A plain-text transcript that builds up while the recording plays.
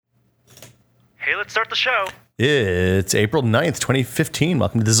Okay, let's start the show. It's April 9th, 2015.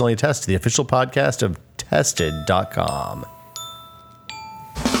 Welcome to This Is Only a Test, the official podcast of Tested.com.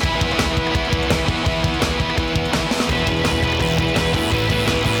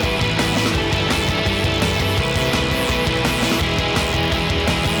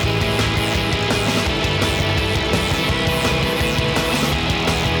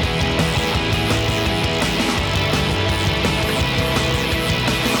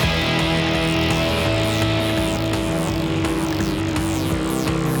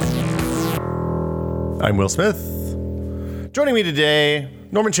 I'm Will Smith. Joining me today,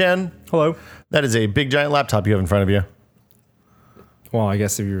 Norman Chan. Hello. That is a big giant laptop you have in front of you. Well, I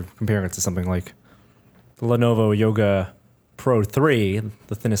guess if you're comparing it to something like the Lenovo Yoga Pro 3,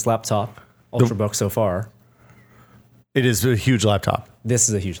 the thinnest laptop, Ultrabook so far. It is a huge laptop. This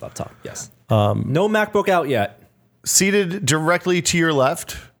is a huge laptop, yes. No MacBook out yet. Seated directly to your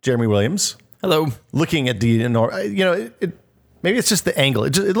left, Jeremy Williams. Hello. Looking at the, maybe it's just the angle.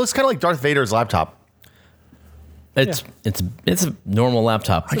 It looks kind of like Darth Vader's laptop. It's a normal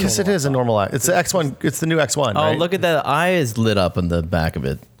laptop. I guess it is a normal laptop. It's the X1. It's the new X1, Oh, right? look at that. Eye is lit up on the back of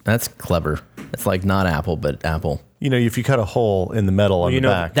it. That's clever. It's like not Apple, but Apple. If you cut a hole in the metal on the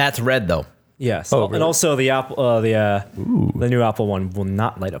back. That's red, though. Yes. Oh, really? And also the Apple, the new Apple one will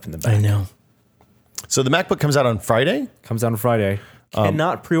not light up in the back. I know. So the MacBook comes out on Friday? Comes out on Friday.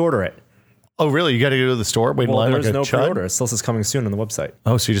 Cannot pre-order it. Oh, really? You got to go to the store? Wait in line there's like a no chud? pre-order. It still says coming soon on the website.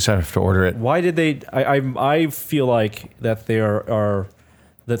 Oh, so you just have to order it. Why did they? I feel like that they are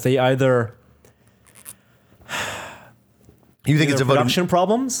that they either You think it's a production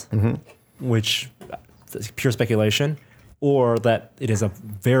problems, which is pure speculation, or that it is a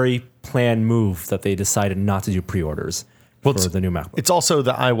very planned move that they decided not to do pre-orders for the new MacBook. It's also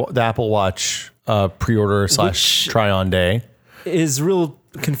the Apple Watch pre-order / try-on day. Is real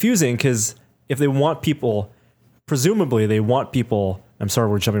confusing because if they want people, presumably they want people. I'm sorry,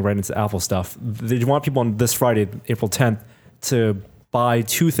 we're jumping right into Apple stuff. They want people on this Friday, April 10th, to buy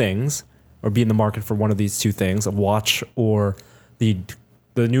two things or be in the market for one of these two things: a watch or the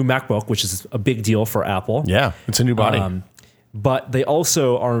new MacBook, which is a big deal for Apple. Yeah, it's a new body. But they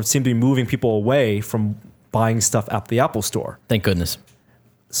also seem to be moving people away from buying stuff at the Apple Store. Thank goodness.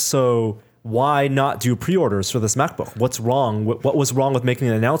 So why not do pre-orders for this MacBook? What's wrong? What was wrong with making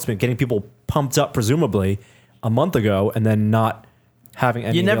an announcement, getting people pumped up, presumably, a month ago, and then not having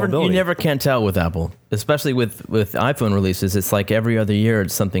any availability? You never can tell with Apple, especially with iPhone releases. It's like every other year,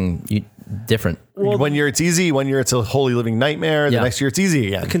 it's something different. Well, one year it's easy, one year it's a holy living nightmare. The next year it's easy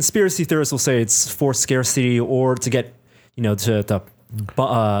again. Conspiracy theorists will say it's for scarcity or to get, to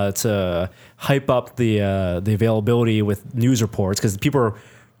hype up the availability with news reports, because people are.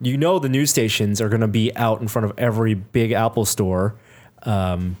 The news stations are going to be out in front of every big Apple store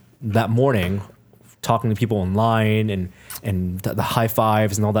that morning, talking to people online and the high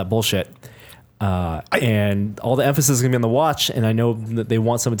fives and all that bullshit. And all the emphasis is going to be on the watch, and I know that they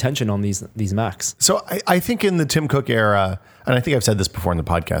want some attention on these Macs. So I think in the Tim Cook era, and I think I've said this before in the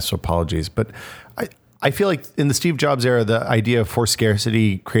podcast, so apologies, but I feel like in the Steve Jobs era, the idea of for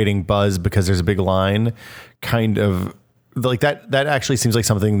scarcity creating buzz because there's a big line kind of like that actually seems like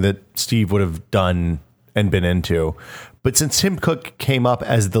something that Steve would have done and been into. But since Tim Cook came up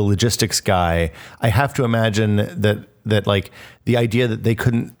as the logistics guy, I have to imagine that like the idea that they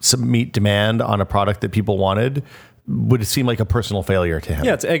couldn't meet demand on a product that people wanted would seem like a personal failure to him.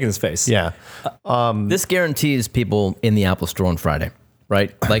 Yeah, it's egg in his face. Yeah. This guarantees people in the Apple Store on Friday,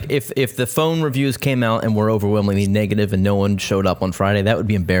 right? Like if the phone reviews came out and were overwhelmingly negative and no one showed up on Friday, that would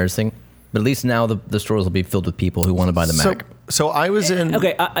be embarrassing. But at least now the stores will be filled with people who want to buy the Mac. So I was in...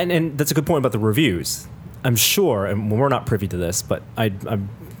 Okay, and that's a good point about the reviews. I'm sure, and we're not privy to this, but I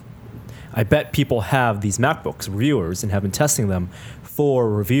bet people have these MacBooks, reviewers, and have been testing them for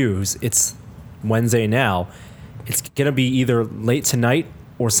reviews. It's Wednesday now. It's going to be either late tonight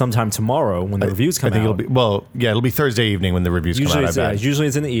or sometime tomorrow when the reviews come out. I think it'll be Thursday evening when the reviews come out. Usually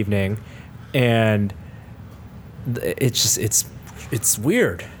it's in the evening, and it's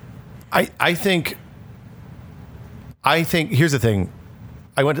weird. I think here's the thing.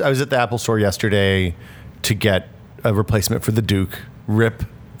 I was at the Apple Store yesterday to get a replacement for the Duke. RIP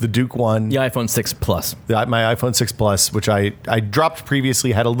the Duke one. The iPhone 6 Plus. My iPhone 6 Plus, which I dropped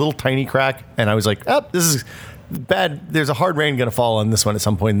previously, had a little tiny crack, and I was like, this is bad. There's a hard rain going to fall on this one at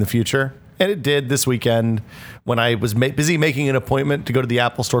some point in the future. And it did this weekend when I was busy making an appointment to go to the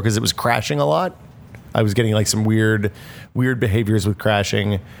Apple Store because it was crashing a lot. I was getting like some weird behaviors with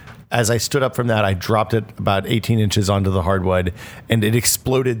crashing. As I stood up from that, I dropped it about 18 inches onto the hardwood, and it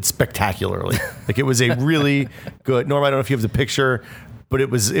exploded spectacularly. Like, it was a really good... Norm, I don't know if you have the picture. but it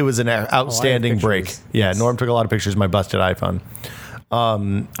was an outstanding break. pictures. Yeah, Yes. Norm took a lot of pictures of my busted iPhone.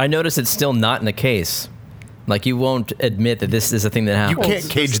 I noticed it's still not in a case. Like you won't admit that this is a thing that You happens. can't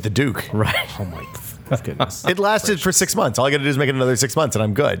cage the Duke. Right. Oh my goodness. It lasted for 6 months. All I got to do is make it another 6 months, and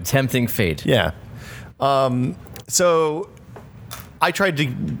I'm good. Tempting fate. Yeah. So I tried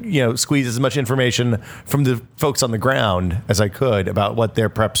to, squeeze as much information from the folks on the ground as I could about what their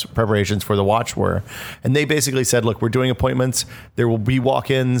preparations for the watch were. And they basically said, look, we're doing appointments. There will be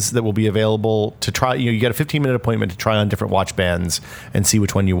walk-ins that will be available to try. You get a 15-minute appointment to try on different watch bands and see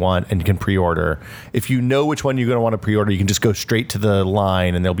which one you want, and you can pre-order. If you know which one you're going to want to pre-order, you can just go straight to the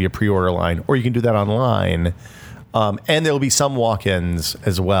line and there'll be a pre-order line, or you can do that online. And there'll be some walk-ins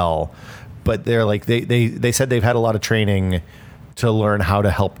as well. But they're like, they said they've had a lot of training to learn how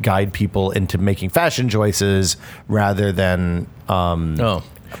to help guide people into making fashion choices rather than. Oh.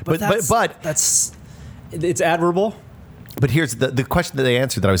 But it's admirable. But here's the question that they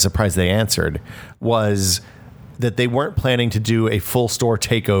answered that I was surprised they answered was that they weren't planning to do a full store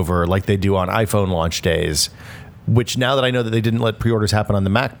takeover like they do on iPhone launch days. Which now that I know that they didn't let pre-orders happen on the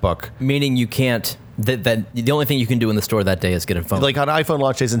MacBook, Meaning you can't. That the only thing you can do in the store that day is get a phone. like on iPhone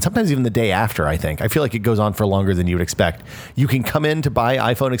launch days, and sometimes even the day after, I feel like it goes on for longer than you would expect. You can come in to buy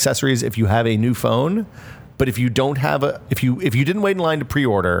iPhone accessories if you have a new phone, but if you don't have if you didn't wait in line to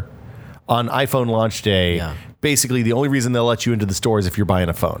pre-order on iPhone launch day, Yeah. basically the only reason they'll let you into the store is if you're buying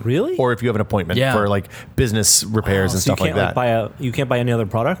a phone. Really? Or if you have an appointment Yeah. for like business repairs and So stuff like that. you can't buy any other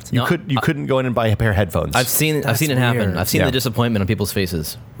product. you couldn't go in and buy a pair of headphones. I've seen it That's happen. weird. I've seen Yeah. the disappointment on people's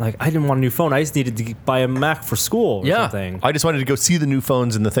faces. Like I didn't want a new phone. I just needed to buy a Mac for school or Yeah. something. I just wanted to go see the new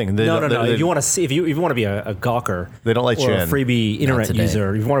phones and the thing. No. If you want to see, if you want to be a gawker, They don't let or you a in. freebie internet today.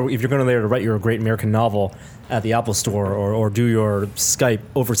 user. If you're going there to write your great American novel at the Apple Store or do your Skype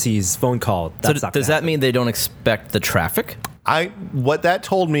overseas phone call, So that's not does gonna that mean they don't expect the traffic? What that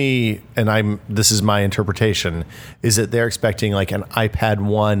told me, and this is my interpretation, is that they're expecting like an iPad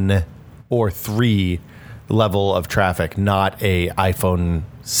 1 or 3 level of traffic, not a iPhone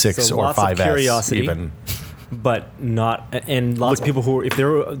 6 So or lots of 5S curiosity. even. but not, and lots of people who, if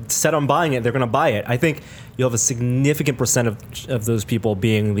they're set on buying it, they're going to buy it. I think you'll have a significant percent of those people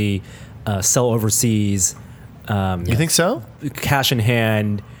being the sell overseas, You think so? cash in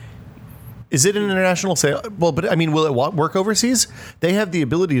hand. Is it an international sale? Well, but I mean, will it work overseas? They have the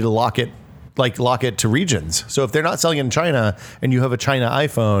ability to lock it to regions. So if they're not selling it in China and you have a China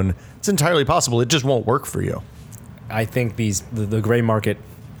iPhone, it's entirely possible it just won't work for you. I think the gray market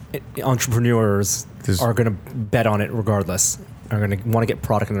entrepreneurs are going to bet on it regardless. Are going to want to get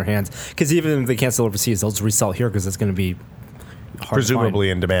product in their hands because even if they can't sell overseas, they'll just resell it here because it's going to be hard Presumably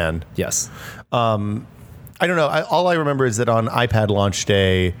to in demand. find. Yes. I don't know. All I remember is that on iPad launch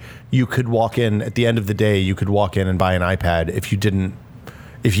day, you could walk in at the end of the day. You could walk in and buy an iPad if you didn't.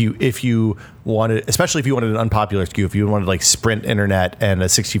 If you wanted, especially if you wanted an unpopular SKU, if you wanted like Sprint internet and a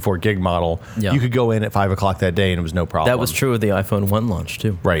 64 gig model, Yeah. you could go in at 5 o'clock that day and it was no problem. That was true of the iPhone 1 launch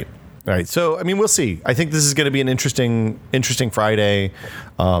too. Right. All right. So, I mean, we'll see. I think this is going to be an interesting Friday.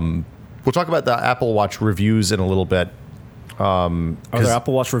 We'll talk about the Apple Watch reviews in a little bit. Are there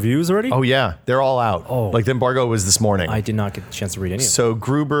Apple Watch reviews already? Oh, yeah. They're all out. Oh. Like the embargo was this morning. I did not get the chance to read any of them. So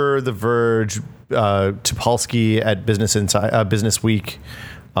Gruber, The Verge, Topolsky at Business Week.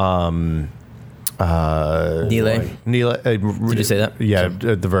 Neile. Neil, Did you say that? Yeah,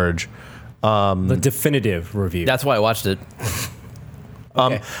 The Verge. The definitive review. That's why I watched it.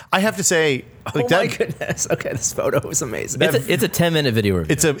 Okay. I have to say, like oh my goodness. Okay, this photo is amazing. It's a 10-minute video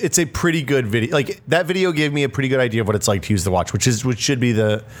review. it's a pretty good video. Like that video gave me a pretty good idea of what it's like to use the watch, which should be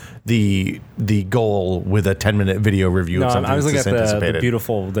the goal with a 10-minute video review No, of something I was looking that's at the anticipated.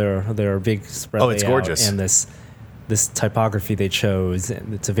 beautiful, their big spread Oh, it's layout gorgeous. and this typography they chose.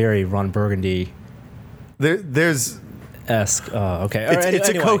 And it's a very Ron Burgundy There's esque. Okay, all right, it's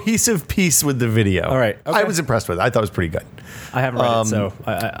anyway, a cohesive piece with the video. All right, okay. I was impressed with it. I thought it was pretty good. I haven't read it, so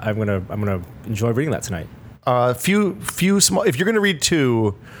I'm gonna enjoy reading that tonight. Few small. If you're going to read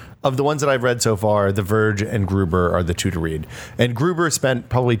two of the ones that I've read so far, The Verge and Gruber are the two to read. And Gruber spent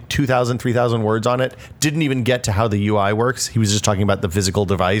probably 2,000, 3,000 words on it. Didn't even get to how the UI works. He was just talking about the physical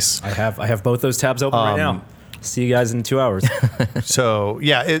device. I have both those tabs open right now. See you guys in 2 hours. So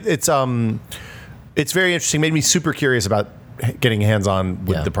yeah, it's very interesting. Made me super curious about getting hands on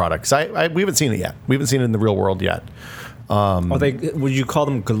with Yeah. the product. 'Cause we haven't seen it yet. We haven't seen it in the real world yet. Are they? Would you call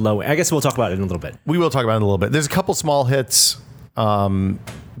them glowing? I guess we'll talk about it in a little bit. We will talk about it in a little bit. There's a couple small hits. The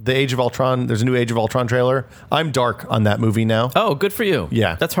Age of Ultron. There's a new Age of Ultron trailer. I'm dark on that movie now. Oh, good for you.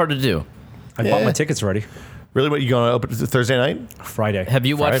 Yeah. That's hard to do. I bought my tickets already. Really? What, you going to open Thursday night? Friday. Have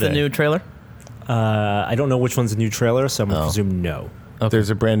you watched the Friday. new trailer? I don't know which one's the new trailer, so I'm gonna presume no. There's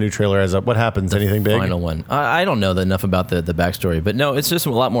a brand new trailer as up. What happens? Anything big? Final one. I don't know enough about the backstory, but no, it's just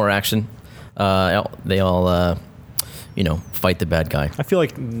a lot more action. They all, fight the bad guy. I feel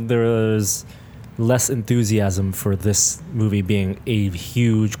like there's less enthusiasm for this movie being a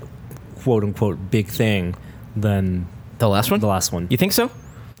huge, quote unquote, big thing than The last one? the last one. You think so?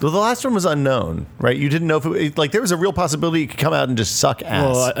 Well, the last one was unknown, right? You didn't know if there was a real possibility it could come out and just suck ass.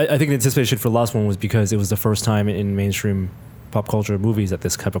 Well, I think the anticipation for the last one was because it was the first time in mainstream pop culture movies that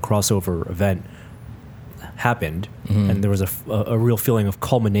this type of crossover event happened, and there was a real feeling of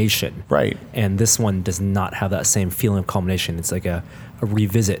culmination. Right. And this one does not have that same feeling of culmination. It's like a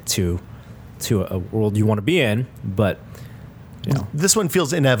revisit to a world you want to be in, but This one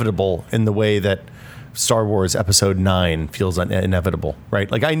feels inevitable in the way that Star Wars Episode 9 feels inevitable, right?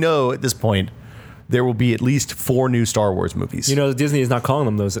 Like, I know at this point there will be at least 4 new Star Wars movies. Disney is not calling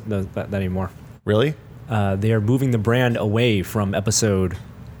them that anymore. Really? They are moving the brand away from Episode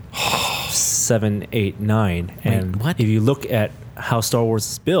 7, 8, 9. And what? if you look at how Star Wars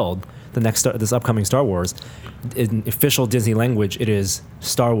is billed, this upcoming Star Wars, in official Disney language, it is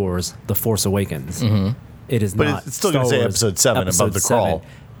Star Wars: The Force Awakens. It is But not. it's still going to say Wars Episode 7 above the crawl.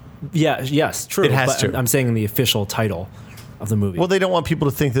 7. Yeah, yes, true. It has but to. I'm saying in the official title of the movie. Well, they don't want people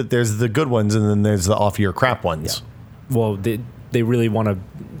to think that there's the good ones and then there's the off-year crap ones. Well, they really want to.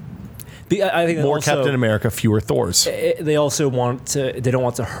 I think More also, Captain America, fewer Thors. They also want to. They don't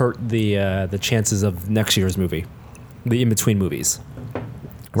want to hurt the chances of next year's movie, the in between movies.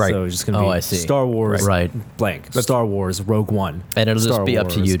 Right. So it's just going to be I see. Star Wars Right. blank. Star Wars Rogue One. And it'll Star just be up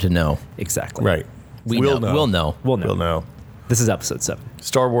to Wars- you to know. Exactly. Right. We'll know. We'll know. We'll know. This is Episode 7.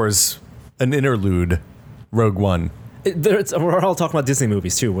 Star Wars, an interlude, Rogue One. We're all talking about Disney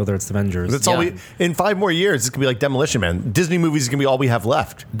movies too, whether it's Avengers. That's all we. In 5 more years, it's gonna be like Demolition Man. Disney movies is gonna be all we have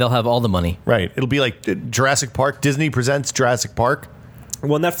left. They'll have all the money. Right. It'll be like Jurassic Park. Disney presents Jurassic Park.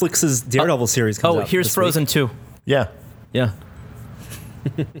 Well, Netflix's Daredevil series comes out. Here's this week. Frozen 2. Yeah. Yeah.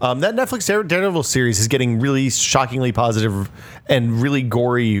 That Netflix Daredevil series is getting really shockingly positive and really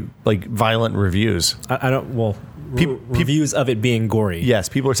gory, like violent reviews. I don't. Well, reviews of it being gory. Yes,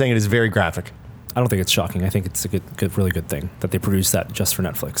 people are saying it is very graphic. I don't think it's shocking. I think it's a good, really good thing that they produced that just for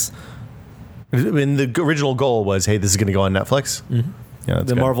Netflix. And the original goal was, hey, this is going to go on Netflix. Mm-hmm. Yeah, that's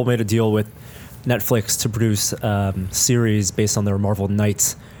The good. Marvel made a deal with Netflix to produce series based on their Marvel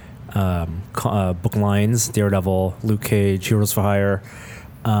Knights book lines: Daredevil, Luke Cage, Heroes for Hire,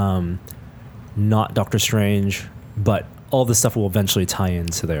 not Doctor Strange, but all this stuff will eventually tie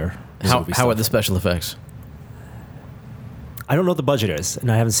into their How movie are stuff. the special effects? I don't know what the budget is,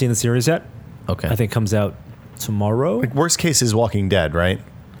 and I haven't seen the series yet. Okay. I think it comes out tomorrow. Like, worst case is Walking Dead, right?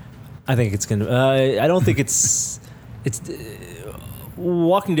 I think it's gonna. I don't think it's.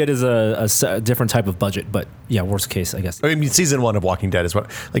 Walking Dead is a different type of budget, but yeah, worst case, I guess. I mean, season 1 of Walking Dead is what,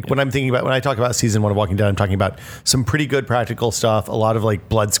 like, when I'm thinking about, when I talk about season 1 of Walking Dead, I'm talking about some pretty good practical stuff, a lot of like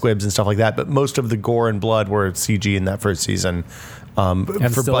blood squibs and stuff like that, but most of the gore and blood were CG in that first season for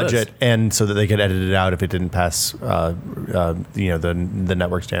still budget is. and so that they could edit it out if it didn't pass, the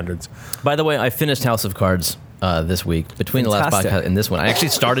network standards. By the way, I finished House of Cards this week between the last Fantastic. podcast and this one. I actually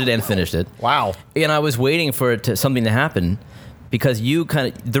started and finished it. Wow. And I was waiting for something to happen because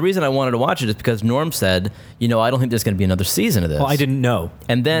the reason I wanted to watch it is because Norm said, I don't think there's going to be another season of this. Well, I didn't know,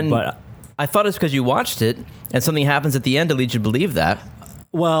 And then but I thought it's because you watched it and something happens at the end to lead you to believe that.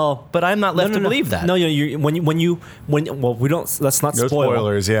 well, But I'm not left to no. believe that. No, when we don't. Let's not No spoil.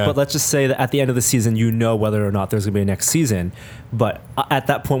 spoilers, yeah. But let's just say that at the end of the season, you know whether or not there's going to be a next season. But at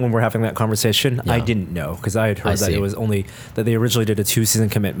that point, when we're having that conversation, I Yeah. didn't know because I had heard that see. it was only that they originally did a 2-season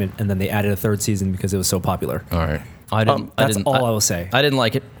commitment and then they added a 3rd season because it was so popular. All right. I didn't. That's all I will say. I didn't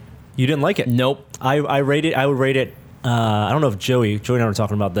like it. You didn't like it? Nope. I would rate it. I don't know if Joey and I were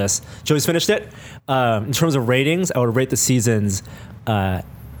talking about this. Joey's finished it. In terms of ratings, I would rate the seasons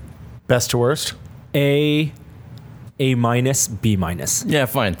Best to worst? A minus, B minus. Yeah,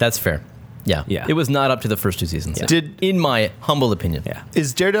 fine. That's fair. Yeah. Yeah. It was not up to the first 2 seasons. Yeah. In my humble opinion. Yeah.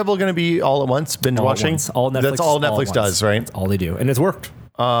 Is Daredevil going to be all at once, binge All at watching? once. All Netflix. That's all at Netflix once. does, right? That's all they do, and it's worked.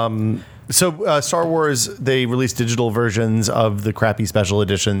 So Star Wars, they released digital versions of the crappy special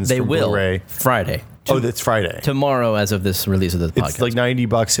editions. They for will. Blu-ray. Friday. Oh, that's Friday. Tomorrow, as of this release of the podcast. It's like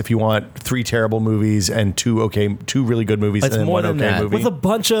 $90 if you want 3 terrible movies and 2 really good movies, It's and then more 1 than okay that. movie. With a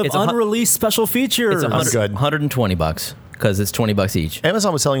bunch of It's a hu- unreleased special features. it's good. $120 because it's $20 each.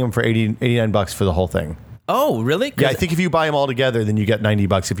 Amazon was selling them for $89 for the whole thing. Oh, really? 'Cause Yeah, I think if you buy them all together, then you get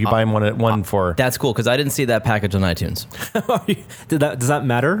 $90. If you buy them one for that's cool because I didn't see that package on iTunes. Does that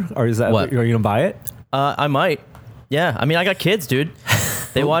matter, or is that What? are you gonna buy it? I might. Yeah. I mean, I got kids, dude.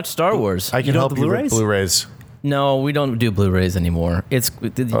 They watch Star Wars. I can don't have help the you with Blu-rays? Blu-rays. No, we don't do Blu-rays anymore. You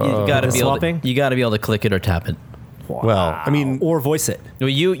got to be swapping? You got to be able to click it or tap it. Well, I mean, Or voice it. Well,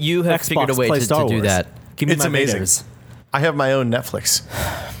 you have figured a way Play to Star do Wars. that. Give me It's my amazing. Vaders. I have my own Netflix.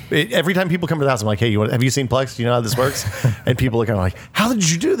 Every time people come to the house, I'm like, hey, have you seen Plex? Do you know how this works? And people are kind of like, how did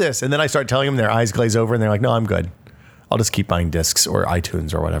you do this? And then I start telling them, their eyes glaze over and they're like, no, I'm good. I'll just keep buying discs or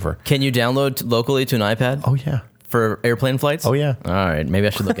iTunes or whatever. Can you download locally to an iPad Oh, yeah. for airplane flights? Oh, yeah. All right, maybe I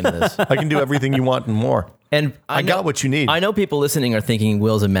should look into this. I can do everything you want and more. And I got what you need. I know people listening are thinking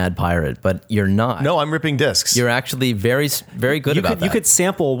Will's a mad pirate, but you're not. No, I'm ripping discs. You're actually very, very good about that. You could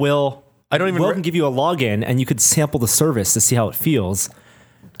sample Will. I don't even Will re- can give you a login, and you could sample the service to see how it feels.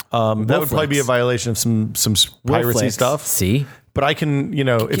 that would probably be a Willflix. violation of some piracy Willflix. stuff. See? But I can,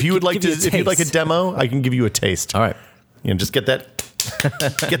 if you would like to, give you a if you'd like a taste. demo, I can give you a taste. All right. Just get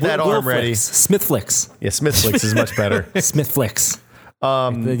that arm ready. Smithflix. Yeah, Smithflix is much better. Smithflix.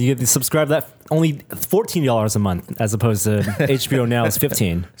 You can subscribe to that only $14 a month, as opposed to HBO Now is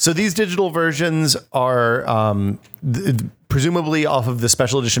 $15. So these digital versions are presumably off of the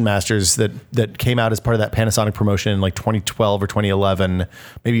special edition masters that came out as part of that Panasonic promotion in like 2012 or 2011,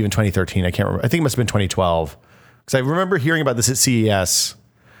 maybe even 2013. I can't remember. I think it must have been 2012 because I remember hearing about this at CES.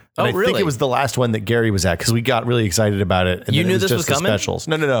 And I think really? it was the last one that Gary was at because we got really excited about it. And You then knew it this just was the coming? specials.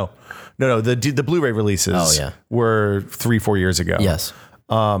 No. The Blu-ray releases Oh, yeah. were 3-4 years ago. Yes.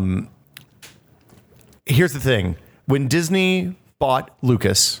 Here's the thing. When Disney bought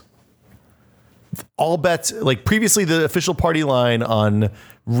Lucas, all bets, like previously the official party line on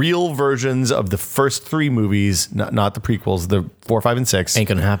real versions of the first 3 movies, not the prequels, the 4, 5, and 6, Ain't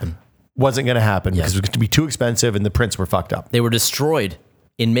gonna happen. wasn't going to happen Yes. because it was going to be too expensive and the prints were fucked up. They were destroyed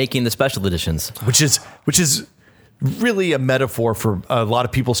in making the special editions. Which is really a metaphor for a lot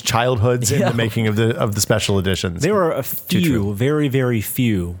of people's childhoods in Yeah. the making of the special editions. There are a true. few, very, very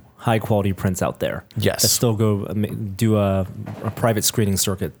few high quality prints out there. Yes. That still go do a private screening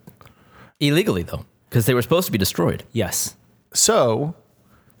circuit. Illegally, though, because they were supposed to be destroyed. Yes. So,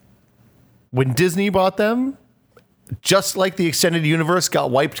 when Disney bought them, just like the extended universe got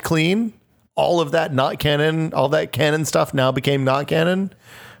wiped clean, all of that not canon, all that canon stuff now became not canon.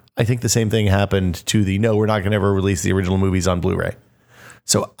 I think the same thing happened to we're not going to ever release the original movies on Blu-ray.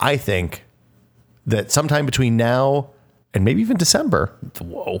 So I think that sometime between now and maybe even December,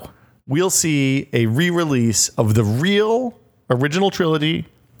 Whoa. we'll see a re-release of the real original trilogy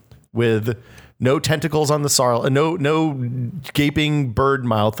with no tentacles on the Sarlacc, no gaping bird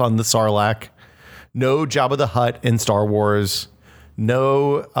mouth on the Sarlacc, no Jabba the Hutt in Star Wars,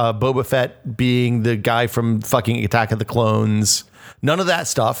 no Boba Fett being the guy from fucking Attack of the Clones, none of that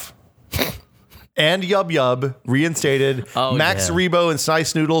stuff. And Yub Yub reinstated, Oh, Max yeah. Rebo and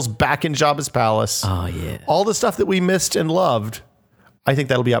Snice Noodles back in Jabba's palace. Oh, yeah. All the stuff that we missed and loved, I think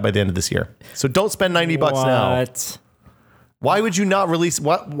that'll be out by the end of this year. So don't spend $90 now. What? Why would you not release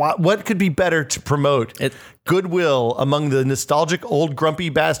what could be better to promote goodwill among the nostalgic old grumpy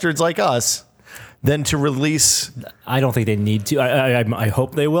bastards like us than to release? I don't think they need to. I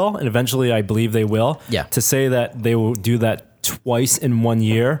hope they will, and eventually I believe they will. Yeah. To say that they will do that twice in 1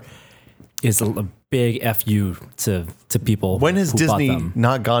 year is a big FU to people. When has who bought Disney them.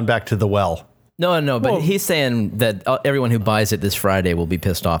 not gone back to the well? No, but Well- he's saying that everyone who buys it this Friday will be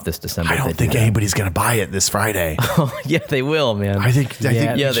pissed off this December. I if don't they think do that. anybody's going to buy it this Friday. Yeah, they will, man. I think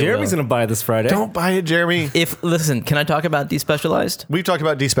Yeah, they Jeremy's will. going to buy it this Friday. don't buy it, Jeremy. Listen, can I talk about Despecialized? We've talked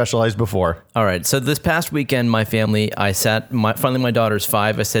about despecialized before. All right. So this past weekend, my family, finally my daughter's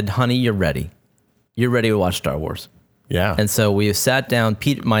 5. I said, honey, you're ready. You're ready to watch Star Wars. Yeah. And so we sat down.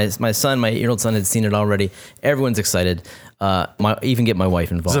 Pete, my son, my 8-year-old son, had seen it already. Everyone's excited. Even get my wife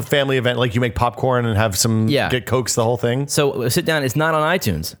involved. It's a family event. Like you make popcorn and have some, get Cokes, the whole thing. So sit down. It's not on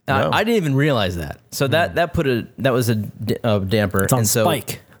iTunes. No. I didn't even realize that. So that was a damper. It's on and so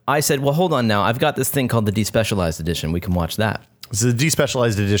Spike. I said, well, hold on now. I've got this thing called the Despecialized Edition. We can watch that. So the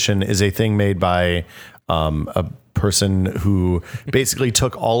despecialized edition is a thing made by a person who basically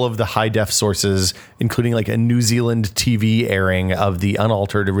took all of the high def sources, including like a New Zealand TV airing of the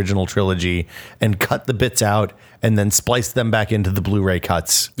unaltered original trilogy, and cut the bits out and then spliced them back into the Blu-ray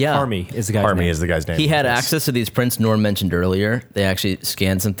cuts. Yeah. Army is the guy's Army name. is the guy's name. He had Yes. access to these prints Norm mentioned earlier. They actually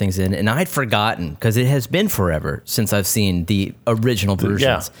scanned some things in, and I'd forgotten because it has been forever since I've seen the original versions.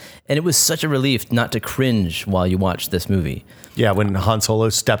 Yeah. And it was such a relief not to cringe while you watch this movie. Yeah, when Han Solo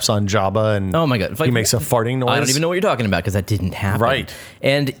steps on Jabba and Oh my God. he makes a farting noise. I don't even know what you're talking about because that didn't happen. Right.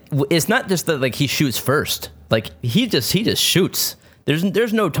 And it's not just that like he shoots first. Like he just shoots.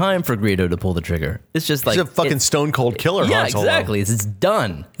 There's no time for Greedo to pull the trigger. It's just like He's a fucking stone cold killer. Yeah, Han Solo. exactly. It's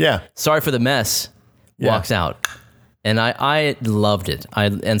done. Yeah. Sorry for the mess. Yeah. Walks out. And I loved it.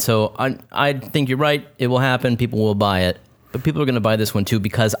 So I think you're right. It will happen. People will buy it. But people are going to buy this one too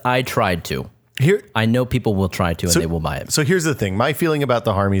because I tried to. I know people will try to and they will buy it. So here's the thing. My feeling about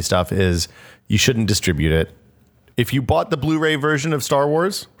the Harmy stuff is you shouldn't distribute it. If you bought the Blu-ray version of Star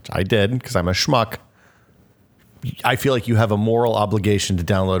Wars, which I did because I'm a schmuck, I feel like you have a moral obligation to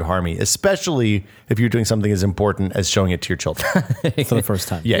download Harmy, especially if you're doing something as important as showing it to your children. For the first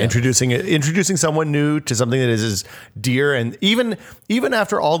time. Yeah, introducing someone new to something that is as dear. And even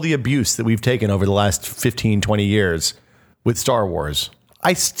after all the abuse that we've taken over the last 15, 20 years with Star Wars,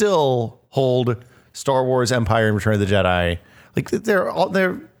 I still hold Star Wars, Empire, and Return of the Jedi. Like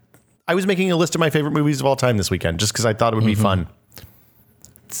they're I was making a list of my favorite movies of all time this weekend just because I thought it would be fun.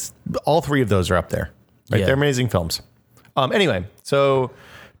 All three of those are up there. Right? Yeah. They're amazing films. Anyway, so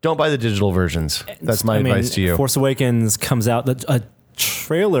don't buy the digital versions. That's my advice to you. Force Awakens comes out. A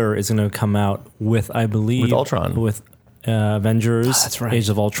trailer is going to come out with, I believe, With Ultron. With Avengers, that's right. Age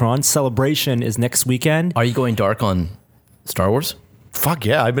of Ultron. Celebration is next weekend. Are you going dark on Star Wars? Fuck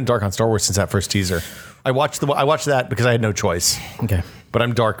yeah, I've been dark on Star Wars since that first teaser. I watched that because I had no choice. Okay. But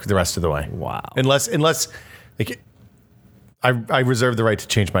I'm dark the rest of the way. Wow. Unless like I reserve the right to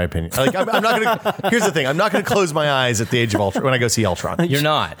change my opinion. Like I'm not gonna. Here's the thing: I'm not gonna close my eyes at the Age of Ultron when I go see Ultron. You're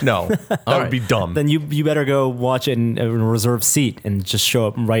not. No, that would be dumb. Then you better go watch it in a reserved seat and just show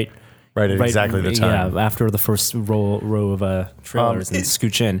up right at exactly the time. Yeah, after the first row of trailers and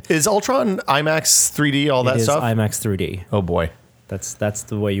scooch in. Is Ultron IMAX 3D all that It is stuff? IMAX 3D. Oh boy. That's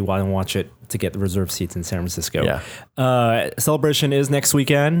the way you want to watch it to get the reserved seats in San Francisco. Yeah. Celebration is next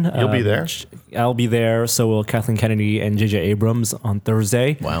weekend. You'll be there. I'll be there. So will Kathleen Kennedy and J.J. Abrams on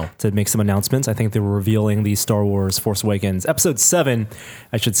Thursday. Wow. To make some announcements. I think they were revealing the Star Wars Force Awakens Episode 7,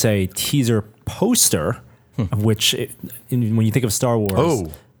 I should say, teaser poster, of which, when you think of Star Wars,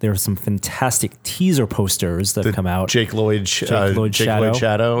 there are some fantastic teaser posters that have come out. Jake Lloyd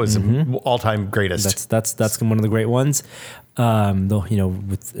Shadow is all-time greatest. That's one of the great ones. With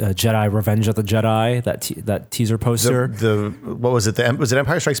Jedi Revenge of the Jedi, that teaser poster. What was it? Was it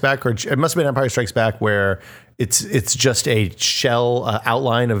Empire Strikes Back, or it must have been Empire Strikes Back, where it's just a shell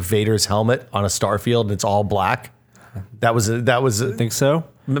outline of Vader's helmet on a starfield and it's all black. That was I think so.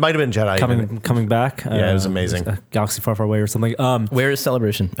 It might have been Jedi coming back. Yeah, it was amazing. A galaxy far, far away or something. Where is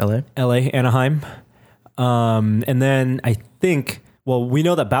Celebration? LA? Anaheim. And then I think, we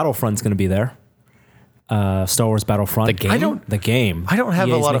know that Battlefront's going to be there. Star Wars Battlefront. The game? The game. I don't have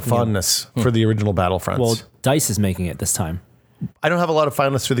EA's a lot of making it. fondness for the original Battlefronts. Well, DICE is making it this time. I don't have a lot of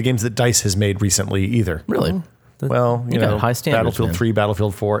fondness for the games that DICE has made recently either. Really? Well, you know, high standards, Battlefield man. 3,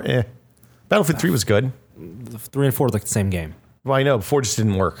 Battlefield 4, Battlefield 3 was good. 3 and 4 are like the same game. Well, I know, 4 just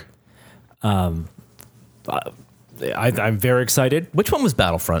didn't work. I'm very excited. Which one was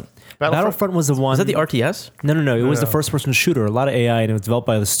Battlefront? Battlefront was the one. Was that the RTS? No. It was the first-person shooter. A lot of AI, and it was developed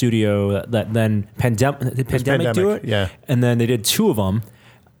by the studio that then Pandemic do Pandemic, it? yeah. And then they did 2 of them,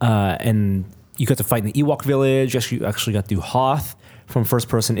 and you got to fight in the Ewok village. You actually got to do Hoth from first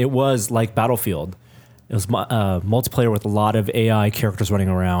person. It was like Battlefield. It was multiplayer with a lot of AI characters running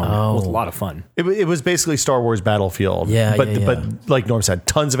around. It was a lot of fun. It was basically Star Wars Battlefield. Yeah, but like Norm said,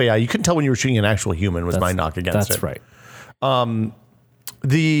 tons of AI. You couldn't tell when you were shooting an actual human was my knock against it. That's right.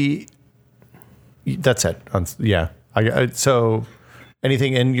 That's it. Yeah. So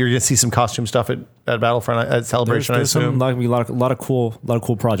anything, and you're gonna see some costume stuff at Battlefront at Celebration. There's I assume. a lot of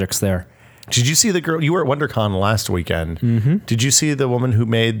cool projects there. Did you see the girl? You were at WonderCon last weekend. Mm-hmm. Did you see the woman who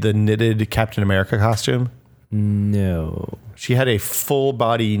made the knitted Captain America costume? No. She had a full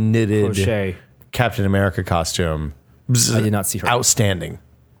body knitted Crochet. Captain America costume. I did not see her. Outstanding.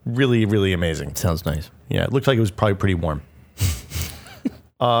 Really, really amazing. Sounds nice. Yeah, it looked like it was probably pretty warm.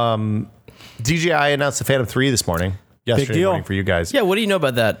 DJI announced the Phantom 3 this morning. Yesterday deal. morning for you guys. Yeah, what do you know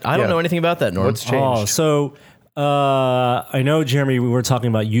about that? I don't know anything about that, Norm. What's changed? So I know, Jeremy, we were talking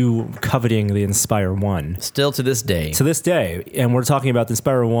about you coveting the Inspire 1. Still to this day. To this day, and we're talking about the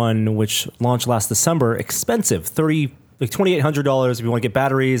Inspire 1, which launched last December, expensive, $2,800 if you want to get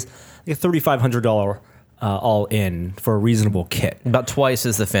batteries, like $3,500 all in for a reasonable kit. About twice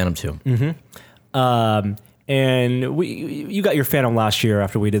as the Phantom 2. And you got your Phantom last year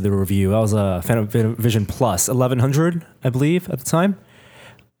after we did the review. That was a Phantom Vision Plus, 1,100, I believe, at the time.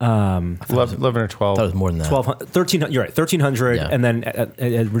 11 or 12. I thought it was more than that. 1,300. You're right, 1,300, Yeah. and then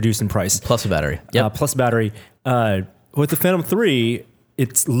it reduced in price. Plus a battery. Yep. Plus battery. With the Phantom 3,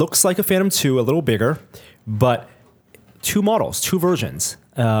 it looks like a Phantom 2, a little bigger, but 2 models, 2 versions.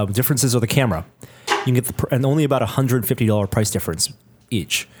 Differences are the camera. You can get and only about $150 price difference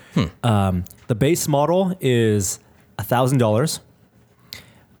each. The base model is $1,000.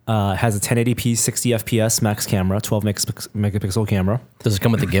 Has a 1080p 60 FPS max camera, 12 megapixel camera. Does it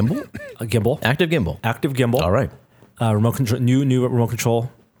come with a gimbal? A gimbal. Active gimbal. Active gimbal. All right. Remote control, new remote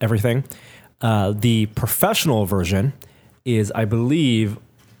control, everything. The professional version is, I believe,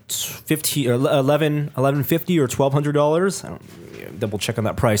 $1150 or $1,200. I don't double check on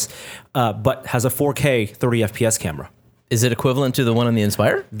that price, but has a 4K 30 FPS camera. Is it equivalent to the one on the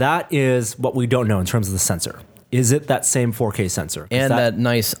Inspire? That is what we don't know in terms of the sensor. Is it that same 4K sensor? And that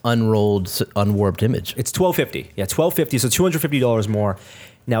nice unrolled, unwarped image. It's $1,250. Yeah, $1,250. So $250 more.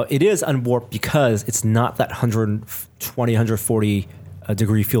 Now it is unwarped because it's not that 120, 140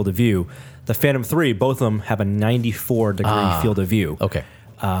 degree field of view. The Phantom 3, both of them have a 94 degree field of view. Okay.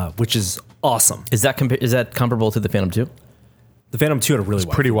 Which is awesome. Is that comparable to the Phantom 2? The Phantom 2 had a really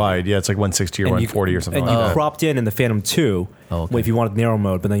wide. Pretty wide. Yeah, it's like 160 or 140 or something like that. And you cropped in the Phantom 2 okay. if you wanted narrow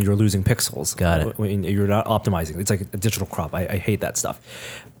mode, but then you're losing pixels. Got it. When you're not optimizing. It's like a digital crop. I hate that stuff.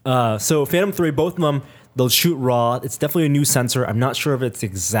 So Phantom 3, both of them, they'll shoot RAW. It's definitely a new sensor. I'm not sure if it's the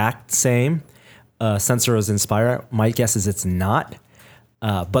exact same sensor as Inspire. My guess is it's not.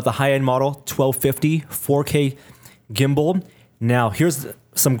 But the high-end model, $1,250, 4K gimbal. Now, here's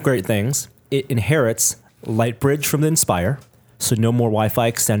some great things. It inherits Lightbridge from the Inspire, so no more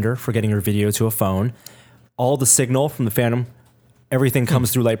Wi-Fi extender for getting your video to a phone. All the signal from the Phantom, everything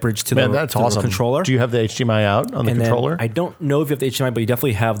comes through Lightbridge to That's the awesome. controller. Do you have the HDMI out on the controller? I don't know if you have the HDMI, but you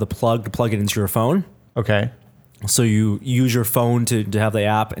definitely have the plug to plug it into your phone. Okay. So you use your phone to have the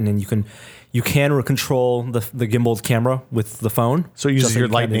app, and then you can control the gimbal camera with the phone. So it uses your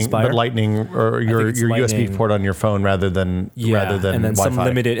lightning or your USB port on your phone rather than and then Wi-Fi. some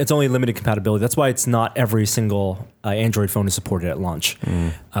limited. It's only limited compatibility. That's why it's not every single Android phone is supported at launch,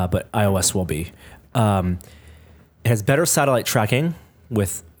 but iOS will be. It has better satellite tracking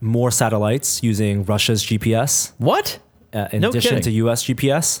with more satellites using Russia's GPS. What? In addition to US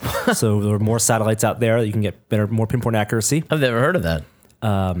GPS. So there are more satellites out there that you can get more pinpoint accuracy. I've never heard of that.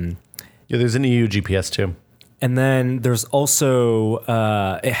 Yeah, there's an EU GPS too. And then there's also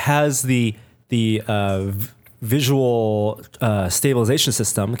it has the visual stabilization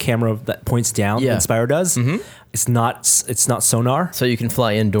system camera that points down. Yeah. Inspire does. Mm-hmm. It's not sonar, So you can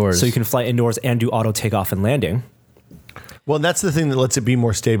fly indoors. so you can fly indoors and do auto takeoff and landing. Well, and that's the thing that lets it be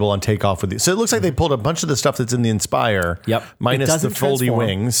more stable on takeoff with you. So it looks like they pulled a bunch of the stuff that's in the Inspire, Yep. minus It the doesn't foldy transform.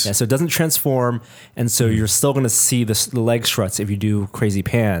 wings. Yeah, so it doesn't transform, and so you're still going to see the leg struts if you do crazy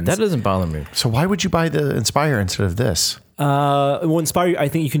pans. That doesn't bother me. So why would you buy the Inspire instead of this? Well, Inspire, I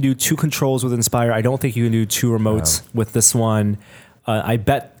think you can do 2 controls with Inspire. I don't think you can do 2 remotes with this one. I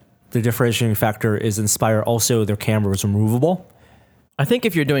bet the differentiating factor is Inspire. Also, their camera is removable. I think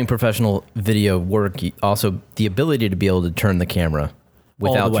if you're doing professional video work, also the ability to be able to turn the camera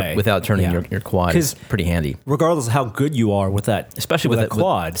without turning your quad is pretty handy. Regardless of how good you are with that, Especially with that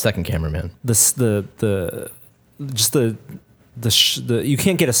quad, with second camera, man. you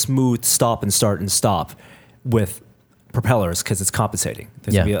can't get a smooth stop and stop with propellers because it's compensating.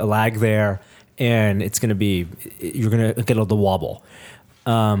 There's gonna be a lag there, and you're gonna get the wobble.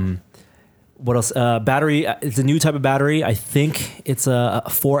 What else? Battery. It's a new type of battery. I think it's a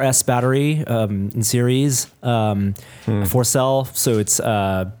 4S battery in series, 4-cell. So it's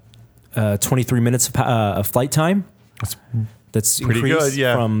 23 minutes of flight time. That's pretty increased good,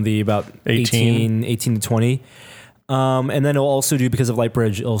 yeah. from the about 18 to 20. And then it'll also do, because of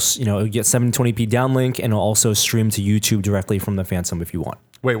Lightbridge, it'll get 720p downlink, and it'll also stream to YouTube directly from the Phantom if you want.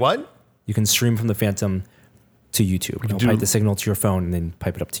 Wait, what? You can stream from the Phantom to YouTube. You'll pipe the signal to your phone and then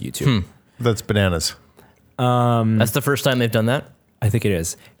pipe it up to YouTube. That's bananas. That's the first time they've done that? I think it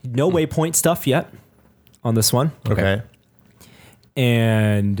is. No waypoint stuff yet on this one. Okay.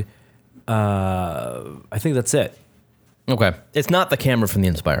 And I think that's it. Okay. It's not the camera from the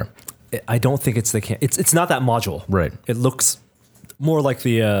Inspire. I don't think it's it's not that module. Right. It looks more like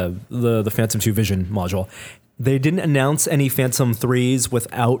the Phantom 2 Vision module. They didn't announce any Phantom 3s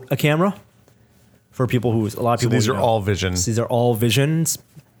without a camera. For people a lot of people. These are all Visions. These are all Visions.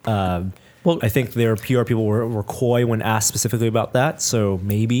 Well, I think their PR people were coy when asked specifically about that. So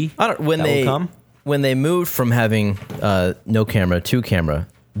maybe when they moved from having no camera to camera,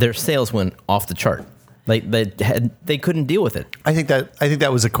 their sales went off the chart. Like they couldn't deal with it. I think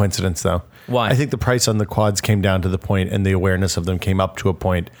that was a coincidence, though. Why? I think the price on the quads came down to the point, and the awareness of them came up to a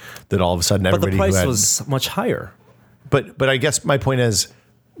point that all of a sudden everybody. But the price was much higher. But I guess my point is,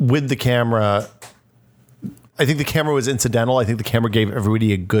 with the camera, I think the camera was incidental. I think the camera gave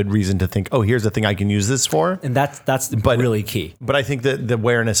everybody a good reason to think, oh, here's the thing I can use this for. And that's really key. But I think that the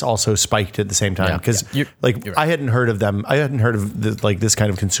awareness also spiked at the same time, because you're right. I hadn't heard of this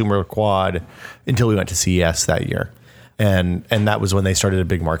kind of consumer quad until we went to CES that year. and that was when they started a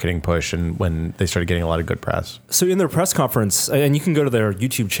big marketing push and when they started getting a lot of good press. So in their press conference, and you can go to their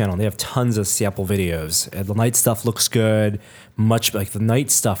YouTube channel, they have tons of sample videos. And the night stuff looks good, much like the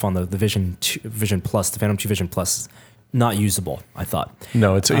night stuff on the Vision Plus, the Phantom 2 Vision Plus, is not usable, I thought.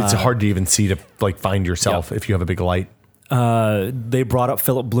 No, it's hard to even see to like find yourself if you have a big light. They brought up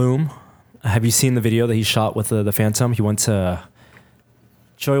Philip Bloom. Have you seen the video that he shot with the Phantom? He went to,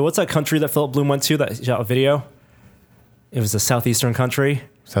 Joey, what's that country that Philip Bloom went to that he shot a video? It was a southeastern country.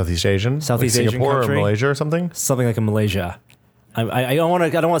 Southeast Asian? Southeast like Asian Singapore country? or Malaysia or something? Something like in Malaysia. I don't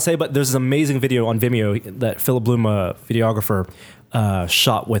want to say, but there's this amazing video on Vimeo that Philip Bloom, a videographer,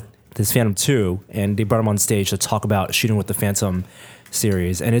 shot with his Phantom 2, and they brought him on stage to talk about shooting with the Phantom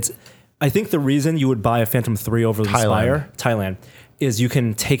series. And I think the reason you would buy a Phantom 3 over the Thailand, is you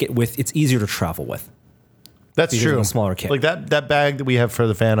can take it with. It's easier to travel with. That's because true. of a smaller kit. Like that bag that we have for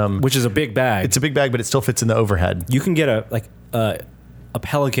the Phantom, Which is a big bag. it's a big bag, but it still fits in the overhead. You can get a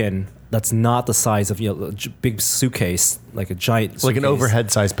Pelican that's not the size of a big suitcase, like a giant suitcase. Like an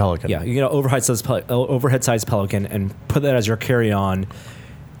overhead sized Pelican. Yeah, you get an overhead size Pelican and put that as your carry-on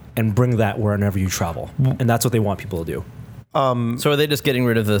and bring that wherever you travel. And that's what they want people to do. So are they just getting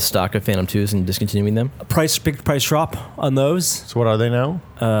rid of the stock of Phantom 2s and discontinuing them? Big price drop on those. So what are they now?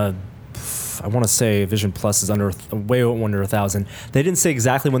 I want to say Vision Plus is way under 1,000. They didn't say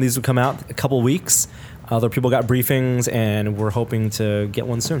exactly when these would come out. A couple weeks. Other people got briefings, and we're hoping to get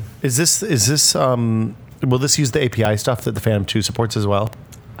one soon. Is this will this use the API stuff that the Phantom 2 supports as well?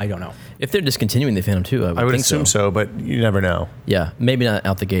 I don't know. If they're discontinuing the Phantom 2, I would think assume so, but you never know. Yeah, maybe not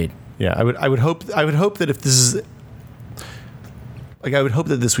out the gate. Yeah, I would hope that if this is like I would hope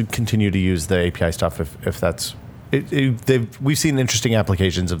that this would continue to use the API stuff if that's we've seen interesting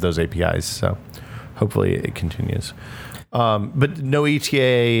applications of those APIs, so hopefully it continues. But no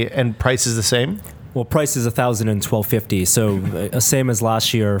ETA and price is the same. Well, price is $1,000 and $1,250, so same as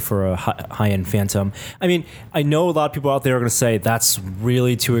last year for a high-end Phantom. I mean, I know a lot of people out there are going to say that's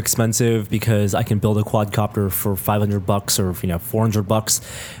really too expensive because I can build a quadcopter for $500 or $400,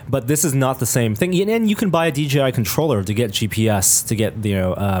 but this is not the same thing. And you can buy a DJI controller to get GPS, to get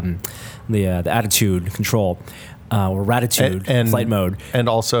the attitude control. Or Ratitude and flight mode, and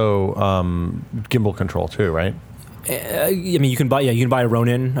also gimbal control too, right? I mean, you can buy a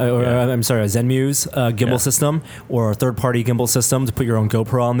Ronin, a Zenmuse gimbal system, or a third-party gimbal system to put your own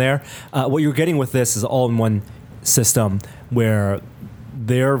GoPro on there. What you're getting with this is all-in-one system where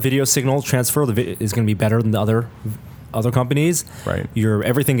their video signal transfer is going to be better than the other companies. Right.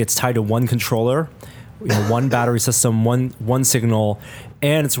 Everything gets tied to one controller, one battery system, one signal,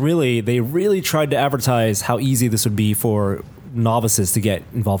 and they really tried to advertise how easy this would be for novices to get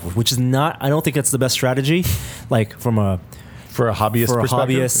involved with, which is not. I don't think that's the best strategy, like for a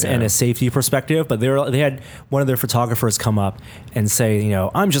hobbyist and a safety perspective. But they had one of their photographers come up and say,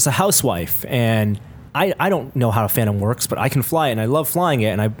 I'm just a housewife and I don't know how a Phantom works, but I can fly it and I love flying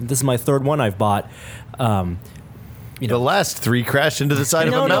it, and this is my third one I've bought. The last 3 crashed into the side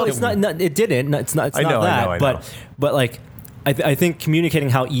of a mountain. No, it's not. It didn't. It's not. It's not that. I know. But like, I think communicating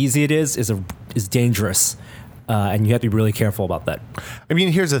how easy it is dangerous. And you have to be really careful about that. I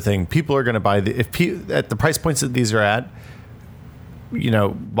mean, here's the thing: people are going to buy at the price points that these are at.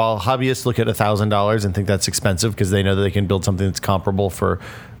 While hobbyists look at $1,000 and think that's expensive because they know that they can build something that's comparable for,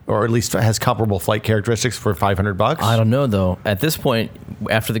 or at least has comparable flight characteristics for $500. I don't know though. At this point,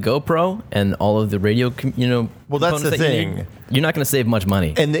 after the GoPro and all of the radio, well, that's the thing. You're not going to save much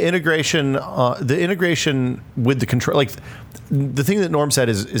money. And the integration with the control, like the thing that Norm said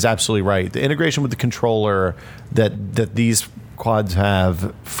is absolutely right. The integration with the controller that these quads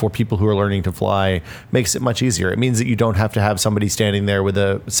have for people who are learning to fly makes it much easier. It means that you don't have to have somebody standing there with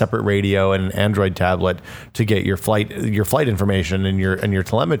a separate radio and an Android tablet to get your flight information and your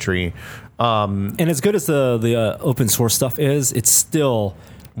telemetry. And as good as the open source stuff is, it's still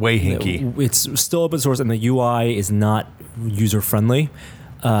way hinky. It's still open source, and the UI is not user friendly.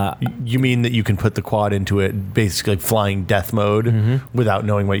 You mean that you can put the quad into it basically flying death mode without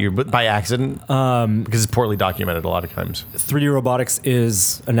knowing but by accident? Because it's poorly documented a lot of times. 3D Robotics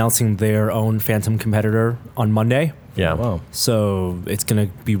is announcing their own Phantom competitor on Monday. Yeah. Wow. So it's going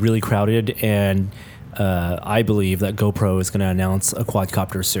to be really crowded, and I believe that GoPro is going to announce a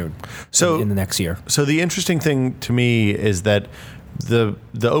quadcopter soon. In the next year. So the interesting thing to me is that the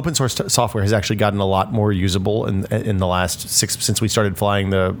open source software has actually gotten a lot more usable in the last since we started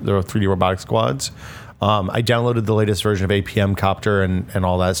flying the 3D Robotics quads. I downloaded the latest version of APM Copter and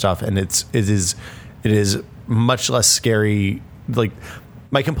all that stuff, and it is much less scary. Like,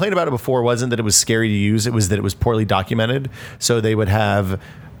 my complaint about it before wasn't that it was scary to use; it was that it was poorly documented. So they would have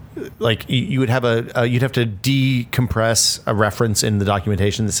like you would have you'd have to decompress a reference in the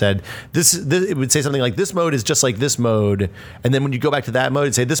documentation that said this. It would say something like this mode is just like this mode, and then when you go back to that mode,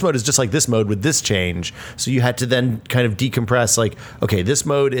 it'd say this mode is just like this mode with this change. So you had to then kind of decompress, like, okay, this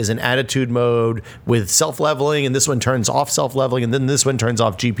mode is an attitude mode with self-leveling, and this one turns off self-leveling, and then this one turns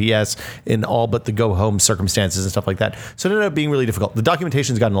off GPS in all but the go home circumstances and stuff like that. So it ended up being really difficult. The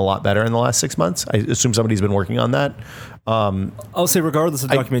documentation's gotten a lot better in the last 6 months. I assume somebody's been working on that. I'll say regardless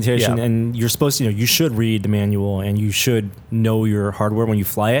of documentation, yeah. and you're supposed to, you should read the manual and you should know your hardware when you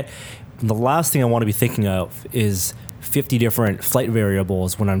fly it. The last thing I want to be thinking of is 50 different flight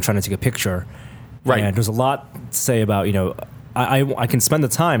variables when I'm trying to take a picture. Right. And there's a lot to say about, I can spend the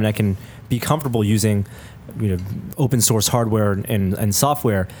time and I can be comfortable using, open source hardware and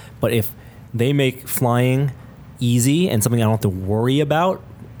software. But if they make flying easy and something I don't have to worry about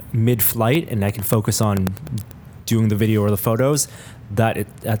mid-flight and I can focus on doing the video or the photos,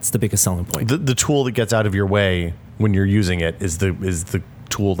 that's the biggest selling point. The tool that gets out of your way when you're using it is the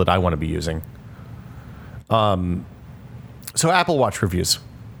tool that I want to be using. So Apple Watch reviews.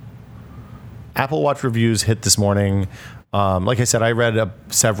 Apple Watch reviews hit this morning. Like I said, I read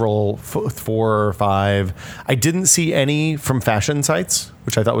several, 4 or 5. I didn't see any from fashion sites,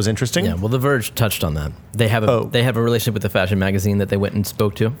 which I thought was interesting. Yeah, well, The Verge touched on that. They have a relationship with the fashion magazine that they went and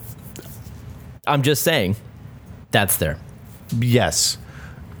spoke to. I'm just saying, that's there. Yes.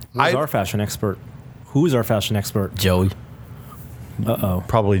 Who's our fashion expert? Joey.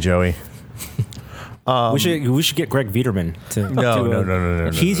 Probably Joey. We should get Greg Viederman to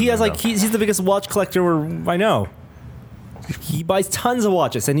No. He has he's the biggest watch collector I know. He buys tons of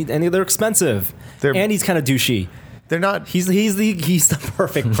watches and they're expensive. And he's kind of douchey. They're not. He's the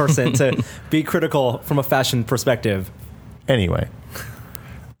perfect person to be critical from a fashion perspective. Anyway,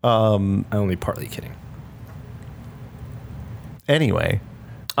 I'm only partly kidding. Anyway,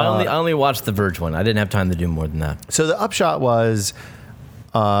 I only watched the Verge one. I didn't have time to do more than that. so the upshot was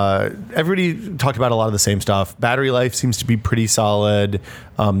everybody talked about a lot of the same stuff. Battery life seems to be pretty solid.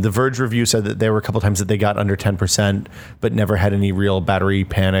 The Verge review said that there were a couple times that they got under 10%, but never had any real battery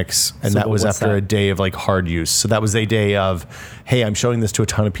panics. And So that was after that? a day of hard use. So that was a day of, hey, I'm showing this to a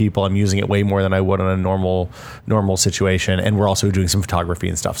ton of people. I'm using it way more than I would on a normal situation. And we're also doing some photography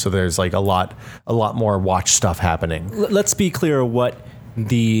and stuff. So there's a lot more watch stuff happening. Let's be clear what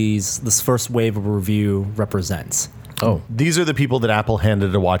this first wave of review represents. Oh, These are the people that Apple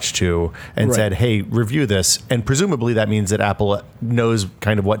handed a watch to and Right. said, hey, review this. And presumably that means that Apple knows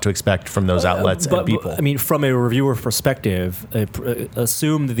kind of what to expect from those outlets and people. I mean, from a reviewer perspective,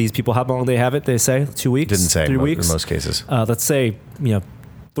 assume that these people, how long they have it? They say 2 weeks? Didn't say 3 weeks? in most cases. Let's say,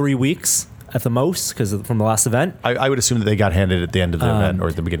 3 weeks at the most, because from the last event. I would assume that they got handed at the end of the event or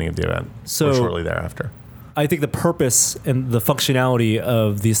at the beginning of the event or shortly thereafter. I think the purpose and the functionality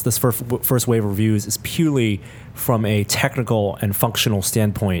of this first wave of reviews is purely from a technical and functional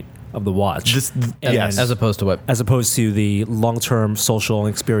standpoint of the watch. Yes. as opposed to what? As opposed to the long-term social and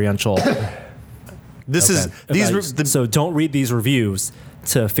experiential. So don't read these reviews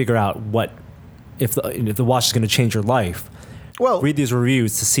to figure out if the watch is going to change your life. Well, Read these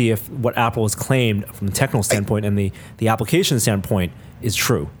reviews to see if what Apple has claimed from the technical standpoint and the application standpoint is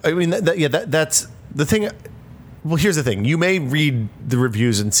true. I mean, that's the thing. Well, here's the thing. You may read the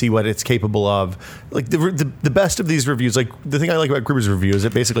reviews and see what it's capable of. The best of these reviews, the thing I like about Gruber's review is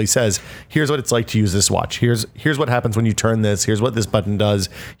it basically says, here's what it's like to use this watch. Here's what happens when you turn this. Here's what this button does.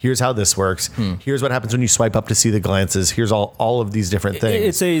 Here's how this works. Here's what happens when you swipe up to see the glances. Here's all of these different things.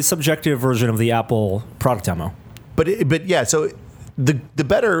 It's a subjective version of the Apple product demo. But yeah, so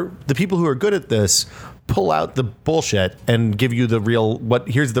the people who are good at this pull out the bullshit and give you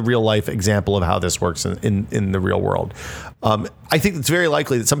here's the real life example of how this works in the real world. I think it's very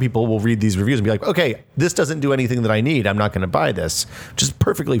likely that some people will read these reviews and be like, okay, this doesn't do anything that I need. I'm not going to buy this, which is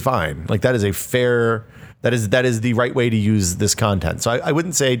perfectly fine. That is that is the right way to use this content. So I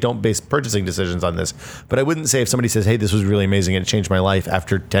wouldn't say don't base purchasing decisions on this, but I wouldn't say if somebody says, hey, this was really amazing and it changed my life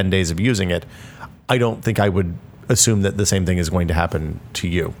after 10 days of using it, I don't think I would assume that the same thing is going to happen to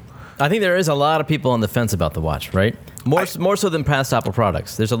you. I think there is a lot of people on the fence about the watch, right? More so than past Apple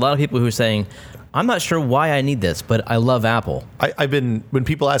products. There's a lot of people who are saying, I'm not sure why I need this, but I love Apple. When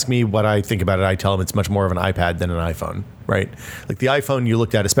people ask me what I think about it, I tell them it's much more of an iPad than an iPhone, right? Like the iPhone you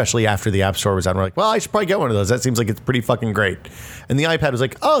looked at, especially after the App Store was out, and we're like, well, I should probably get one of those. That seems like it's pretty fucking great. And the iPad was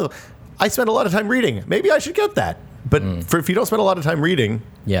like, oh, I spend a lot of time reading. Maybe I should get that. But if you don't spend a lot of time reading,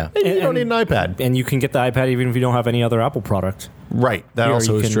 Yeah. you don't need an iPad. And you can get the iPad even if you don't have any other Apple product. Right. That Here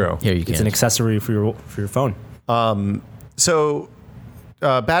also you is can- true. Here you It's can. an accessory for your phone. So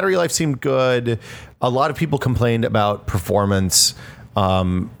battery life seemed good. A lot of people complained about performance.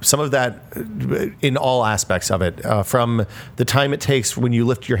 Some of that in all aspects of it, from the time it takes when you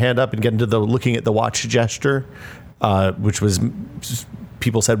lift your hand up and get into the looking at the watch gesture, which was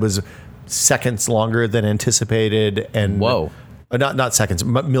people said was seconds longer than anticipated, and Whoa. Not seconds,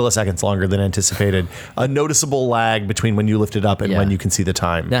 milliseconds longer than anticipated. A noticeable lag between when you lift it up and Yeah. when you can see the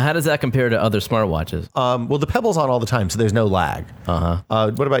time. Now, how does that compare to other smartwatches? Well, the Pebble's on all the time, so there's no lag.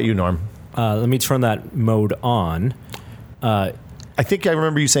 What about you, Norm? Let me turn that mode on. I think I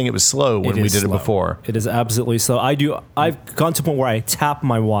remember you saying it was slow when we is did slow. it before. It is absolutely slow. I've gone to a point where I tap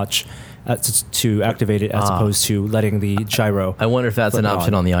my watch to activate it as opposed to letting the gyro. I wonder if that's an Flip it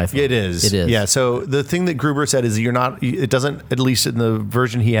option on the iPhone. It is. It is. Yeah. So the thing that Gruber said is it doesn't, at least in the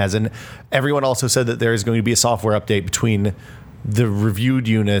version he has, and everyone also said that there is going to be a software update between the reviewed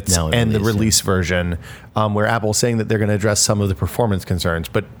units Now and the released, release version, where Apple's saying that they're going to address some of the performance concerns,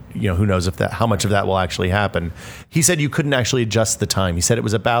 but who knows how much of that will actually happen. He said you couldn't actually adjust the time. He said it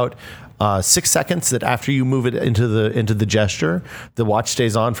was about 6 seconds, that after you move it into the gesture, the watch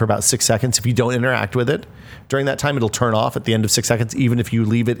stays on for about 6 seconds. If you don't interact with it during that time, it'll turn off at the end of 6 seconds, even if you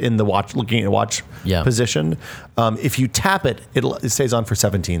leave it in the watch, looking at watch position. If you tap it, it stays on for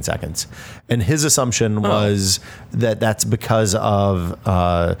 17 seconds. And his assumption was that that's because of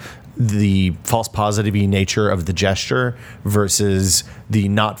the false positive-y nature of the gesture versus the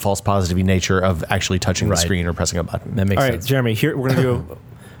not false positive-y nature of actually touching the Right. screen or pressing a button. That makes All right, sense. Jeremy, here we're going to do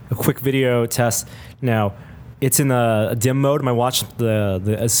a quick video test. Now, it's in a dim mode. My watch, the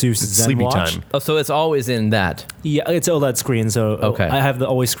Asus Zen Sleepy watch. time. Oh, so it's always in that. Yeah, it's OLED screen, so Okay. I have the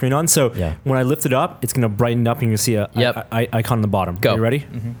always screen on. So Yeah. when I lift it up, it's going to brighten up, and you can see a Yep. icon on the bottom. Go. Are you ready?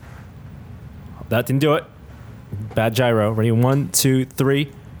 That didn't do it. Bad gyro. Ready? 1, 2, 3.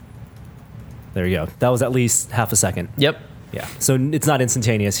 There you go. That was at least half a second. Yep. Yeah. So it's not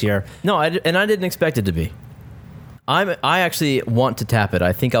instantaneous here. No, I didn't expect it to be. I actually want to tap it.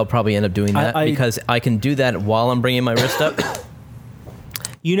 I think I'll probably end up doing that because I can do that while I'm bringing my wrist up.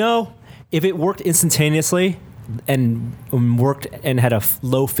 If it worked instantaneously and worked and had a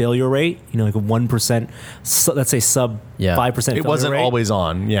low failure rate, like a 1%, let's say sub 5% failure It wasn't rate, always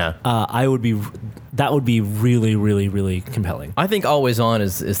on. Yeah. that would be really, really, really compelling. I think always on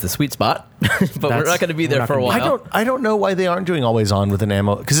is the sweet spot, but we're not going to be there for a while. I don't know why they aren't doing always on with an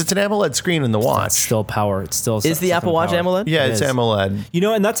AMOLED, because it's an AMOLED screen in the It's watch. still power. It's still Is the Apple Watch power. AMOLED? Yeah, It it's is. AMOLED.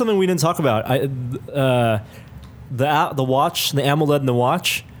 And that's something we didn't talk about. The watch, the AMOLED in the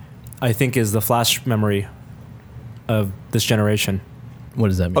watch, I think is the flash memory of this generation. What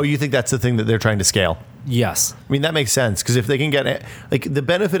does that mean? Oh, you think that's the thing that they're trying to scale? Yes. I mean, that makes sense, because if they can get the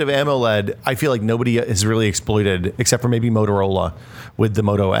benefit of AMOLED, I feel like nobody has really exploited except for maybe Motorola with the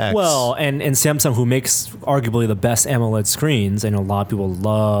Moto X. Well, and Samsung, who makes arguably the best AMOLED screens, I know a lot of people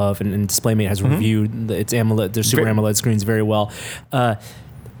love, and DisplayMate has reviewed its AMOLED, their Super AMOLED screens very well.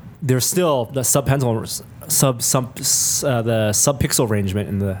 There's still the the sub-pixel arrangement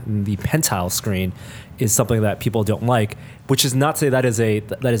in the Pentile screen is something that people don't like, which is not to say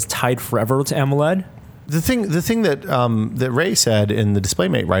that is tied forever to AMOLED. The thing that that Ray said in the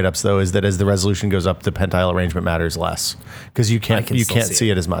DisplayMate write-ups, though, is that as the resolution goes up, the Pentile arrangement matters less, because you can't see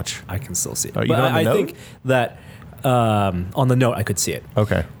it as much. I can still see it. Oh, But even on the I Note? think that on the Note I could see it.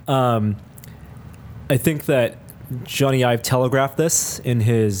 Okay. I think that Johnny Ive telegraphed this in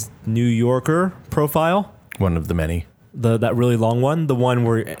his New Yorker profile, One of the many. that really long one, the one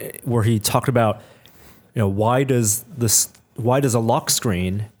where he talked about, why does a lock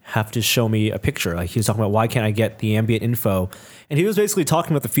screen have to show me a picture? Like, he was talking about, why can't I get the ambient info? And he was basically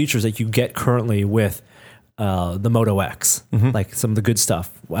talking about the features that you get currently with the Moto X, like some of the good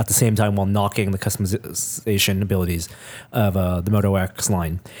stuff, at the same time while knocking the customization abilities of the Moto X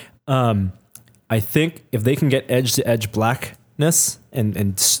line. I think if they can get edge-to-edge blackness and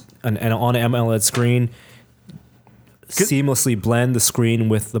on an AMOLED screen, seamlessly blend the screen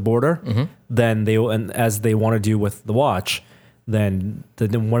with the border, then they will, and as they want to do with the watch, then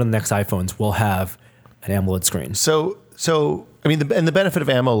one of the next iPhones will have an AMOLED screen. So I mean, the benefit of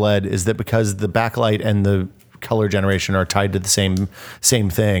AMOLED is that because the backlight and the color generation are tied to the same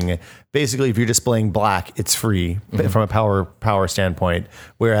thing. Basically, if you're displaying black, it's free from a power standpoint,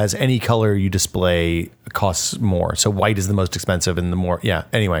 whereas any color you display costs more. So white is the most expensive, and the more, yeah.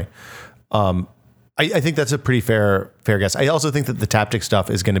 Anyway, I think that's a pretty fair guess. I also think that the Taptic stuff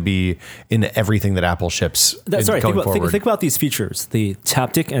is going to be in everything that Apple ships. That's right. Going forward. Think about these features: the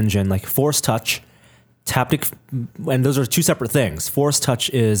Taptic engine, like Force Touch. Taptic, and those are two separate things. Force Touch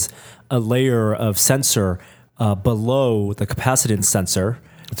is a layer of sensor below the capacitance sensor.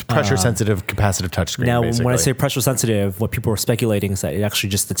 It's pressure sensitive, capacitive touchscreen. Now, basically. when I say pressure sensitive, what people are speculating is that it actually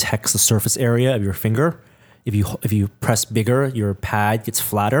just detects the surface area of your finger. if you press bigger, your pad gets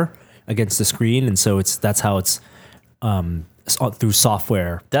flatter against the screen, and so that's how it's through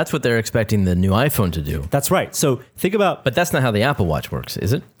software. That's what they're expecting the new iPhone to do. That's right. So think about, But that's not how the Apple Watch works,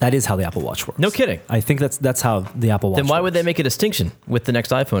 is it? that is how the Apple Watch works. No kidding. I think that's how the Apple Watch. Then why would works. they make a distinction with the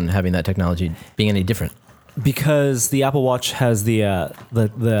next iPhone having that technology being any different? Because the Apple Watch has the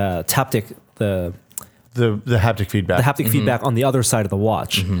haptic The haptic feedback. feedback on the other side of the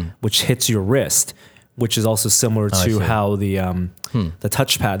watch, which hits your wrist, which is also similar I to see. how the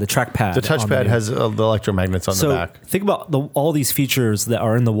touchpad, the trackpad. The touchpad has the electromagnets on the back. Think about all these features that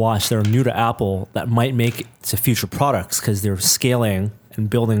are in the watch that are new to Apple that might make it to future products because they're scaling and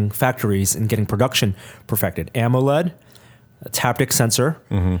building factories and getting production perfected. AMOLED, a haptic sensor,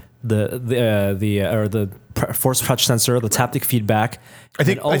 the force touch sensor, the haptic feedback. I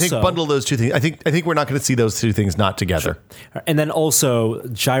think and also, bundle those two things. I think we're not going to see those two things not together. and then also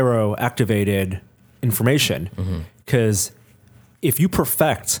gyro activated information, because if you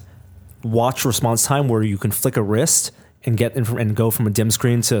perfect watch response time where you can flick a wrist and get and go from a dim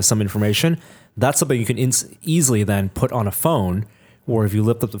screen to some information, that's something you can easily then put on a phone. Or if you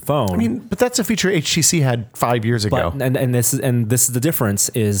lift up the phone, I mean, but that's a feature HTC had 5 years ago. but, and this is the difference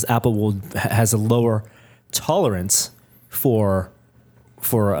is Apple has a lower tolerance for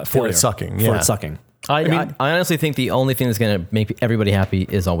failure, it sucking, for yeah. it sucking. I honestly think the only thing that's going to make everybody happy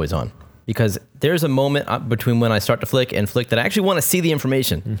is always on. Because there's a moment between when I start to flick and flick that I actually want to see the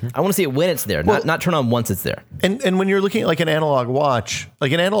information. I want to see it when it's there, not turn on once it's there. And when you're looking at like an analog watch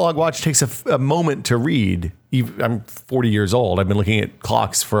takes a moment to read. I'm 40 years old. I've been looking at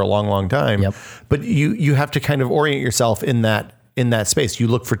clocks for a long, long time. Yep. But you have to kind of orient yourself in that space. You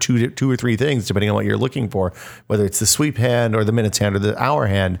look for two or three things depending on what you're looking for, whether it's the sweep hand or the minutes hand or the hour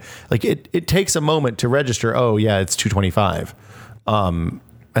hand. Like it takes a moment to register. Oh yeah, it's 2:25.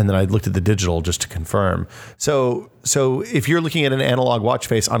 And then I looked at the digital just to confirm. So if you're looking at an analog watch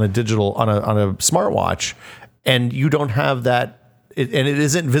face on a digital on a smartwatch, and you don't have that, and it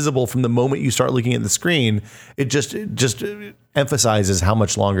isn't visible from the moment you start looking at the screen, it just emphasizes how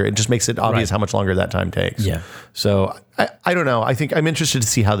much longer. It just makes it obvious how much longer that time takes. Yeah. So I don't know. I think I'm interested to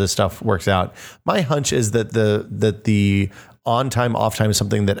see how this stuff works out. My hunch is that the on time, off time is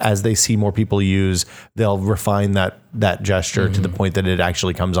something that as they see more people use, they'll refine that gesture to the point that it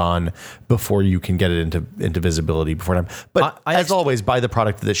actually comes on before you can get it into visibility before time. But as always, buy the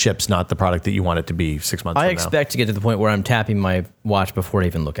product that ships, not the product that you want it to be 6 months from now. I expect to get to the point where I'm tapping my watch before I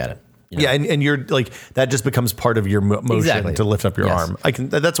even look at it. You know? Yeah, and you're like that just becomes part of your motion Exactly. to lift up your Yes. arm.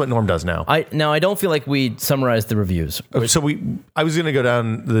 That's what Norm does now. I don't feel like we summarized the reviews. So I was going to go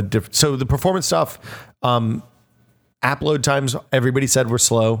down the performance stuff. App load times, everybody said were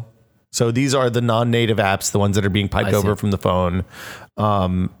slow. So these are the non-native apps, the ones that are being piped over from the phone.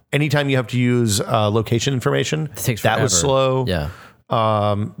 Anytime you have to use location information, takes that was forever. slow. Yeah.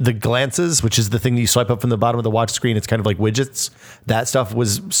 The glances, which is the thing you swipe up from the bottom of the watch screen, it's kind of like widgets. That stuff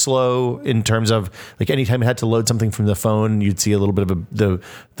was slow in terms of like anytime it had to load something from the phone, you'd see a little bit of the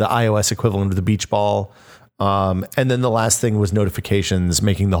iOS equivalent of the beach ball. And then the last thing was notifications,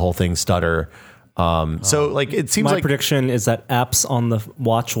 making the whole thing stutter. So like it seems My like prediction is that apps on the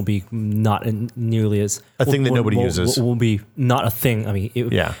watch will be not nearly as A thing that nobody uses. Will be not a thing. I mean,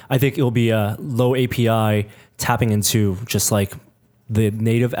 Yeah. I think it will be a low API tapping into just like the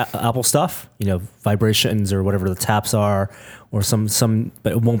native Apple stuff, vibrations or whatever the taps are, or some,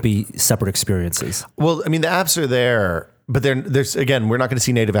 but it won't be separate experiences. well, I mean the apps are there, but there's again we're not going to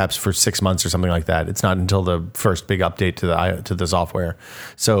see native apps for 6 months or something like that. It's not until the first big update to the software.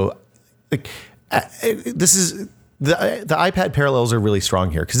 So like. This is the iPad parallels are really strong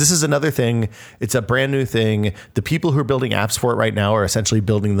here because this is another thing. It's a brand new thing. The people who are building apps for it right now are essentially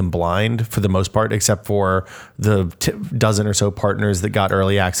building them blind for the most part, except for the dozen or so partners that got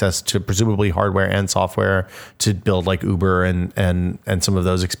early access to presumably hardware and software to build like Uber and some of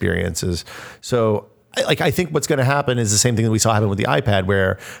those experiences. So I think what's going to happen is the same thing that we saw happen with the iPad,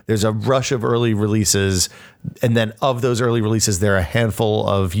 where there's a rush of early releases, and then of those early releases, there are a handful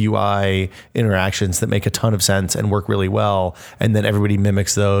of UI interactions that make a ton of sense and work really well, and then everybody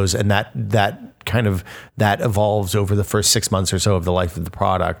mimics those, and that evolves over the first 6 months or so of the life of the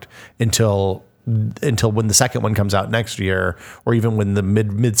product until when the second one comes out next year, or even when the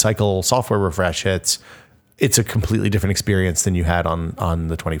mid-cycle software refresh hits, it's a completely different experience than you had on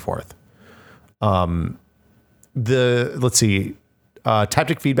the 24th. Let's see,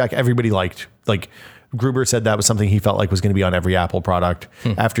 taptic feedback everybody liked. Like Gruber said that was something he felt like was going to be on every Apple product.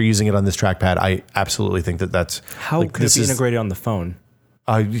 After using it on this trackpad, I absolutely think that's How like, could it be integrated on the phone?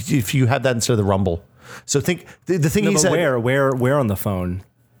 if you had that instead of the Rumble. So think the thing he said. Where on the phone?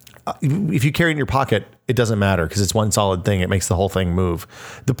 If you carry it in your pocket, it doesn't matter because it's one solid thing. It makes the whole thing move.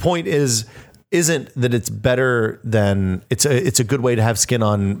 The point isn't that it's better than it's a good way to have skin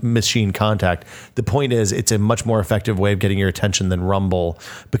on machine contact. The point is it's a much more effective way of getting your attention than Rumble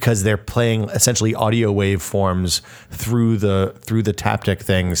because they're playing essentially audio wave forms through the taptic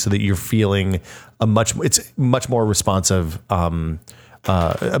thing so that you're feeling it's much more responsive,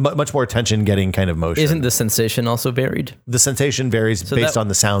 much more attention getting kind of motion. Isn't the sensation also varied? The sensation varies based on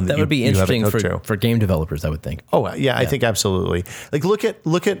the sound that would be you have it interesting hooked to. for game developers, I would think. Oh yeah, I think absolutely. Like look at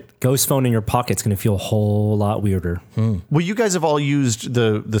Ghost phone in your pocket's going to feel a whole lot weirder. well, you guys have all used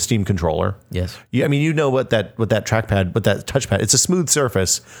the Steam controller. Yes. I mean, you know what that trackpad, what that touchpad. It's a smooth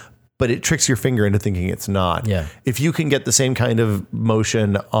surface, but it tricks your finger into thinking it's not. Yeah. If you can get the same kind of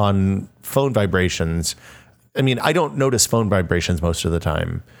motion on phone vibrations. I mean, I don't notice phone vibrations most of the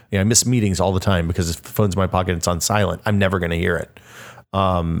time. I miss meetings all the time because if the phone's in my pocket, it's on silent. I'm never going to hear it.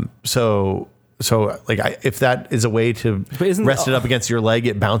 So if that is a way to rest it up against your leg,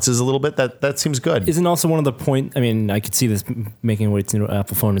 it bounces a little bit. That seems good. Isn't also one of the point? I mean, I could see this making its way to an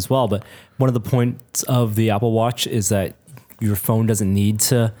Apple phone as well. But one of the points of the Apple Watch is that your phone doesn't need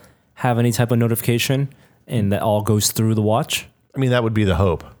to have any type of notification, and that all goes through the watch. I mean, that would be the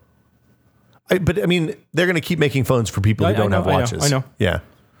hope. But I mean, they're going to keep making phones for people who don't have watches. I know. Yeah.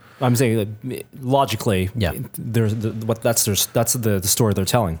 I'm saying that logically, Yeah. That's the story they're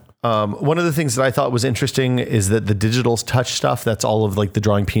telling. One of the things that I thought was interesting is that the digital touch stuff, that's all of like the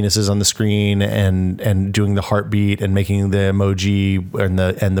drawing penises on the screen and doing the heartbeat and making the emoji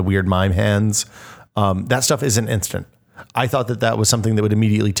and the weird mime hands. That stuff isn't instant. I thought that was something that would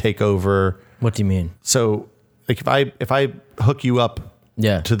immediately take over. What do you mean? So like if I hook you up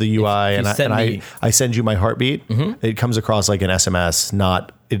to the UI and I send you my heartbeat, it comes across like an SMS,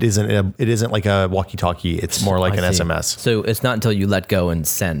 it isn't like a walkie-talkie. It's more like an SMS. So it's not until you let go and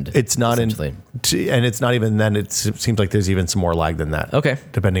send. It's not and it's not even then. It seems like there's even some more lag than that. Okay.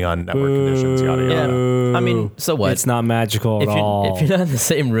 Depending on network conditions, yada yada. Yeah. I mean, so what? It's not magical at all. If you're not in the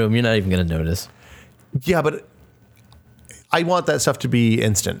same room, you're not even going to notice. Yeah, but I want that stuff to be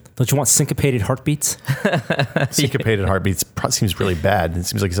instant. Don't you want syncopated heartbeats? Syncopated heartbeats seems really bad. It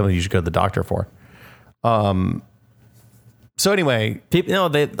seems like something you should go to the doctor for. So anyway,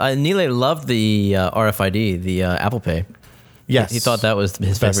 Nilay loved the RFID, the Apple Pay. Yes, he thought that was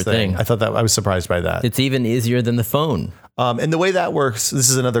his favorite thing. I was surprised by that. It's even easier than the phone. And the way that works, this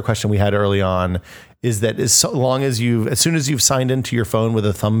is another question we had early on, is that as soon as you've signed into your phone with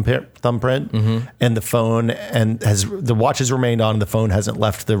a thumbprint, and the phone the watch has remained on, the phone hasn't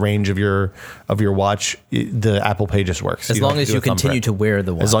left the range of your watch, the Apple Pay just works. As long as you continue to wear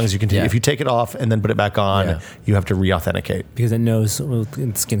the watch. As long as you continue. Yeah. If you take it off and then put it back on, you have to re-authenticate. Because it knows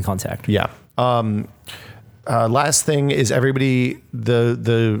skin contact. Yeah. Last thing is everybody,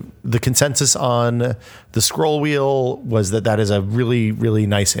 the consensus on the scroll wheel was that is a really, really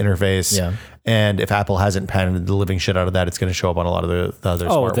nice interface. Yeah. And if Apple hasn't patented the living shit out of that, it's going to show up on a lot of the other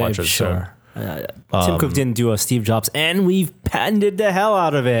smartwatches. Sure. Tim Cook didn't do a Steve Jobs, and we've patented the hell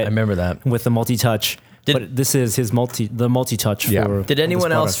out of it. I remember that. With the multi-touch. But this is the multi-touch for. Did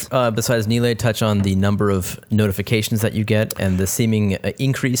anyone else besides Nilay touch on the number of notifications that you get and the seeming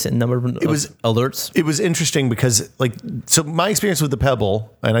increase in number of alerts? It was interesting because so my experience with the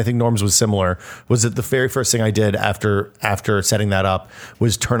Pebble, and I think Norm's was similar, was that the very first thing I did after setting that up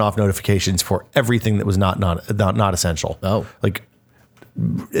was turn off notifications for everything that was not essential. Oh, like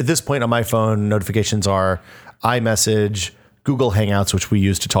at this point on my phone, notifications are iMessage, Google Hangouts, which we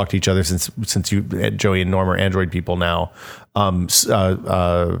use to talk to each other since you, Joey and Norm, are Android people now.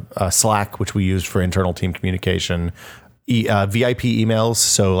 Slack, which we use for internal team communication. VIP emails,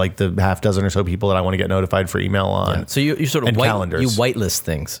 so like the half dozen or so people that I want to get notified for email on. Yeah. So you sort of calendars. You whitelist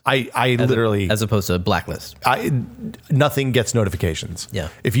things. I literally, as opposed to a blacklist. Nothing gets notifications. Yeah.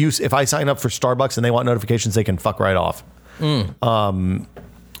 If I sign up for Starbucks and they want notifications, they can fuck right off. You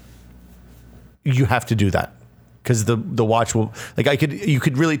have to do that. Because the watch will you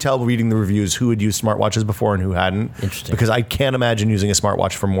could really tell reading the reviews who had used smartwatches before and who hadn't. Interesting. Because I can't imagine using a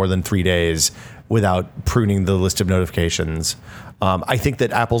smartwatch for more than 3 days without pruning the list of notifications. I think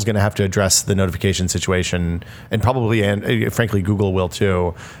that Apple's going to have to address the notification situation, and probably frankly Google will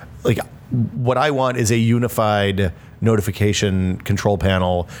too. Like what I want is a unified notification control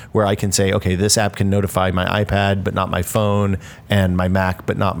panel where I can say, okay, this app can notify my iPad but not my phone, and my Mac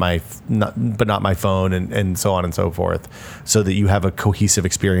but not my phone, and so on and so forth, so that you have a cohesive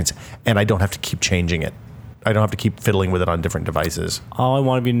experience and I don't have to keep changing it. I don't have to keep fiddling with it on different devices. All I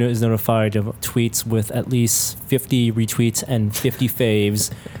want to be is notified of tweets with at least 50 retweets and 50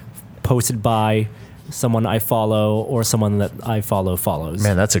 faves posted by someone I follow or someone that I follow follows.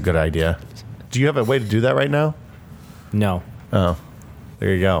 Man, that's a good idea. Do you have a way to do that right now? No. Oh,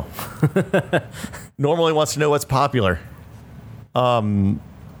 there you go. Normally wants to know what's popular.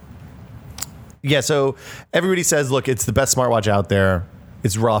 Yeah, so everybody says, look, it's the best smartwatch out there.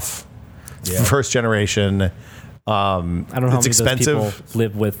 It's rough. It's first generation. I don't know how it's many expensive. of those people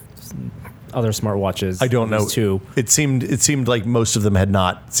live with other smartwatches. I don't know. Too. It seemed like most of them had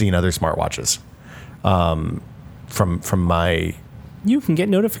not seen other smartwatches. From my You can get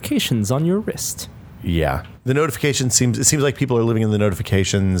notifications on your wrist. the notification seems like people are living in the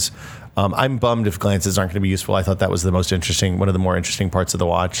notifications. I'm bummed if glances aren't going to be useful. I thought that was one of the more interesting parts of the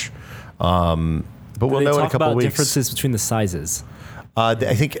watch. But we'll They know in a talk couple about of weeks. differences between the sizes. I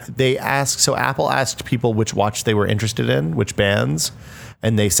think they asked. So Apple asked people which watch they were interested in, which bands,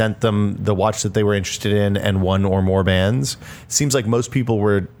 and they sent them the watch that they were interested in and one or more bands. Seems like most people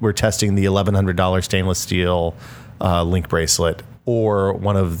were testing the $1,100 stainless steel link bracelet or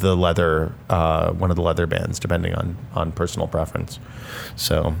one of the leather bands, depending on personal preference.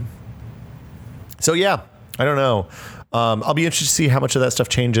 So yeah, I don't know. I'll be interested to see how much of that stuff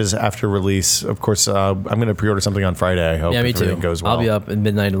changes after release. Of course, I'm going to pre-order something on Friday. I hope Yeah, me if too. everything goes well. I'll be up at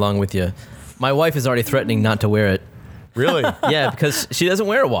midnight along with you. My wife is already threatening not to wear it. Really? Yeah, because she doesn't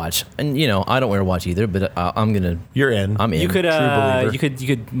wear a watch, and I don't wear a watch either. But I'm gonna. You're in. I'm in. You could believer. you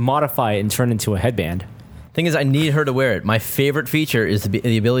could modify it and turn it into a headband. Thing is, I need her to wear it. My favorite feature is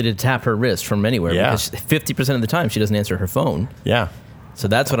the ability to tap her wrist from anywhere. Yeah. Because 50% of the time she doesn't answer her phone. Yeah. So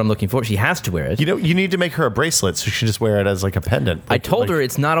that's what I'm looking for. She has to wear it. You need to make her a bracelet so she can just wear it as like a pendant. I told her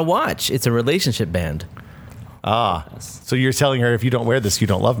it's not a watch; it's a relationship band. So you're telling her if you don't wear this, you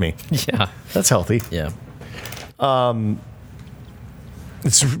don't love me. Yeah, That's healthy. yeah.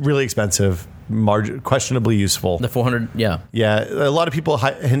 It's really expensive, questionably useful. The 400. Yeah, Yeah, a lot of people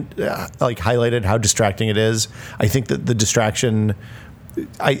highlighted how distracting it is. I think that the distraction.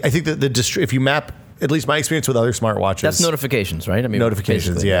 I think that if you map, at least my experience with other smartwatches, that's notifications, right? I mean,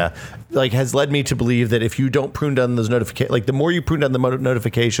 notifications, basically. yeah, has led me to believe that if you don't prune down those notifications, the more you prune down the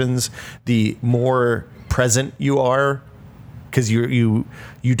notifications, the more present you are, because you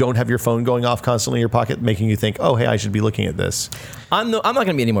don't have your phone going off constantly in your pocket, making you think, oh, hey, I should be looking at this. I'm not going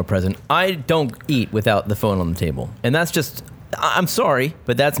to be any more present. I don't eat without the phone on the table, and that's just. I'm sorry,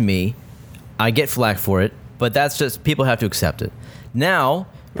 but that's me. I get flack for it, but that's just people have to accept it. Now,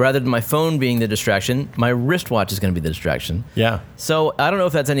 rather than my phone being the distraction, my wristwatch is going to be the distraction. Yeah. So I don't know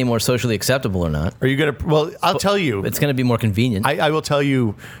if that's any more socially acceptable or not. Are you gonna? Well, I'll tell you. It's going to be more convenient. I will tell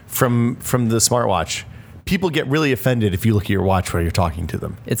you from the smartwatch. People get really offended if you look at your watch while you're talking to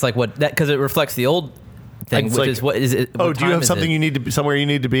them. It's like what that because it reflects the old thing, It's which like, is what is it? Oh, what do you time have is something it? you need to be somewhere you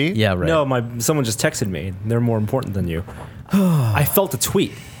need to be? Yeah, right. No, someone just texted me. They're more important than you. I felt a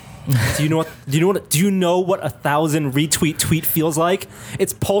tweet. Do you know what 1,000 retweet tweet feels like?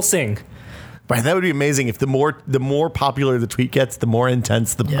 It's pulsing. Right, that would be amazing if the more popular the tweet gets, the more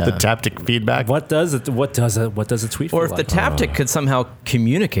intense the taptic feedback. What does a tweet feel Or if like? the taptic could somehow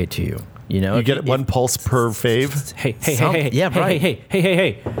communicate to you, You if get one pulse per fave. Hey, yeah, right.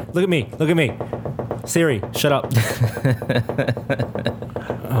 Hey, look at me. Siri, shut up.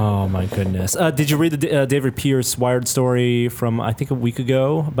 Oh my goodness. Did you read the David Pierce Wired story from I think a week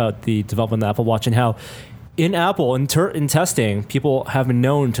ago about the development of the Apple Watch and how in Apple, in testing, people have been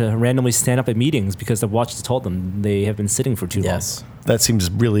known to randomly stand up at meetings because the watch has told them they have been sitting for too long. Yes. That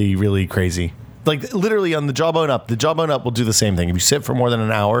seems really, really crazy. Like literally on the Jawbone Up will do the same thing. If you sit for more than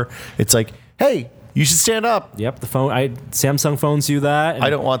an hour, it's like, hey, you should stand up. Yep, the phone. Samsung phones do that. And I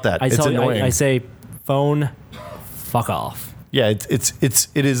don't want that. I It's tell you, annoying. I say, phone, fuck off. Yeah, it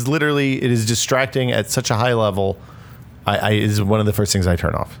is literally distracting at such a high level. It is one of the first things I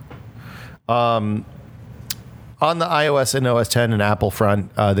turn off. On the iOS and OS 10 and Apple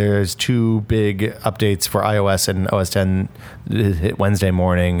front, there's two big updates for iOS and OS 10 hit Wednesday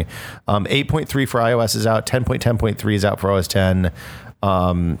morning. 8.3 for iOS is out. 10.10.3 is out for OS 10.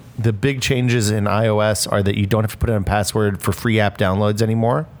 The big changes in iOS are that you don't have to put in a password for free app downloads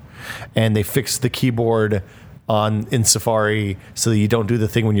anymore. And they fixed the keyboard in Safari so that you don't do the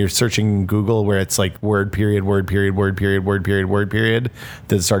thing when you're searching Google where it's like word period, word period, word period, word period, word period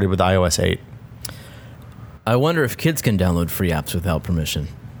that started with iOS 8. I wonder if kids can download free apps without permission.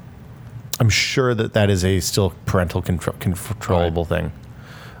 I'm sure that is a still parental controllable thing.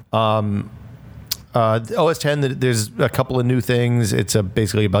 OS 10, there's a couple of new things. It's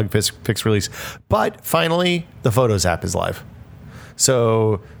basically a bug fix release. But finally, the Photos app is live.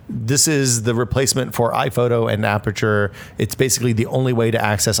 So this is the replacement for iPhoto and Aperture. It's basically the only way to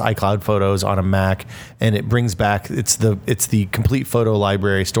access iCloud photos on a Mac, and it brings back it's the complete photo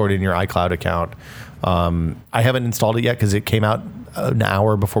library stored in your iCloud account. I haven't installed it yet because it came out an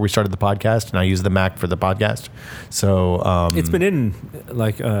hour before we started the podcast, and I use the Mac for the podcast. So It's been in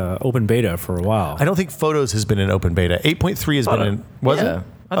like open beta for a while. I don't think Photos has been in open beta. 8.3 has been in. Was Yeah, it?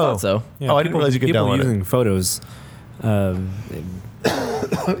 I thought so. Oh, I didn't realize you could people download it. using Photos.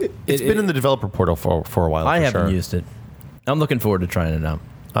 It's been in the developer portal for a while. I for haven't sure. used it. I'm looking forward to trying it out.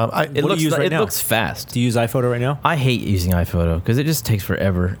 I, It What do you use right now? looks fast. Do you use iPhoto right now? I hate using iPhoto because it just takes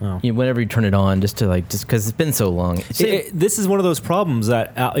forever. Oh. Whenever you turn it on, just because it's been so long. This is one of those problems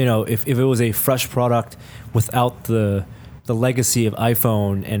that if it was a fresh product without the legacy of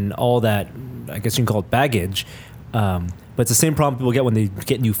iPhone and all that, I guess you can call it baggage. But it's the same problem people get when they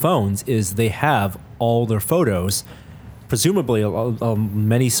get new phones is they have all their photos. Presumably,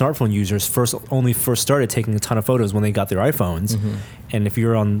 many smartphone users first started taking a ton of photos when they got their iPhones, and if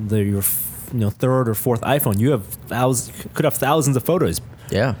you're on your third or fourth iPhone, you could have thousands of photos.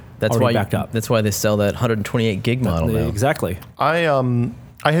 Yeah, that's Already why backed up. That's why they sell that 128 gig model now. Exactly. I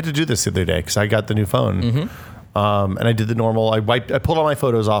had to do this the other day because I got the new phone, and I did the normal. I pulled all my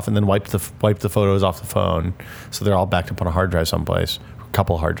photos off and then wiped the photos off the phone, so they're all backed up on a hard drive someplace, a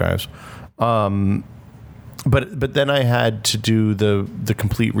couple of hard drives. But then I had to do the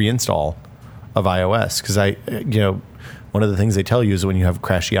complete reinstall of iOS because one of the things they tell you is when you have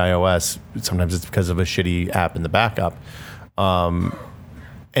crashy iOS, sometimes it's because of a shitty app in the backup. And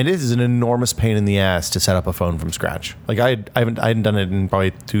it is an enormous pain in the ass to set up a phone from scratch. Like I hadn't done it in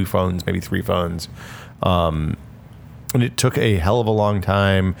probably 2 phones, maybe 3 phones. And it took a hell of a long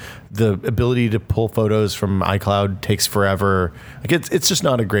time. The ability to pull photos from iCloud takes forever. Like it's just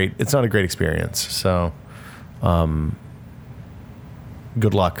not a great experience. So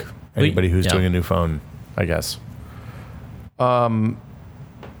good luck anybody who's doing a new phone, I guess.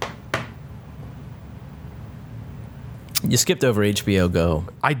 You skipped over HBO Go.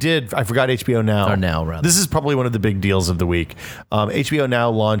 I did. I forgot HBO Now. Or Now, rather. This is probably one of the big deals of the week. HBO Now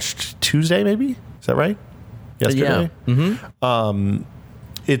launched Tuesday, maybe? Is that right? Yesterday? Yeah. Mm-hmm.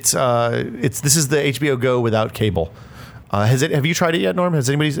 This is the HBO Go without cable. Have you tried it yet, Norm? Have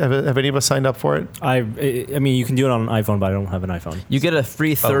any of us signed up for it? I mean, you can do it on an iPhone, but I don't have an iPhone. You get a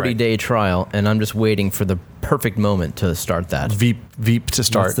free 30-day trial, and I'm just waiting for the perfect moment to start that. Veep to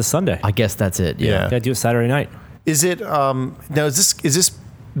start. It's the Sunday. I guess that's it. Yeah. Gotta do it Saturday night. Is it now? Is this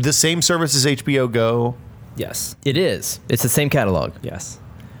the same service as HBO Go? Yes. It is. It's the same catalog. Yes.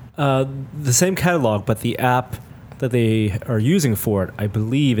 The same catalog, but the app that they are using for it, I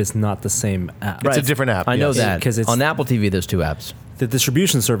believe, is not the same app. It's a different app. I know yes. that. 'Cause it's- on Apple TV, there's 2 apps. The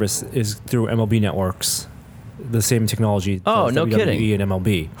distribution service is through MLB Networks, the same technology. Oh, as no WWE kidding. and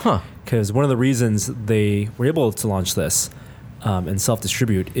MLB. Huh. Because one of the reasons they were able to launch this and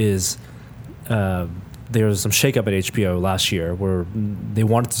self-distribute is there was some shakeup at HBO last year where they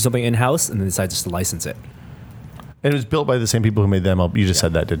wanted to do something in-house and they decided just to license it. And it was built by the same people who made the MLB. You just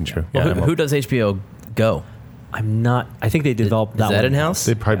said that, didn't you? Well, Yeah, who does HBO Go? I think they developed that Is that one in-house?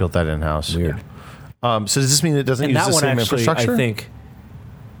 They probably built that in-house. Weird. So does this mean it doesn't And use that the one same actually, infrastructure? I think,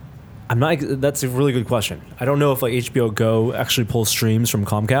 that's a really good question. I don't know if like HBO Go actually pulls streams from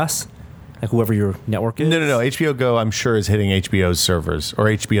Comcast, like whoever your network is. No. HBO Go, I'm sure, is hitting HBO's servers or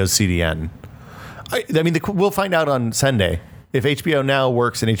HBO's CDN. I mean, we'll find out on Sunday if HBO Now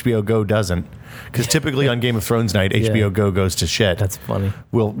works and HBO Go doesn't. Because typically on Game of Thrones night, HBO Go goes to shit. That's funny.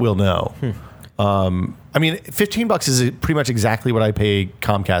 We'll know. I mean, $15 is pretty much exactly what I pay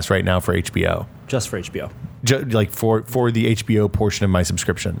Comcast right now for HBO. Just for HBO. Like for the HBO portion of my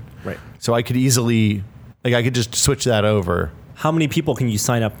subscription. Right. So I could easily, I could just switch that over. How many people can you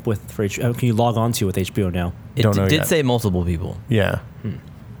sign up with for HBO? Can you log on to with HBO Now? It Don't know did yet. say multiple people. Yeah.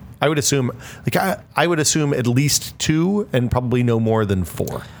 I would assume, I would assume at least 2 and probably no more than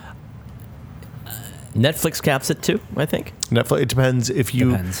 4. Netflix caps it too, I think. Netflix, it depends if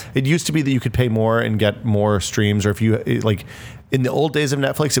you. Depends. It used to be that you could pay more and get more streams, or if you like, in the old days of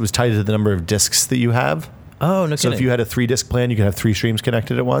Netflix, it was tied to the number of discs that you have. Oh, no So kidding. if you had a 3-disc plan, you could have 3 streams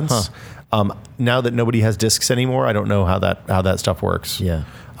connected at once. Now that nobody has discs anymore, I don't know how that stuff works. Yeah.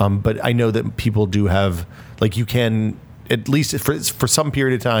 But I know that people do have, like, you can, at least for some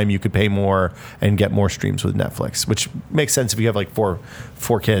period of time, you could pay more and get more streams with Netflix, which makes sense if you have like four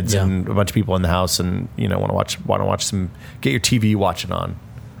kids Yeah. and a bunch of people in the house and want to watch some, get your TV watching on.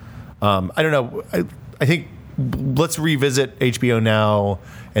 I don't know. I think let's revisit HBO Now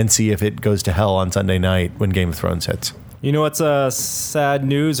and see if it goes to hell on Sunday night when Game of Thrones hits. You know what's sad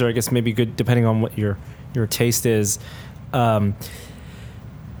news, or I guess maybe good, depending on what your taste is.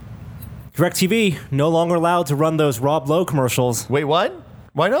 DirecTV no longer allowed to run those Rob Lowe commercials. Wait, what?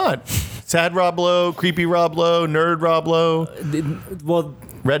 Why not? Sad Rob Lowe, creepy Rob Lowe, nerd Rob Lowe. Well,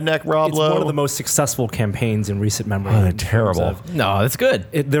 Redneck Rob It's Lowe. one of the most successful campaigns in recent memory. Oh, in terms terrible. of- No, that's good.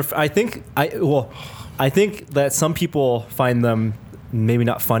 I think that some people find them maybe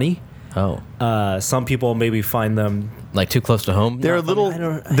not funny. Oh, Some people maybe find them like too close to home. They're a little. I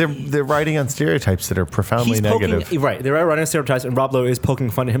don't- They're writing on stereotypes that are profoundly negative. poking right. They're running stereotypes, and Rob Lowe is poking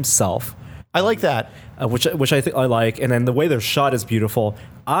fun at himself, I like that. which I think I like. And then the way they're shot is beautiful.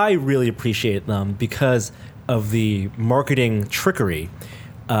 I really appreciate them because of the marketing trickery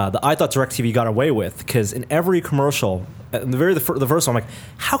that I thought DirecTV got away with. Because in every commercial, the first one, I'm like,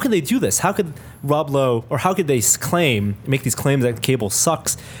 how can they do this? How could Rob Lowe, or how could they make these claims that cable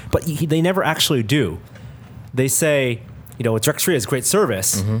sucks? But they never actually do. They say, DirecTV has great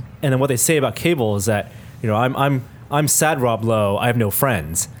service, and then what they say about cable is that, I'm sad, Rob Lowe. I have no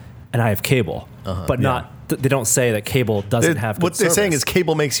friends, and I have cable, but not. They don't say that cable doesn't have good What they're saying service. is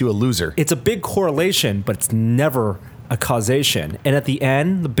cable makes you a loser. It's a big correlation, but it's never a causation. And at the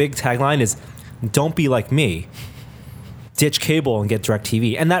end, the big tagline is, "Don't be like me. Ditch cable and get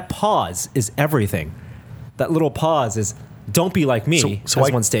DirecTV." And that pause is everything. That little pause is, "Don't be like me." So that's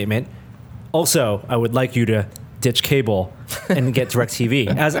I- one statement. Also, I would like you to ditch cable and get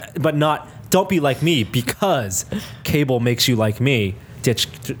DirecTV, but not "Don't be like me" because cable makes you like me. Ditch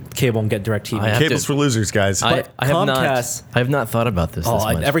cable and get DirecTV. I have Cable's to- for losers, guys. I have not. Comcast- I have not thought about this. this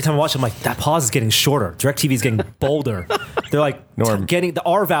much. Every time I watch it, I'm like, that pause is getting shorter. DirecTV is getting bolder. They're like Norm. getting the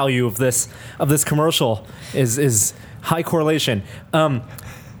R value of this commercial is high correlation.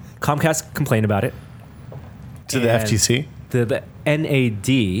 Comcast complained about it to the and FTC. The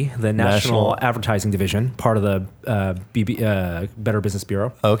NAD, the National Advertising Division, part of the Better Business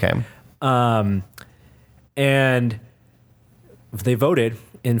Bureau, Okay. and they voted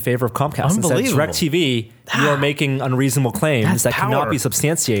in favor of Comcast and said, Unbelievable. DirecTV, you are making unreasonable claims That's that cannot power. be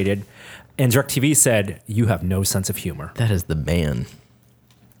substantiated. And DirecTV said, you have no sense of humor. That is the man.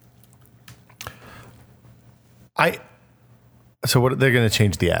 So what? They're going to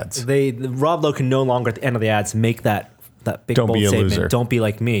change the ads. Rob Lowe can no longer at the end of the ads make that big Don't bold be a statement. loser. Don't be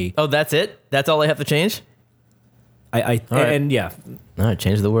like me. Oh, that's it. That's all I have to change. Right. right. Yeah, All right,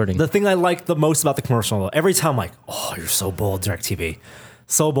 change the wording. the thing I like the most about the commercial, every time I'm like, oh, you're so bold, DirecTV,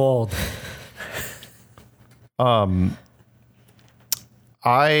 so bold.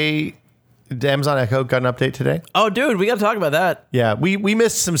 The Amazon Echo got an update today. Oh, dude, we got to talk about that. Yeah, we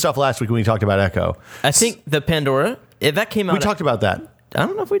missed some stuff last week when we talked about Echo. I think the Pandora, if that came out, We talked about that. I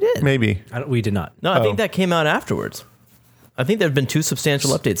don't know if we did. Maybe. We did not. No, I Oh. think that came out afterwards. I think there have been two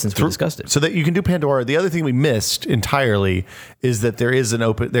substantial updates since we discussed it. So that you can do Pandora. The other thing we missed entirely is that there is an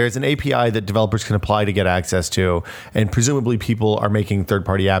API that developers can apply to get access to, and presumably people are making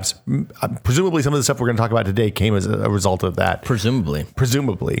third-party apps. Presumably some of the stuff we're going to talk about today came as a result of that.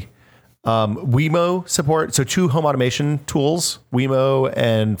 Presumably. Wemo support, so two home automation tools, Wemo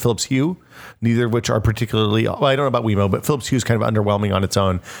and Philips Hue, neither of which are particularly, well, I don't know about Wemo, but Philips Hue is kind of underwhelming on its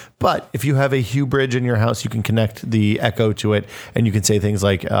own. But if you have a Hue bridge in your house, you can connect the Echo to it, and you can say things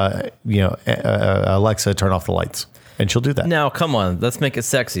like, Alexa, turn off the lights, and she'll do that. Now, come on, let's make it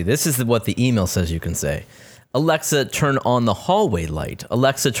sexy. This is what the email says you can say. Alexa, turn on the hallway light.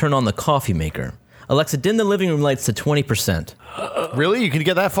 Alexa, turn on the coffee maker. Alexa, dim the living room lights to 20%. Really? You can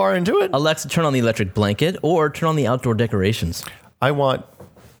get that far into it? Alexa, turn on the electric blanket or turn on the outdoor decorations. I want,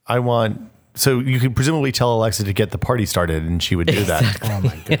 so you could presumably tell Alexa to get the party started, and she would do that. Oh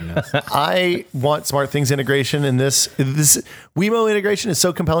my goodness. I want SmartThings integration in this. This Wemo integration is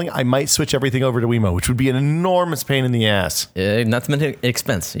so compelling, I might switch everything over to Wemo, which would be an enormous pain in the ass. Not to mention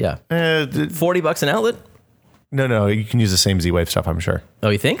expense, yeah. $40 an outlet? No, you can use the same Z-Wave stuff, I'm sure. Oh,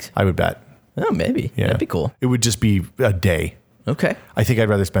 you think? I would bet. Oh, maybe. Yeah. That'd be cool. It would just be a day. Okay. I think I'd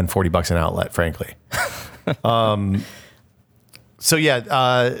rather spend $40 an outlet, frankly.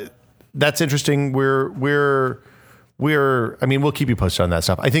 That's interesting. We'll keep you posted on that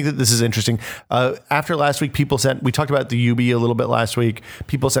stuff. I think that this is interesting. After last week, we talked about the UB a little bit last week.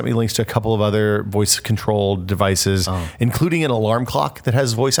 People sent me links to a couple of other voice controlled devices, including an alarm clock that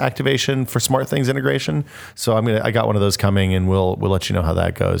has voice activation for SmartThings integration. So I got one of those coming, and we'll let you know how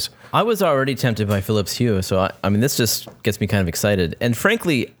that goes. I was already tempted by Philips Hue, so this just gets me kind of excited. And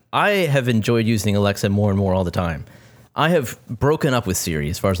frankly, I have enjoyed using Alexa more and more all the time. I have broken up with Siri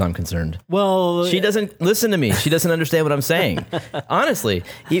as far as I'm concerned. Well, She doesn't listen to me. She doesn't understand what I'm saying. Honestly,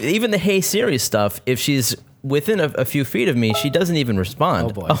 even the Hey Siri stuff, if she's within a few feet of me, she doesn't even respond. oh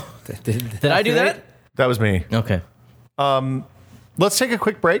boy. Did I do that? That was me. Okay. Let's take a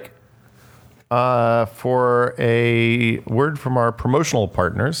quick break for a word from our promotional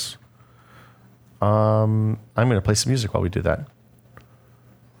partners. I'm going to play some music while we do that.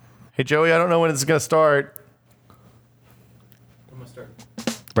 Hey, Joey, I don't know when it's going to start. I'm gonna start.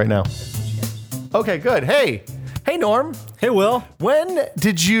 right now. Okay, good. Hey, Norm. Hey, Will. When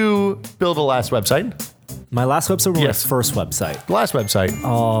did you build a last website? My last website was Yes. my first website. The last website.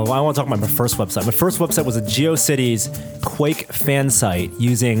 Oh, I want to talk about my first website. My first website was a GeoCities Quake fan site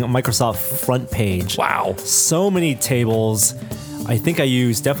using Microsoft Front Page. Wow. So many tables. I think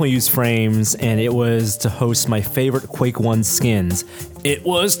definitely used frames, and it was to host my favorite Quake 1 skins. It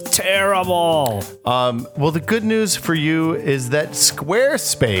was terrible. Well, the good news for you is that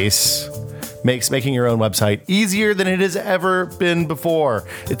Squarespace makes making your own website easier than it has ever been before.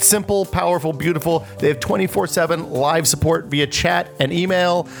 It's simple, powerful, beautiful. They have 24/7 live support via chat and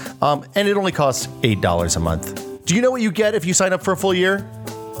email, and it only costs $8 a month. Do you know what you get if you sign up for a full year?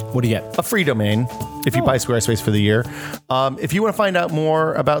 What do you get? A free domain if you buy Squarespace for the year. If you want to find out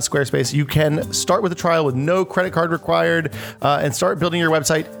more about Squarespace, you can start with a trial with no credit card required and start building your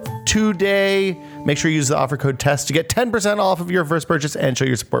website today. Make sure you use the offer code TEST to get 10% off of your first purchase and show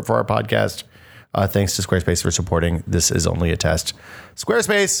your support for our podcast. Thanks to Squarespace for supporting This Is Only a Test.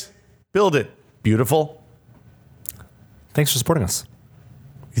 Squarespace, build it beautiful. Thanks for supporting us.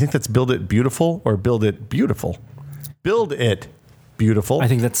 You think that's build it beautiful or build it beautiful? Build it beautiful. I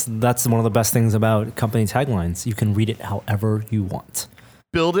think that's one of the best things about company taglines. You can read it however you want.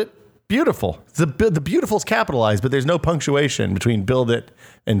 Build it beautiful. The beautiful's capitalized, but there's no punctuation between build it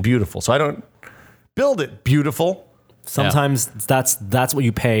and beautiful. So I don't build it beautiful. Sometimes that's what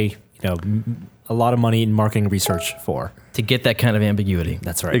you pay, a lot of money in marketing research for. To get that kind of ambiguity.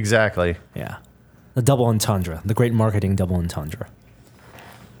 That's right. Exactly. Yeah. The double entendre, the great marketing double entendre.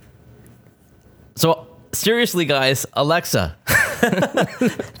 So seriously, guys, Alexa.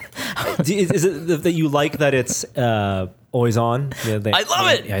 Is it that you like that it's always on? I love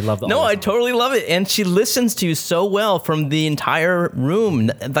it. Yeah, I love the No, always I on. totally love it. And she listens to you so well from the entire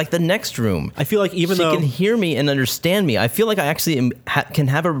room, like the next room. I feel like even she though can hear me and understand me, I feel like I actually can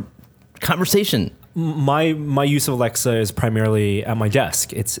have a conversation. my use of Alexa is primarily at my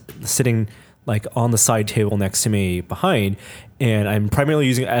desk. It's sitting like on the side table next to me behind, and I'm primarily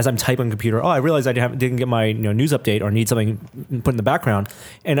using it as I'm typing on the computer. Oh, I realized I didn't get my news update or need something put in the background,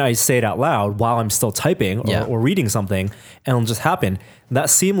 and I say it out loud while I'm still typing or reading something, and it'll just happen. That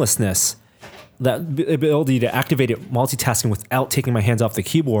seamlessness, that ability to activate it multitasking without taking my hands off the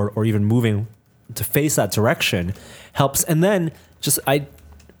keyboard or even moving to face that direction helps. And then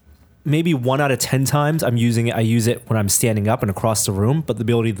maybe 1 out of 10 times I use it when I'm standing up and across the room, but the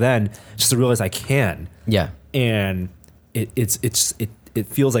ability then just to realize I can. Yeah. And it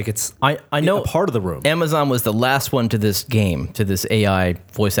feels like it's I know a part of the room. Amazon was the last one to this game, to this AI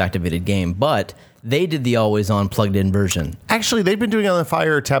voice activated game, but they did the always on plugged in version. Actually, they've been doing it on the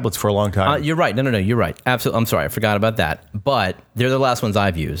Fire tablets for a long time. You're right. No, you're right. Absolutely. I'm sorry. I forgot about that. But they're the last ones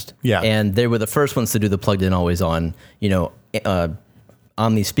I've used. Yeah. And they were the first ones to do the plugged in always on,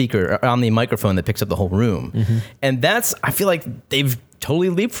 on the speaker, or on the microphone that picks up the whole room. Mm-hmm. And I feel like they've totally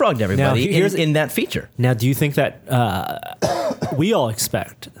leapfrogged everybody in that feature. Now, do you think that we all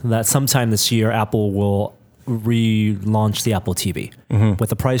expect that sometime this year Apple will relaunch the Apple TV with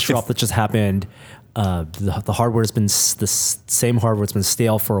the price drop that just happened? The hardware has been the same hardware. It's been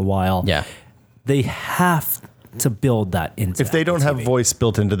stale for a while. Yeah. They have to build that into. If they don't have voice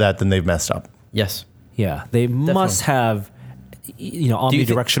built into that, then they've messed up. Yes. Yeah, they must have,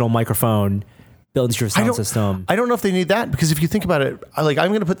 omnidirectional microphone built into your sound system. I don't know if they need that, because if you think about it, I'm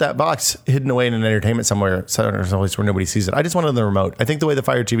going to put that box hidden away in an entertainment someplace where nobody sees it. I just want it on the remote. I think the way the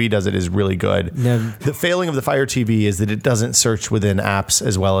Fire TV does it is really good. No. The failing of the Fire TV is that it doesn't search within apps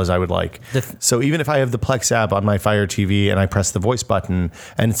as well as I would like. So even if I have the Plex app on my Fire TV and I press the voice button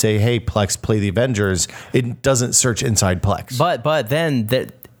and say, "Hey Plex, play the Avengers," it doesn't search inside Plex. But then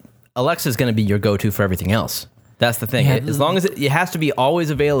Alexa is going to be your go-to for everything else. That's the thing. Yeah, As long as it has to be always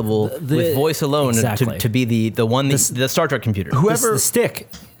available with voice alone exactly. to be the Star Trek computer. Whoever the stick,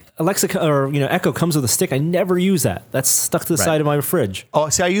 Alexa or Echo comes with a stick. I never use that. That's stuck to the side of my fridge. Oh,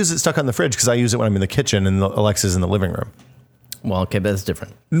 see, I use it stuck on the fridge because I use it when I'm in the kitchen and the Alexa's in the living room. Well, okay, but that's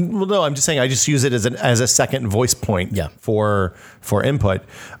different. Well, no, I'm just saying I just use it as a second voice point for input.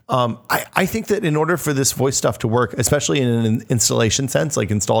 I think that in order for this voice stuff to work, especially in an installation sense, like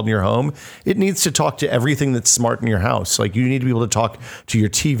installed in your home, it needs to talk to everything that's smart in your house. Like you need to be able to talk to your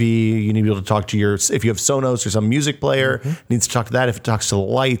TV. You need to be able to talk to if you have Sonos or some music player, it needs to talk to that. If it talks to the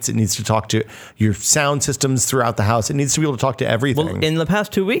lights, it needs to talk to your sound systems throughout the house. It needs to be able to talk to everything. Well, in the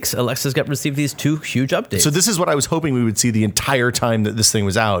past 2 weeks, Alexa's received these 2 huge updates. So this is what I was hoping we would see the entire time that this thing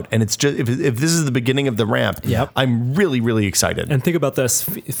was out. And it's just, if this is the beginning of the ramp, I'm really, really excited. And think about this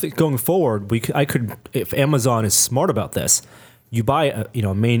going forward. If Amazon is smart about this, you buy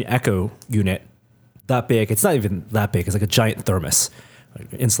a main Echo unit that big. It's not even that big. It's like a giant thermos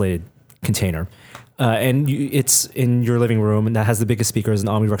insulated container. And it's in your living room, and that has the biggest speaker as an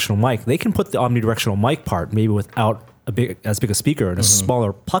omnidirectional mic. They can put the omnidirectional mic part maybe without as big a speaker and a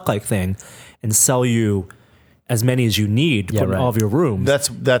smaller puck-like thing, and sell you as many as you need to put in all of your rooms.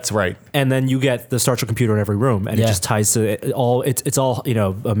 That's right. And then you get the Star Trek computer in every room, and it just ties to it all. It's all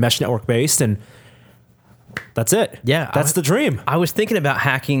a mesh network based, and that's it. Yeah, that's the dream. I was thinking about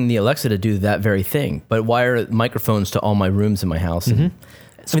hacking the Alexa to do that very thing, but wire microphones to all my rooms in my house. And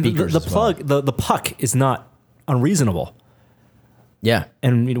speakers the plug, the puck is not unreasonable. Yeah,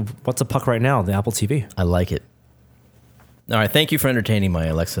 And what's a puck right now? The Apple TV. I like it. All right, thank you for entertaining my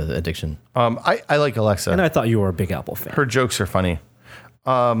Alexa addiction. I like Alexa. And I thought you were a big Apple fan. Her jokes are funny.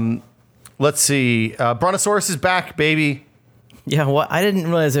 Let's see. Brontosaurus is back, baby. Yeah, I didn't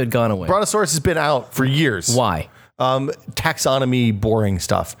realize it had gone away. Brontosaurus has been out for years. Why? Taxonomy, boring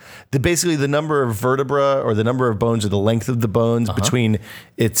stuff. Basically, the number of vertebra or the number of bones or the length of the bones between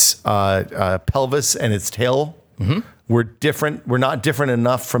its pelvis and its tail were different. We're not different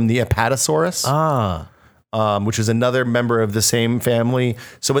enough from the Apatosaurus. Which is another member of the same family.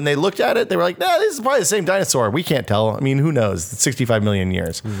 So when they looked at it, they were like, nah, this is probably the same dinosaur. We can't tell. I mean, who knows? It's 65 million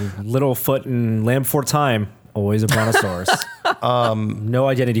years. Littlefoot and Lamb Before Time, always a Brontosaurus. No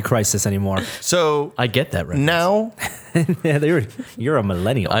identity crisis anymore. So I get that right now. Yeah, you're a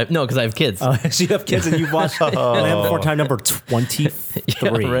millennial. No, because I have kids. So you have kids and you've watched Land Before Time number 23. Yeah,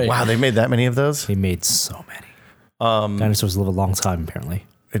 right. Wow, they made that many of those? They made so many. Dinosaurs live a long time, apparently.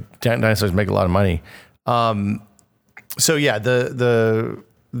 Dinosaurs make a lot of money. So yeah, the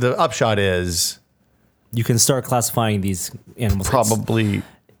upshot is You can start classifying these animals. probably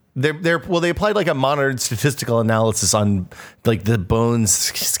they applied like a monitored statistical analysis on like the bones,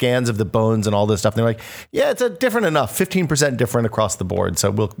 scans of the bones and all this stuff. And they're like, yeah, it's a different enough, 15% different across the board.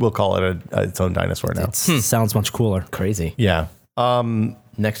 So we'll call it its own dinosaur now. It sounds much cooler. Crazy. Yeah.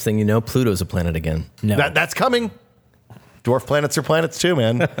 Next thing you know, Pluto's a planet again. No. That's coming. Dwarf planets are planets too,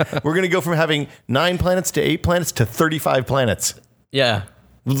 man. We're going to go from having 9 planets to 8 planets to 35 planets. Yeah.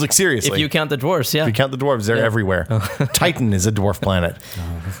 Like seriously. If you count the dwarfs, yeah. If you count the dwarves, they're everywhere. Titan is a dwarf planet.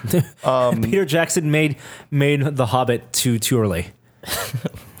 Peter Jackson made The Hobbit too early.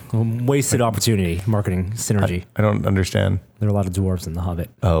 Wasted opportunity, marketing synergy. I don't understand. There are a lot of dwarves in The Hobbit.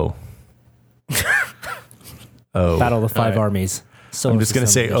 Oh. Battle of the Five Armies. I'm just going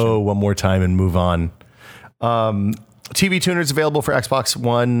to say one more time and move on. TV Tuner is available for Xbox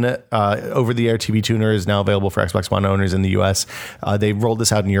One. Over-the-air TV Tuner is now available for Xbox One owners in the US. They rolled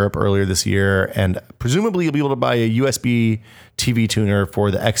this out in Europe earlier this year, and presumably you'll be able to buy a USB TV tuner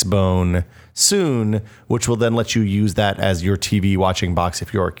for the Xbone soon, which will then let you use that as your TV watching box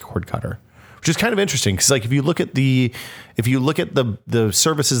if you're a cord cutter. Which is kind of interesting because, like, if you look at the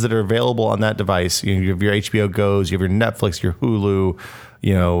services that are available on that device, you have your HBO Go's, you have your Netflix, your Hulu,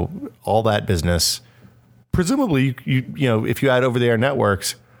 all that business. Presumably, if you add over-the-air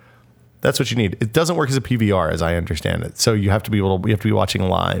networks, that's what you need. It doesn't work as a PVR, as I understand it. So you have to be watching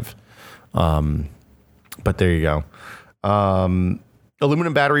live. But there you go.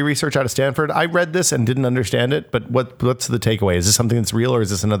 Aluminum battery research out of Stanford. I read this and didn't understand it, but what's the takeaway? Is this something that's real, or is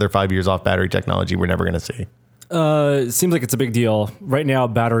this another 5 years off battery technology we're never going to see? It seems like it's a big deal. Right now,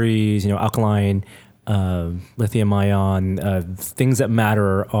 batteries, alkaline, lithium ion, things that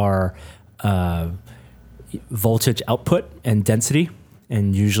matter are voltage output and density.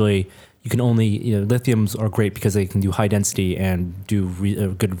 And usually you can only, lithiums are great because they can do high density and do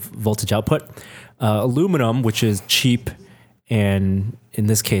good voltage output. Aluminum, which is cheap and in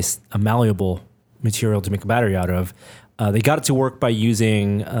this case, a malleable material to make a battery out of, they got it to work by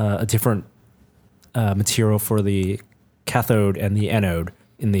using a different material for the cathode and the anode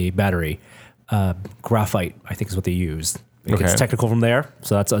in the battery. Graphite, I think, is what they used. It gets technical from there,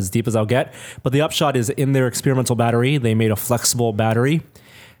 so that's as deep as I'll get. But the upshot is, in their experimental battery, they made a flexible battery,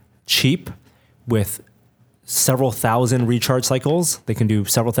 cheap, with several thousand recharge cycles. They can do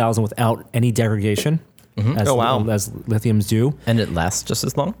several thousand without any degradation, as lithiums do. And it lasts just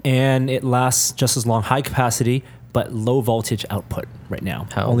as long? And it lasts just as long, high capacity, but low voltage output right now.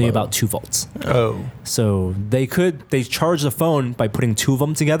 Only about 2 volts. Oh. So they charge the phone by putting 2 of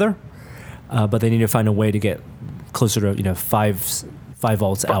them together, but they need to find a way to get closer to 5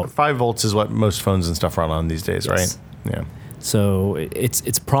 volts out. 5 volts is what most phones and stuff run on these days, Yes. right? Yeah. So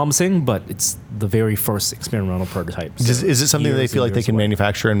it's promising, but it's the very first experimental prototype. So Is it something that they feel like they can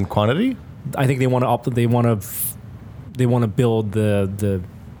manufacture in quantity? I think they want to build the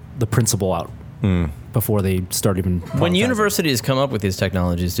principle out before they start even. When universities come up with these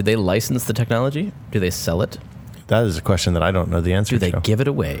technologies, do they license the technology? Do they sell it? That is a question that I don't know the answer to. Do they give it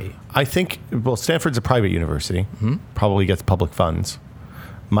away? I think, Stanford's a private university, probably gets public funds.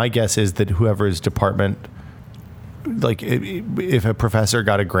 My guess is that whoever's department, like if a professor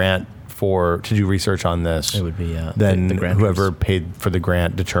got a grant to do research on this, It would be, then the grantors. whoever paid for the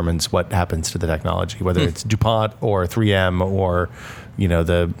grant determines what happens to the technology, whether it's DuPont or 3M or,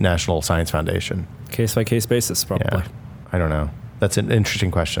 the National Science Foundation. Case by case basis, probably. Yeah, I don't know. That's an interesting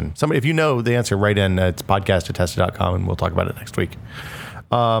question. Somebody, if you know the answer, write in. It's podcast@tested.com, and we'll talk about it next week.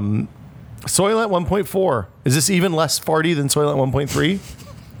 Soylent 1.4. Is this even less farty than Soylent 1.3?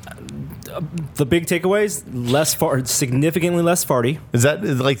 The big takeaways: significantly less farty. Is that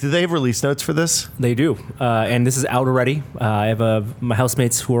like? Do they have release notes for this? They do, and this is out already. I have my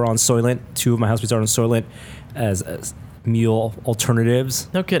housemates who are on Soylent. 2 of my housemates are on Soylent as meal alternatives.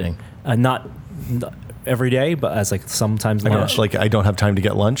 No kidding. Not every day, but as like sometimes lunch. Like I don't have time to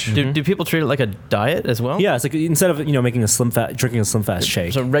get lunch. Do people treat it like a diet as well? Yeah, it's like instead of making drinking a Slim Fast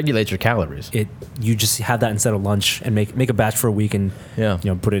shake. So it regulates your calories. You just have that instead of lunch and make a batch for a week and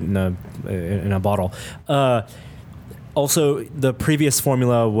put it in a bottle. Also, the previous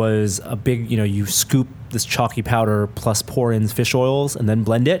formula was a big you scoop this chalky powder plus pour in fish oils and then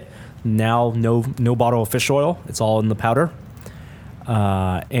blend it. Now no bottle of fish oil. It's all in the powder,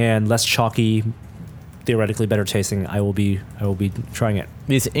 and less chalky. Theoretically better tasting. I will be trying it.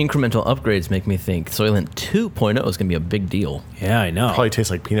 These incremental upgrades make me think Soylent 2.0 is going to be a big deal. Yeah, I know. Probably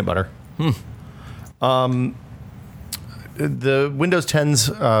tastes like peanut butter. The Windows 10's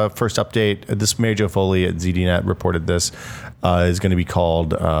first update, this Mary Jo Foley at ZDNet reported this, is going to be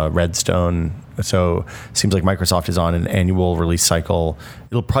called Redstone. So it seems like Microsoft is on an annual release cycle.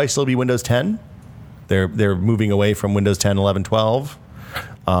 It'll probably still be Windows 10. They're moving away from Windows 10, 11, 12.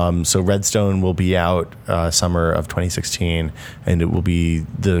 So Redstone will be out summer of 2016, and it will be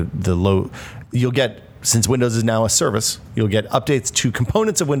the low. You'll get, since Windows is now a service, you'll get updates to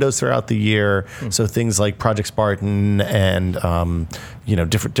components of Windows throughout the year. So things like Project Spartan and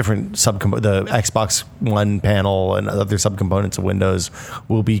different the Xbox One panel and other subcomponents of Windows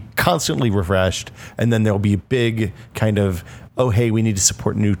will be constantly refreshed, and then there'll be a big kind of, oh, hey, we need to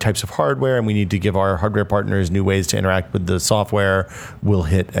support new types of hardware and we need to give our hardware partners new ways to interact with the software. We'll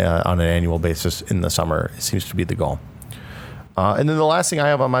hit on an annual basis in the summer. It seems to be the goal. And then the last thing I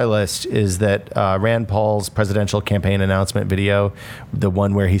have on my list is that Rand Paul's presidential campaign announcement video, the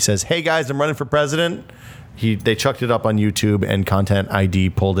one where he says, hey, guys, I'm running for president. They chucked it up on YouTube, and Content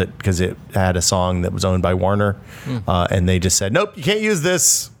ID pulled it because it had a song that was owned by Warner. And they just said, nope, you can't use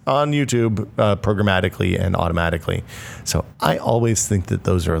this on YouTube programmatically and automatically. So I always think that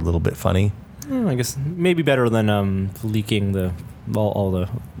those are a little bit funny. I guess maybe better than leaking all the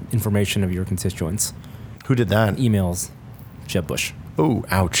information of your constituents. Who did that? Emails. Jeb Bush. Oh,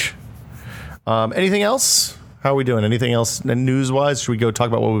 ouch. Anything else? How are we doing? Anything else news-wise? Should we go talk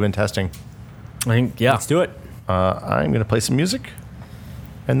about what we've been testing? I think, yeah. Let's do it. I'm going to play some music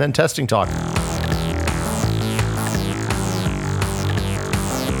and then testing talk.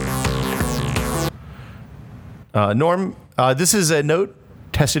 Norm, this is a note.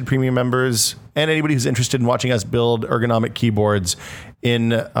 Tested Premium members and anybody who's interested in watching us build ergonomic keyboards in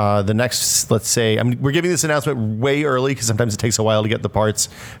the next, let's say, we're giving this announcement way early because sometimes it takes a while to get the parts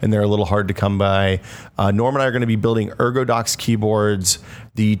and they're a little hard to come by. Norm and I are going to be building ErgoDox keyboards,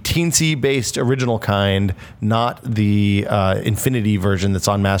 the Teensy-based original kind, not the Infinity version that's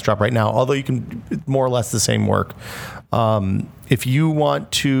on Massdrop right now, although you can more or less the same work. If you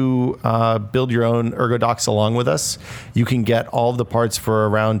want to build your own ErgoDox along with us, you can get all of the parts for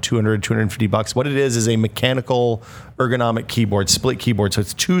around $200-$250. What it is a mechanical ergonomic keyboard, split keyboard. So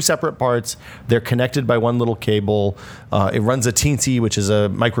it's 2 separate parts. They're connected by one little cable. It runs a Teensy, which is a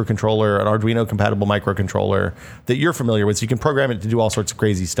microcontroller, an Arduino compatible microcontroller that you're familiar with. So you can program it to do all sorts of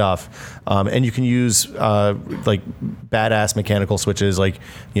crazy stuff. And you can use like badass mechanical switches like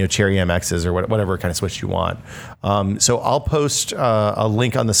Cherry MXs or whatever kind of switch you want. So I'll post a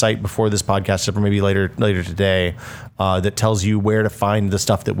link on the site before this podcast, or maybe later today, that tells you where to find the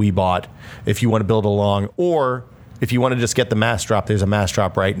stuff that we bought if you want to build along, or if you want to just get the Massdrop, there's a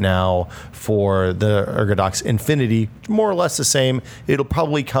Massdrop right now for the ErgoDox Infinity, more or less the same. It'll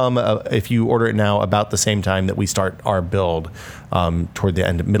probably come, if you order it now, about the same time that we start our build, toward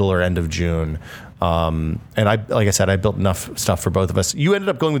the middle or end of June. And like I said, I built enough stuff for both of us. You ended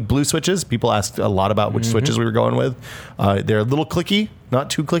up going with blue switches. People asked a lot about which switches we were going with. They're a little clicky,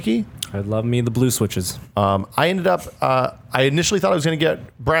 not too clicky. I love me the blue switches. I initially thought I was going to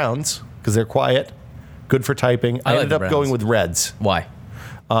get browns because they're quiet, good for typing. I ended up going with reds. Why?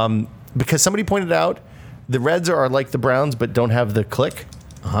 Because somebody pointed out the reds are like the browns but don't have the click.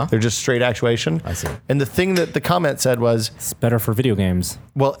 They're just straight actuation. I see. And the thing that the comment said was, It's better for video games.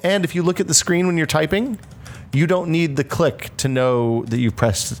 well, and if you look at the screen when you're typing, you don't need the click to know that you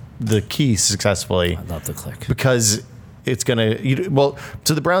pressed the key successfully. I love the click. Because it's going to,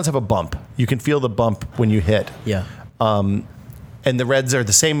 so the Browns have a bump. You can feel the bump when you hit. Yeah. And the Reds are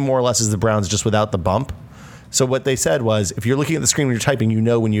the same more or less as the Browns, just without the bump. So what they said was, if you're looking at the screen when you're typing, you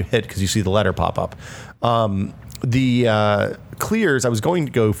know when you hit because you see the letter pop up. The Clears I was going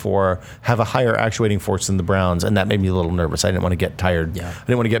to go for have a higher actuating force than the Browns, and that made me a little nervous. I didn't want to get tired. Yeah. I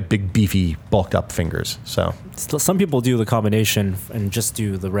didn't want to get big, beefy, bulked up fingers. So Some people do the combination and just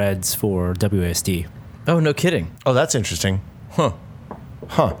do the Reds for WASD. Oh, no kidding. Oh, that's interesting. Huh.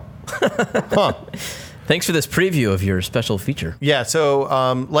 Huh. Thanks for this preview of your special feature. Yeah,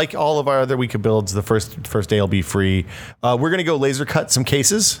 so like all of our other week of builds, the first day will be free. We're going to go laser cut some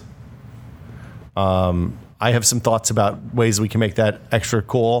cases. I have some thoughts about ways we can make that extra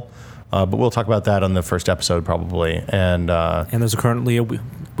cool, but we'll talk about that on the first episode probably. And there's currently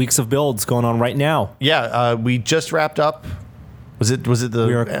weeks of builds going on right now. yeah, we just wrapped up. Was it the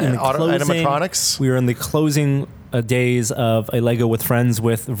We are in the animatronics? We are in the closing days of a Lego with Friends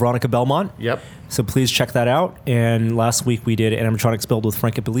with Veronica Belmont. Yep. So please check that out. And last week we did animatronics build with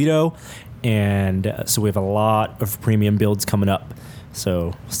Frank Ippolito, and so we have a lot of premium builds coming up.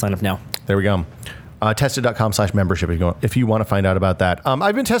 So sign up now. There we go. Tested.com/membership if you want to find out about that.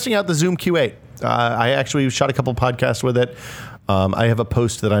 I've been testing out the Zoom Q8. I actually shot a couple podcasts with it. I have a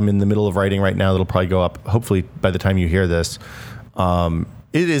post that I'm in the middle of writing right now that'll probably go up hopefully by the time you hear this.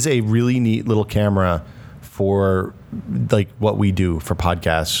 It is a really neat little camera for like what we do for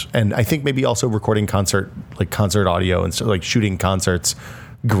podcasts, and I think maybe also recording concert audio and stuff, like shooting concerts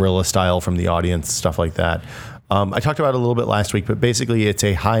guerrilla style from the audience, stuff like that. I talked about it a little bit last week, but basically it's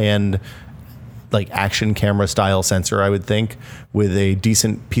a high-end like action camera style sensor, I would think, with a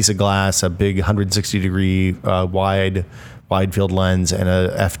decent piece of glass, a big 160 degree wide field lens, and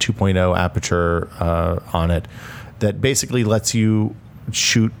a f2.0 aperture on it that basically lets you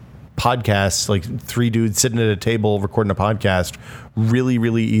shoot podcasts, like three dudes sitting at a table recording a podcast really,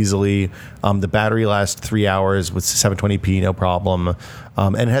 really easily. The battery lasts 3 hours with 720p, no problem.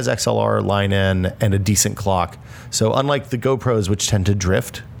 And it has XLR line in and a decent clock. So unlike the GoPros, which tend to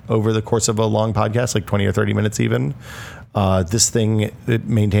drift over the course of a long podcast, like 20 or 30 minutes even, this thing, it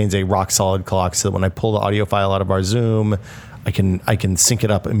maintains a rock solid clock, so that when I pull the audio file out of our Zoom, I can sync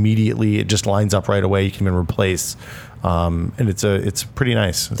it up immediately. It just lines up right away. You can even replace, and it's pretty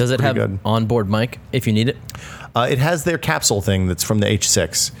nice. Does it have onboard mic if you need it? It has their capsule thing that's from the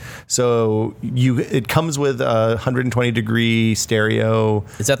H6. So it comes with a 120 degree stereo.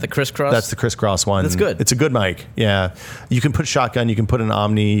 Is that the crisscross? That's the crisscross one. That's good. It's a good mic. Yeah, you can put shotgun. You can put an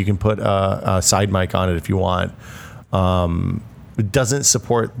Omni. You can put a side mic on it if you want. It doesn't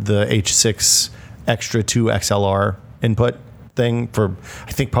support the H6 Extra 2 XLR input thing for,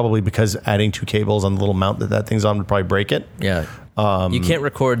 I think probably because adding two cables on the little mount that thing's on would probably break it. Yeah. You can't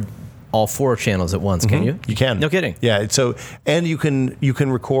record all four channels at once, can you? You can. No kidding. Yeah. So, and you can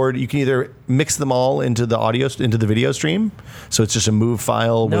record. You can either mix them all into the video stream, so it's just a MOV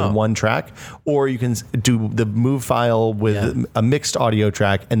file with one track, or you can do the MOV file with a mixed audio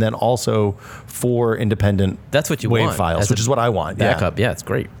track, and then also 4 independent. That's what you wave want. files, which is what I want. Backup. Yeah, it's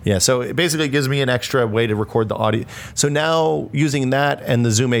great. Yeah. So it basically gives me an extra way to record the audio. So now using that and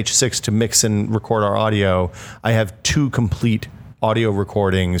the Zoom H6 to mix and record our audio, I have 2 complete audio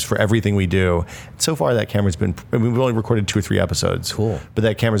recordings for everything we do. So far, that camera's been, we've only recorded 2 or 3 episodes. Cool. But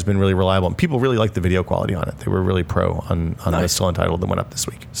that camera's been really reliable. And people really like the video quality on it. They were really pro on the Still Untitled that went up this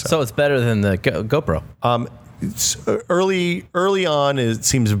week. So it's better than the GoPro. Early on, it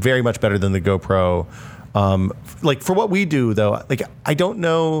seems very much better than the GoPro. Like for what we do, though, like I don't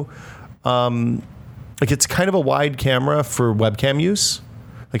know, like it's kind of a wide camera for webcam use.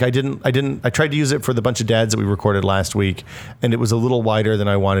 Like I tried to use it for the bunch of dads that we recorded last week, and it was a little wider than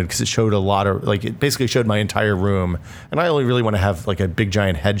I wanted because it showed a lot of, like, it basically showed my entire room. And I only really want to have like a big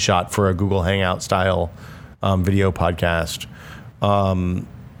giant headshot for a Google Hangout style video podcast. But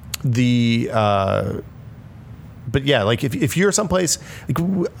yeah, like if you're someplace, like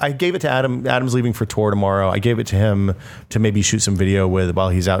I gave it to Adam. Adam's leaving for tour tomorrow. I gave it to him to maybe shoot some video with while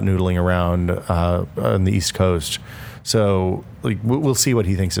he's out noodling around on the East Coast. So like we'll see what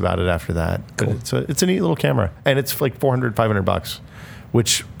he thinks about it after that. Cool. But it's a neat little camera, and it's like $400-$500,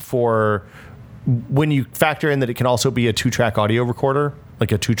 which for when you factor in that it can also be a 2-track audio recorder,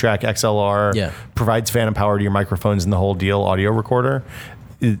 like a 2-track XLR, provides phantom power to your microphones and the whole deal, audio recorder.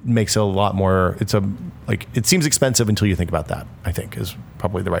 It makes it a lot more. It seems expensive until you think about that, I think is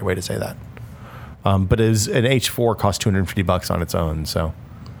probably the right way to say that. But an H4 costs $250 on its own. So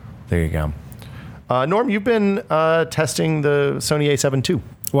there you go. Norm, you've been testing the Sony A7 II.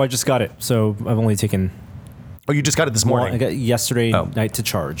 Well, I just got it, so I've only taken Oh, you just got it this Well, morning. I got yesterday night to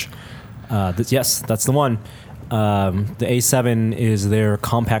charge. Yes, that's the one. The A7 is their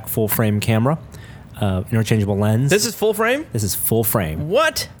compact full frame camera, interchangeable lens. This is full frame? This is full frame.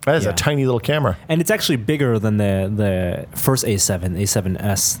 What? That is Yeah. a tiny little camera. And it's actually bigger than the first A7,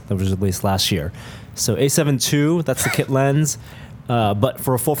 A7S that was released last year. So A7 II, that's the kit lens. But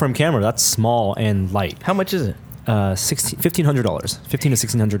for a full frame camera, that's small and light. How much is it? $1,500, $1,500 to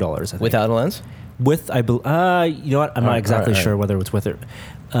 $1,600. I think. Without a lens? With you know what? I'm not exactly sure whether it's with it.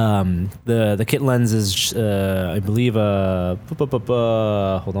 The kit lens is I believe hold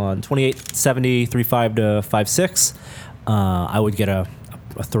on 2870 3.5 to 5.6. I would get a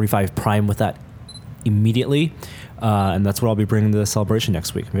 35 prime with that immediately, and that's what I'll be bringing to the celebration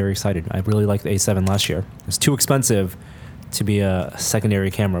next week. I'm very excited. I really liked the A7 last year. It's too expensive to be a secondary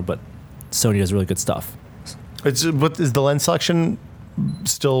camera, but Sony does really good stuff. What is the lens selection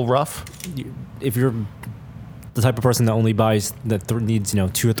still rough? If you're the type of person that only buys needs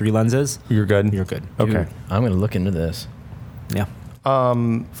 2 or 3 lenses, You're good. you're good. Okay. Dude, I'm going to look into this. Yeah.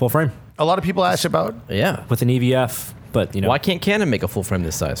 Full frame A lot of people ask about. Yeah. with an EVF, but Why can't Canon make a full frame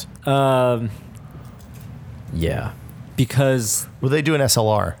this size? Yeah. because Will they do an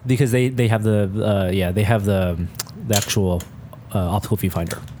SLR? they have the actual optical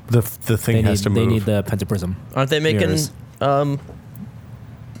viewfinder. The thing has to move. They need the pentaprism. Aren't they making Mirrors.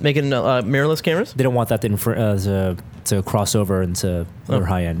 mirrorless cameras? They don't want that to cross over into their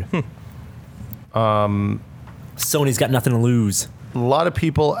high end. Sony's got nothing to lose. A lot of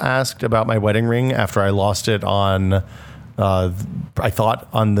people asked about my wedding ring after I lost it on. I thought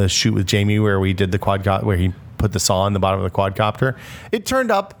on the shoot with Jamie where we did the where he put the saw in the bottom of the quadcopter. It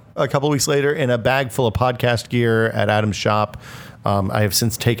turned up a couple weeks later in a bag full of podcast gear at Adam's shop. I have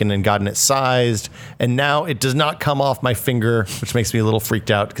since taken and gotten it sized, and now it does not come off my finger, which makes me a little freaked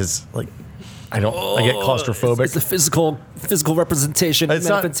out because I get claustrophobic. It's a physical representation. It's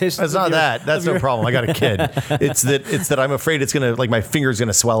not manifestation that. That's no problem. I got a kid. It's that I'm afraid it's gonna my finger's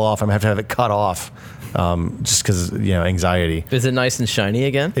gonna swell off. I'm gonna have to have it cut off, just because anxiety. Is it nice and shiny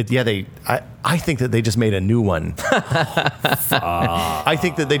again? I think that they just made a new one. I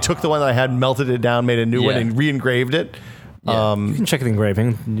think that they took the one that I had, melted it down, made a new one, Yeah. and re-engraved it. You can check the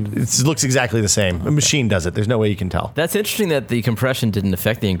engraving. It looks exactly the same. A machine does it. There's no way you can tell. That's interesting that the compression didn't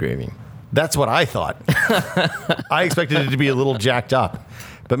affect the engraving. That's what I thought. I expected it to be a little jacked up,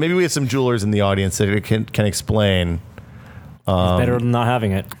 but maybe we have some jewelers in the audience that can explain. Better than not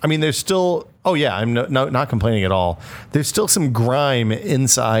having it. I mean, there's still. Oh yeah, I'm not complaining at all. There's still some grime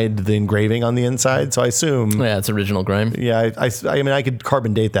inside the engraving on the inside, so I assume. Yeah, it's original grime. Yeah, I mean, I could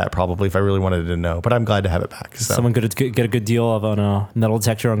carbon date that probably if I really wanted to know, but I'm glad to have it back. So. Someone could get a good deal on a metal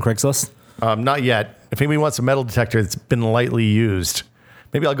detector on Craigslist. Not yet. If anybody wants a metal detector that's been lightly used,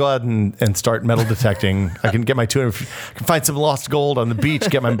 maybe I'll go out and start metal detecting. I can get my I can find some lost gold on the beach,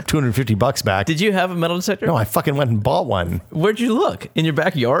 get my $250 back. Did you have a metal detector? No, I fucking went and bought one. Where'd you look? In your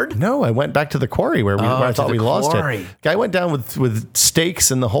backyard? No, I went back to the quarry where I to thought the we lost quarry. it. Guy went down with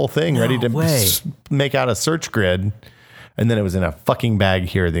stakes and the whole thing, ready to way. make out a search grid, and then it was in a fucking bag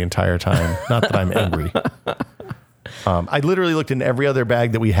here the entire time. Not that I'm angry. I literally looked in every other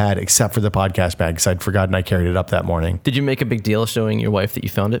bag that we had except for the podcast bag because I'd forgotten I carried it up that morning. Did you make a big deal showing your wife that you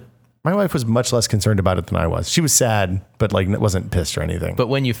found it? My wife was much less concerned about it than I was. She was sad, but wasn't pissed or anything. But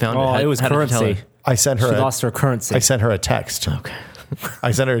when you found Oh, it, it was how did you tell currency. her? I sent her. She lost her currency. I sent her a text. Okay.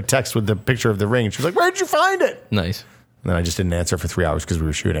 I sent her a text with the picture of the ring. She was like, "Where'd you find it?" Nice. And then I just didn't answer for 3 hours because we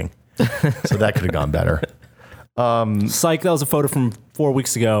were shooting. So that could have gone better. Psych, that was a photo from 4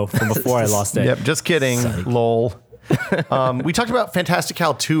 weeks ago, from before I lost it. Yep, just kidding. Lol. We talked about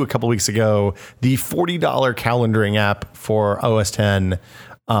Fantastical 2 a couple weeks ago, the $40 calendaring app for OS X.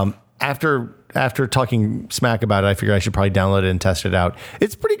 After talking smack about it, I figured I should probably download it and test it out.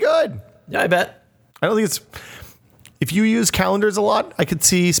 It's pretty good. Yeah, I bet. I don't think it's. If you use calendars a lot, I could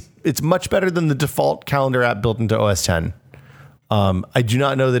see it's much better than the default calendar app built into OS X. I do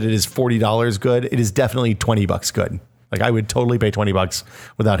not know that it is $40 good. It is definitely $20 good. Like I would totally pay $20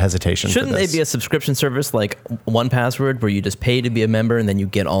 without hesitation. Shouldn't they be a subscription service like 1Password where you just pay to be a member and then you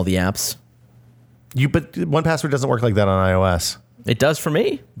get all the apps? But 1Password doesn't work like that on iOS. It does for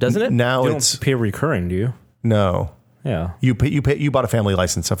me, doesn't it? Now You it's don't pay recurring, do you? no. Yeah. You bought a family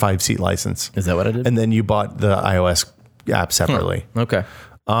license, a 5-seat license. Is that what I did? And then you bought the iOS app separately. Okay.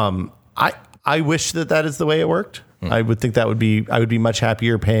 I wish that is the way it worked. I would think I would be much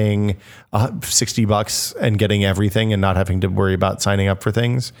happier paying $60 and getting everything and not having to worry about signing up for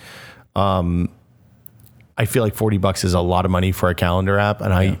things. I feel like $40 is a lot of money for a calendar app,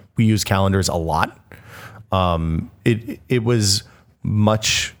 and we use calendars a lot. It was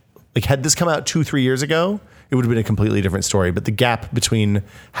much like had this come out 2-3 years ago, it would have been a completely different story. But the gap between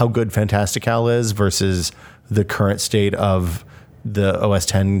how good Fantastical is versus the current state of the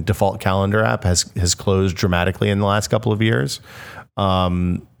OS X default calendar app has closed dramatically in the last couple of years.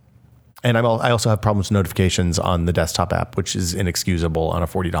 And I also have problems with notifications on the desktop app, which is inexcusable on a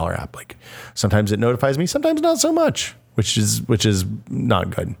 $40 app. Like sometimes it notifies me, sometimes not so much, which is not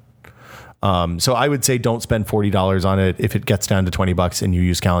good. So I would say don't spend $40 on it. If it gets down to $20 and you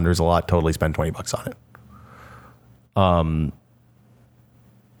use calendars a lot, totally spend $20 on it.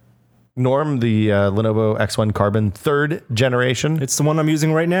 Norm, the Lenovo X1 Carbon 3rd generation. It's the one I'm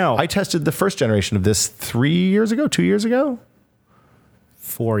using right now. I tested the first generation of this 2 years ago.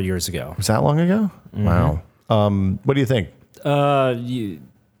 4 years ago. Was that long ago? Wow. What do you think?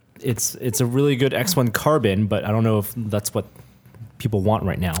 It's a really good X1 Carbon, but I don't know if that's what people want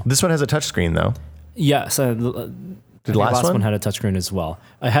right now. This one has a touchscreen though. Yes. The last one had a touchscreen as well.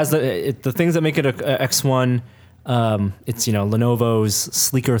 It has the things that make it a X1. It's Lenovo's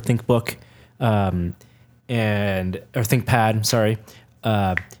sleeker ThinkBook or ThinkPad. Sorry,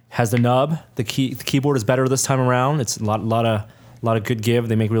 has the nub. The keyboard is better this time around. It's a lot of good give.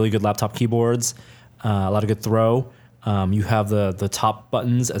 They make really good laptop keyboards. A lot of good throw. You have the top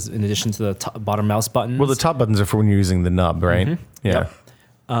buttons as in addition to the bottom mouse buttons. Well, the top buttons are for when you're using the nub, right? Mm-hmm. Yeah.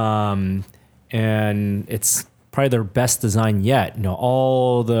 Yep. And it's probably their best design yet.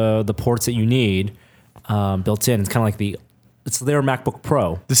 All the ports that you need built in. It's kind of like it's their MacBook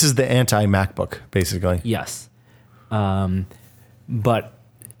Pro. This is the anti-MacBook, basically. Yes. But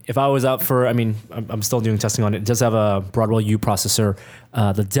if I was out for, I'm still doing testing on it. It does have a Broadwell U processor.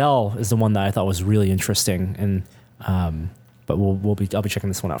 The Dell is the one that I thought was really interesting, and but I'll be checking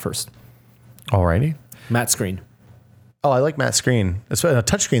this one out first. Alrighty. Matte screen. Oh, I like matte screen. It's a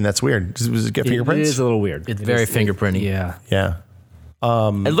touch screen. That's weird. Does it get fingerprints? It is a little weird. It's very fingerprinty. Yeah. Yeah.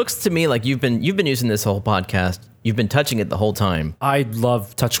 It looks to me like you've been using this whole podcast. You've been touching it the whole time. I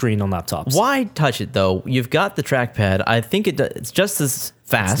love touchscreen on laptops. Why touch it though? You've got the trackpad. I think it's just as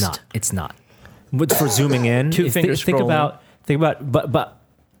fast. It's not. But for zooming in, Two fingers think scrolling. about. But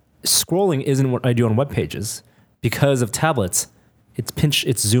scrolling isn't what I do on web pages because of tablets.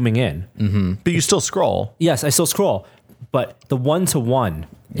 It's zooming in. But you still scroll. Yes, I still scroll, but the one-to-one.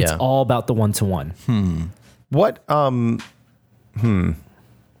 It's Yeah. all about the one-to-one. What?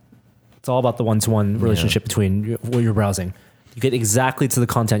 It's all about the one-to-one relationship between what you're browsing. You get exactly to the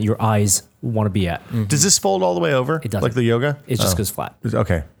content your eyes want to be at. Does this fold all the way over? It doesn't. Like the Yoga? It just goes flat.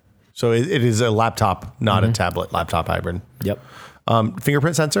 Okay. So it is a laptop, not a tablet, laptop hybrid. Yep.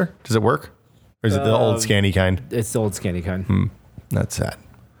 Fingerprint sensor, does it work? Or is it the old scanny kind? It's the old scanny kind. That's sad.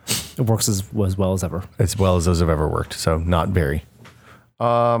 It works as well as ever. As well as those have ever worked. So not very.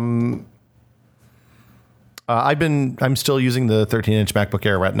 I'm still using the 13-inch MacBook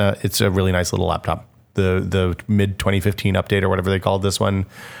Air Retina. It's a really nice little laptop. The mid 2015 update or whatever they called this one,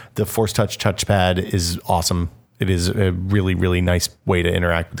 the Force Touch touchpad is awesome. It is a really, really nice way to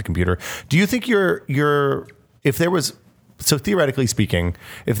interact with the computer. Do you think if there was, so theoretically speaking,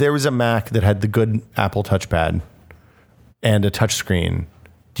 if there was a Mac that had the good Apple touchpad and a touchscreen,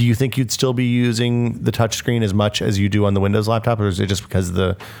 do you think you'd still be using the touchscreen as much as you do on the Windows laptop, or is it just because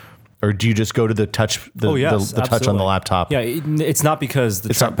or do you just go to the touch, the touch on the absolutely. laptop? Yeah, it's not because the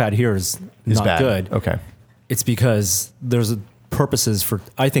trackpad here is not bad. good. Okay. It's because there's purposes for.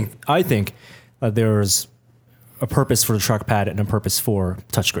 I think there's a purpose for the trackpad and a purpose for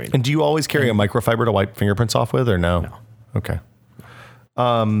touchscreen. And do you always carry a microfiber to wipe fingerprints off with, or no? No. Okay.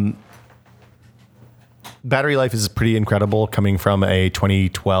 Battery life is pretty incredible coming from a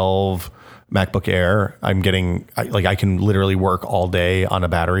 2012 MacBook Air. I can literally work all day on a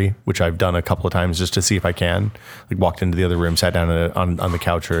battery, which I've done a couple of times just to see if I can. Like walked into the other room, sat down on the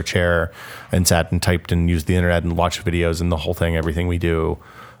couch or a chair and sat and typed and used the internet and watched videos and the whole thing, everything we do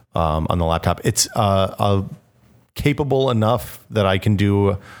on the laptop. It's capable enough that I can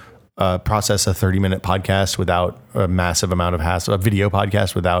process a 30-minute podcast without a massive amount of hassle, a video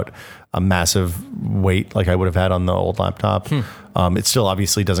podcast without a massive weight like I would have had on the old laptop. It still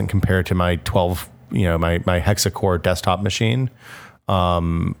obviously doesn't compare to my 12, my hexa-core desktop machine.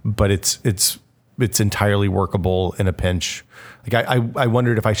 But it's entirely workable in a pinch. Like I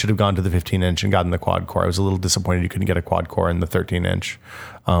wondered if I should have gone to the 15-inch and gotten the quad core. I was a little disappointed you couldn't get a quad core in the 13-inch.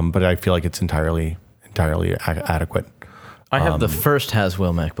 But I feel like it's entirely adequate. I have the first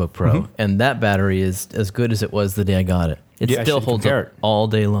Haswell MacBook Pro, and that battery is as good as it was the day I got it. It Yeah, I still should holds compare up it. all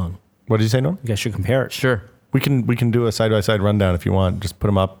day long. What did you say, Norm? You guys should compare it. Sure. We can do a side-by-side rundown if you want. Just put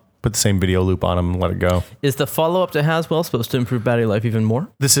them up, put the same video loop on them and let it go. Is the follow-up to Haswell supposed to improve battery life even more?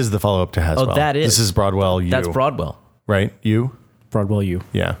 This is the follow-up to Haswell. that is. This is Broadwell U. That's Broadwell. Right? U? Broadwell U.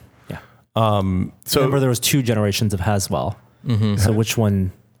 Yeah. Yeah. So Remember, there was 2 generations of Haswell. So which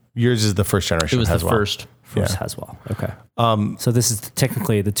one? yours is the first generation. It was as the well. first. First Yeah. Haswell. Okay. So this is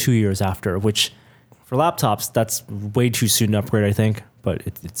technically the 2 years after, which for laptops, that's way too soon to upgrade, I think. But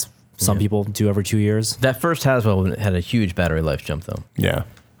it's some people do every 2 years. That first Haswell had a huge battery life jump, though. Yeah.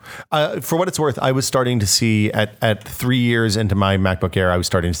 For what it's worth, I was starting to see at 3 years into my MacBook Air, I was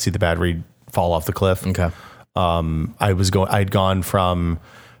starting to see the battery fall off the cliff. Okay. I'd gone from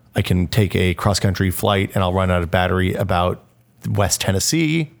I can take a cross country flight and I'll run out of battery about West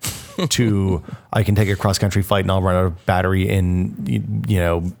Tennessee to I can take a cross country flight and I'll run out of battery in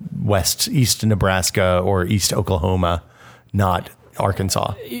east Nebraska or east Oklahoma, not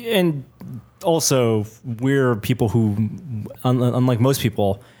Arkansas. And also, we're people who, unlike most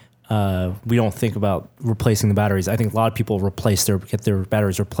people, we don't think about replacing the batteries. I think a lot of people get their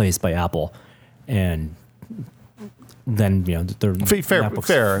batteries replaced by Apple, and then they're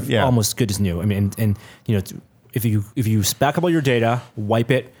Fair, yeah. almost good as new. I mean, and if you back up all your data,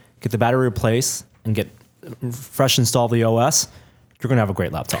 wipe it, get the battery replaced, and get fresh install the OS, you're gonna have a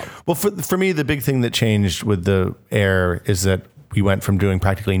great laptop. Well, for me, the big thing that changed with the Air is that we went from doing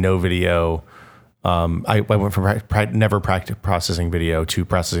practically no video. I went from never processing video to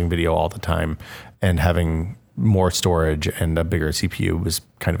processing video all the time, and having more storage and a bigger CPU was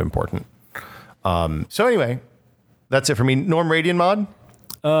kind of important. So anyway, that's it for me. Norm Radian mod.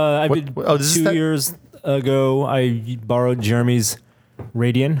 I did this is 2 that- years ago. I borrowed Jeremy's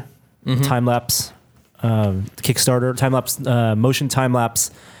Radian time lapse Kickstarter motion time lapse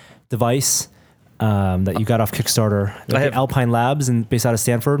device that you got off Kickstarter. I have Alpine Labs and based out of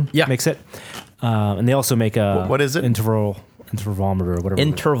Stanford. Yeah. Makes it, and they also make a What is it? intervalometer or whatever.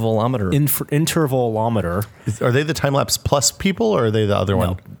 Intervalometer. Intervalometer. Are they the Time Lapse Plus people, or are they the other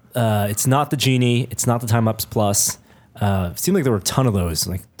one? It's not the Genie. It's not the Time Lapse Plus. It seemed like there were a ton of those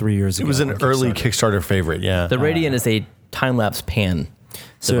like 3 years ago. It was an on early Kickstarter. Kickstarter favorite. Yeah. The Radian is a time-lapse pan.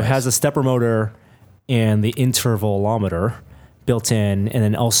 So it has a stepper motor and the intervalometer built in, and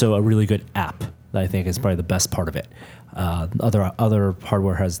then also a really good app that I think is probably the best part of it. Other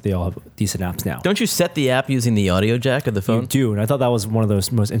hardware they all have decent apps now. Don't you set the app using the audio jack of the You phone? do, and I thought that was one of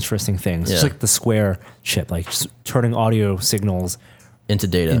those most interesting things. It's Yeah. like the Square chip, like just turning audio signals Into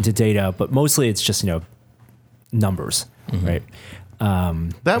data. into data, but mostly it's just numbers, right?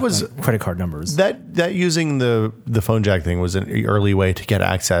 That was Credit card numbers. that using the phone jack thing was an early way to get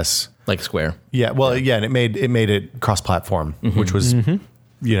access. like Square. Yeah. Well, yeah, and it made it cross-platform, which was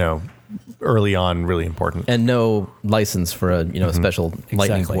early on really important. And no license for a special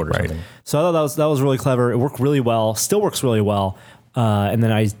lightning Exactly. port or Right. something. So I thought that was really clever. It worked really well. Still works really well. And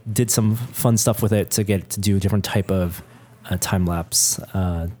then I did some fun stuff with it to get to do a different type of time lapse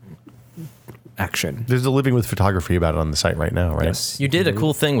action. There's a Living with Photography about it on the site right now, right? Yes. You did a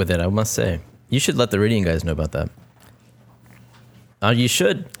cool thing with it, I must say. You should let the Radian guys know about that. You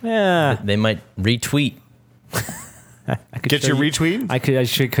should. Yeah. They might retweet. I could Get show your you-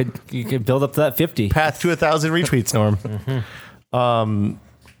 retweet. You could build up to that 50. Path to 1,000 retweets, Norm.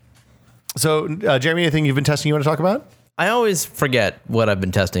 So, Jeremy, anything you've been testing you want to talk about? I always forget what I've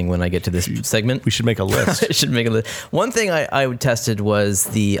been testing when I get to this segment. We should make a list. I should make a list. One thing I tested was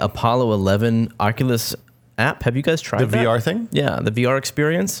the Apollo 11 Oculus app. Have you guys tried The that? VR thing? Yeah, the VR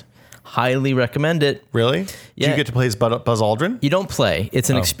experience. Highly recommend it. Really? Do Yeah. you get to play as Buzz Aldrin? You don't play. It's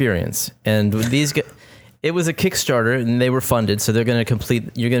an experience. And with these guys, it was a Kickstarter and they were funded, so they're going to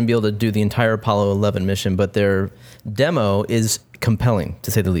complete, you're going to be able to do the entire Apollo 11 mission, but their demo is compelling, to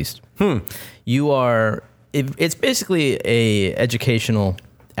say the least. It's basically a educational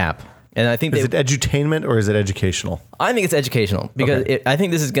app. And I think Is it edutainment or is it educational? I think it's educational because Okay. I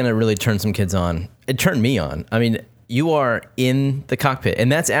think this is going to really turn some kids on. It turned me on. I mean, you are in the cockpit, and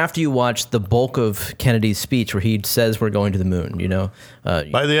that's after you watch the bulk of Kennedy's speech where he says we're going to the moon.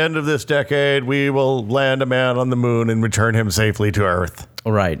 By the end of this decade, we will land a man on the moon and return him safely to Earth.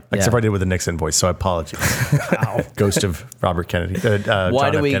 Right. Except yeah. I did with the Nixon voice, so I apologize. Ghost of Robert Kennedy. Why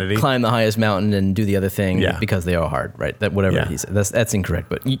John do F. we Kennedy. climb the highest mountain and do the other thing? Yeah. Because they are hard, right? That whatever Yeah. he said. That's incorrect,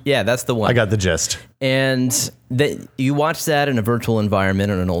 but yeah, that's the one. I got the gist. And you watch that in a virtual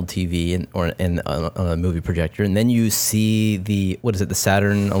environment on an old TV or on a movie projector, and then you see the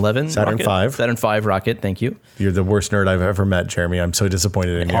Saturn 11, Saturn rocket? V. Saturn 5 rocket. Thank you. You're the worst nerd I've ever met, Jeremy. I'm so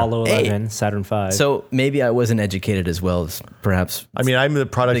disappointed in you. Apollo Hey. 11, Saturn 5. So maybe I wasn't educated as well as perhaps. I mean, I'm the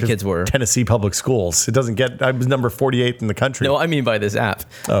product The kids of were. Tennessee Public Schools. It doesn't get. I was number 48 in the country. No, I mean by this app.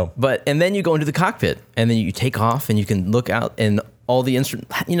 Oh. And then you go into the cockpit, and then you take off, and you can look out, and all the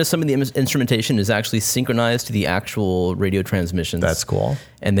some of the instrumentation is actually synchronized to the actual radio transmissions. That's cool.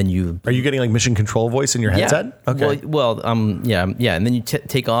 And then you Are you getting like mission control voice in your headset? Okay. Yeah. And then you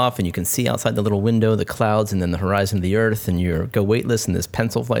take off and you can see outside the little window the clouds and then the horizon of the earth, and you go weightless in this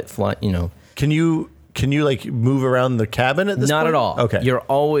pencil flight. Can you like move around the cabin at this Not point? at all. Okay. You're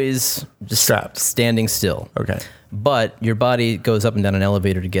always just Strapped. standing still. Okay. But your body goes up and down an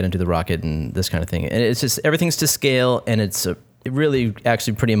elevator to get into the rocket and this kind of thing. And it's just, everything's to scale, and it's a really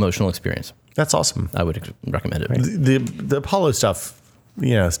actually pretty emotional experience. That's awesome. I would recommend it. The Apollo stuff,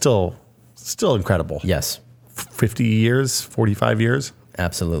 still incredible. Yes, 50 years, 45 years.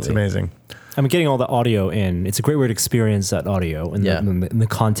 absolutely. It's amazing. I'm getting all the audio in. It's a great way to experience that audio in, in the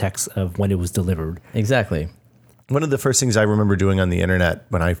context of when it was delivered. Exactly. One of the first things I remember doing on the internet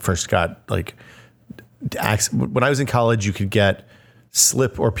when I first got when I was in college, you could get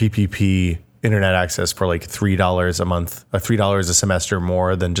SLIP or PPP internet access for like $3 a month, or $3 a semester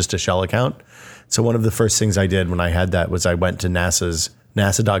more than just a shell account. So one of the first things I did when I had that was I went to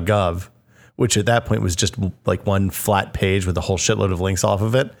NASA.gov, which at that point was just like one flat page with a whole shitload of links off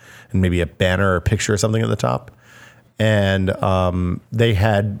of it and maybe a banner or a picture or something at the top. And you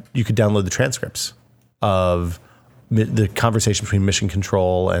could download the transcripts of the conversation between Mission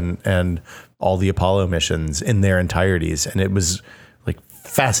Control and all the Apollo missions in their entireties. And it was like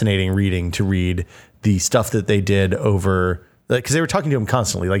fascinating reading to read the stuff that they did over, because they were talking to him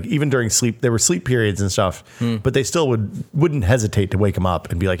constantly, like even during sleep, there were sleep periods and stuff, but they still wouldn't hesitate to wake him up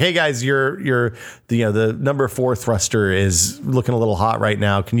and be like, hey guys, the number 4 thruster is looking a little hot right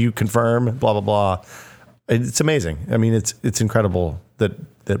now. Can you confirm? Blah, blah, blah. It's amazing. I mean, it's incredible that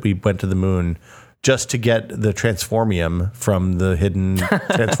we went to the moon just to get the Transformium from the hidden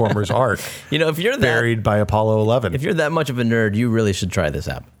Transformers arc. If you're buried by Apollo 11. If you're that much of a nerd, you really should try this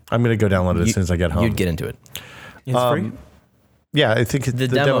app. I'm going to go download it as soon as I get home. You'd get into it. It's free? Yeah, I think the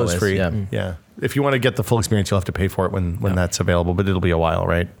demo is free. Yeah. Yeah. If you want to get the full experience, you'll have to pay for it when that's available, but it'll be a while,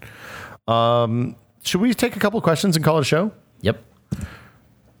 right? Should we take a couple questions and call it a show? Yep.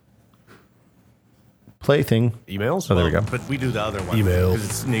 Plaything. Emails? Oh, there we go. But we do the other one. Emails.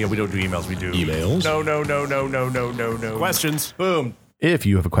 'Cause it's, we don't do emails. We do Emails? No. Questions. Boom. If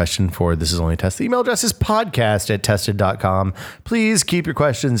you have a question for This Is Only a Test, the email address is podcast@tested.com. Please keep your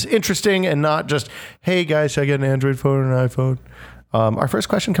questions interesting and not just, hey guys, should I get an Android phone or an iPhone? Our first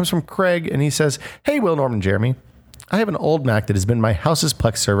question comes from Craig, and he says, hey, Will, Norman, Jeremy. I have an old Mac that has been my house's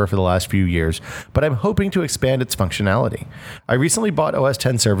Plex server for the last few years, but I'm hoping to expand its functionality. I recently bought OS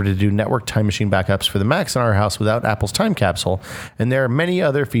X Server to do network time machine backups for the Macs in our house without Apple's time capsule, and there are many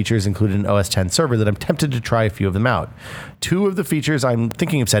other features included in OS X Server that I'm tempted to try a few of them out. 2 of the features I'm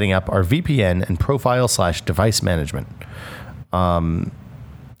thinking of setting up are VPN and profile/device management.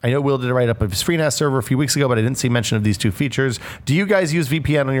 I know Will did a write-up of his FreeNAS server a few weeks ago, but I didn't see mention of these 2 features. Do you guys use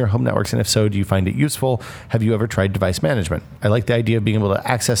VPN on your home networks? And if so, do you find it useful? Have you ever tried device management? I like the idea of being able to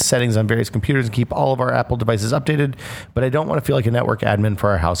access settings on various computers and keep all of our Apple devices updated, but I don't want to feel like a network admin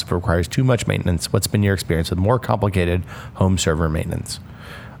for our house if it requires too much maintenance. What's been your experience with more complicated home server maintenance?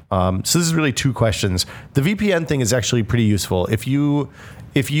 So this is really 2 questions. The VPN thing is actually pretty useful. If your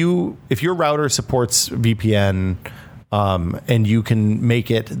router supports VPN, and you can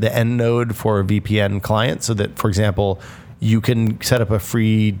make it the end node for a VPN client so that, for example, you can set up a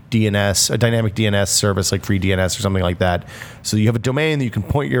free DNS, a dynamic DNS service like FreeDNS or something like that. So you have a domain that you can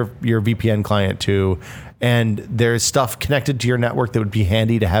point your VPN client to, and there's stuff connected to your network that would be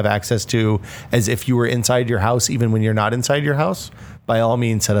handy to have access to as if you were inside your house, even when you're not inside your house. By all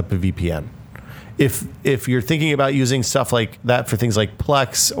means, set up a VPN. If you're thinking about using stuff like that for things like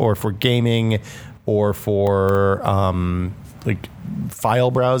Plex or for gaming or for like file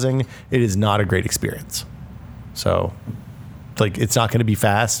browsing, it is not a great experience. So like it's not going to be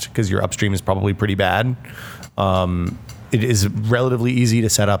fast because your upstream is probably pretty bad. It is relatively easy to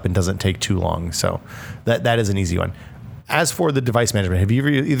set up and doesn't take too long. So that is an easy one. As for the device management, have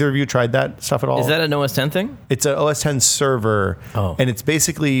either of you tried that stuff at all? Is that an OS X thing? It's an OS X server, and it's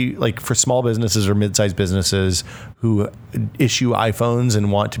basically like for small businesses or mid-sized businesses who issue iPhones and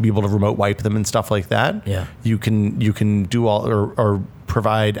want to be able to remote wipe them and stuff like that. Yeah, you can do all or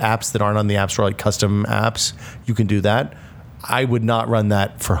provide apps that aren't on the App Store, like custom apps. You can do that. I would not run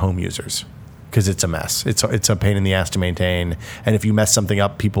that for home users because it's a mess. It's a pain in the ass to maintain. And if you mess something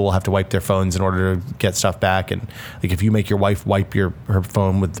up, people will have to wipe their phones in order to get stuff back. And like if you make your wife wipe her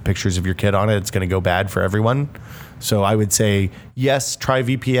phone with the pictures of your kid on it, it's going to go bad for everyone. So I would say, yes, try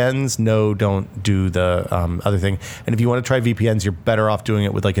VPNs. No, don't do the other thing. And if you want to try VPNs, you're better off doing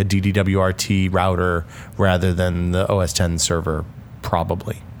it with like a DDWRT router rather than the OS X server,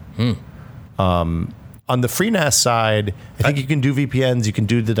 probably. On the FreeNAS side, I think you can do VPNs, you can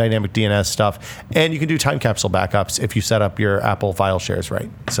do the dynamic DNS stuff, and you can do time capsule backups if you set up your Apple file shares right.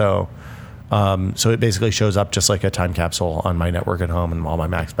 So it basically shows up just like a time capsule on my network at home, and all my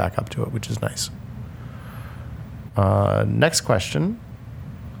Macs back up to it, which is nice. Next question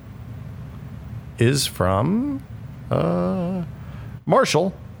is from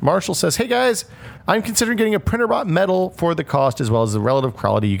Marshall. Marshall says, "Hey guys, I'm considering getting a printer bought metal for the cost as well as the relative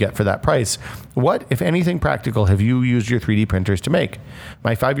quality you get for that price. What, if anything practical, have you used your 3D printers to make?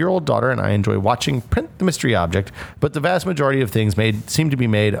 My 5-year-old daughter and I enjoy watching Print the Mystery Object, but the vast majority of things seem to be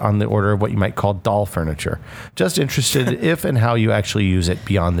made on the order of what you might call doll furniture. Just interested if and how you actually use it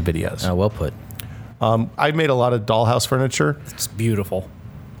beyond the videos." Well put. I've made a lot of dollhouse furniture. It's beautiful.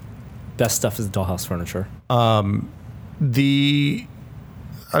 Best stuff is dollhouse furniture.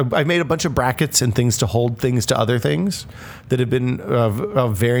 I made a bunch of brackets and things to hold things to other things that have been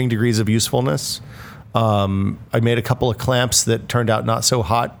of varying degrees of usefulness. I made a couple of clamps that turned out not so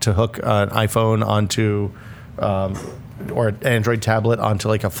hot to hook an iPhone onto, or an Android tablet onto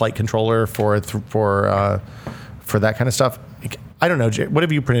like a flight controller for that kind of stuff. I don't know, Jay. What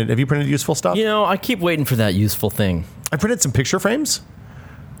have you printed? Have you printed useful stuff? I keep waiting for that useful thing. I printed some picture frames.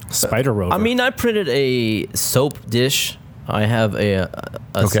 Spider Rover. I mean, I printed a soap dish. I have a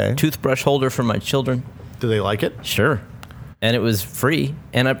toothbrush holder for my children. Do they like it? Sure. And it was free.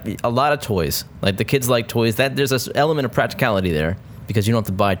 And a lot of toys. Like the kids like toys. There's an element of practicality there because you don't have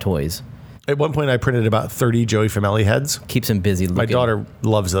to buy toys. At one point, I printed about 30 Joey Fameli heads. Keeps them busy. My daughter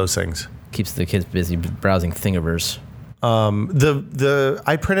loves those things. Keeps the kids busy browsing Thingiverse.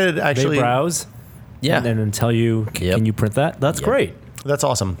 I printed actually. They browse. Yeah. And then tell you, can you print that? That's great. That's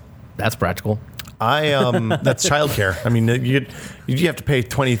awesome. That's practical. That's childcare. I mean, you have to pay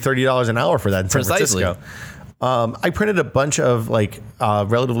 $20, $30 an hour for that in San Francisco. I printed a bunch of like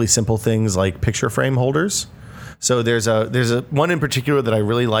relatively simple things like picture frame holders. So there's a one in particular that I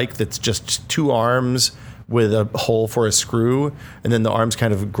really like that's just 2 arms with a hole for a screw, and then the arms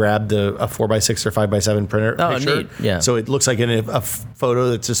kind of grab a 4x6 or 5x7 printer picture. Neat. Yeah. So it looks like a photo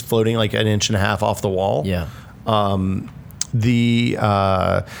that's just floating like 1.5 inches off the wall. Yeah.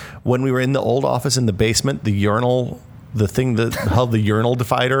 When we were in the old office in the basement, the urinal, the thing that held the urinal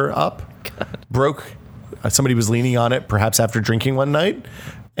divider up, broke. Somebody was leaning on it, perhaps after drinking one night,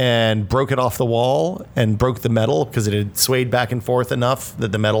 and broke it off the wall and broke the metal because it had swayed back and forth enough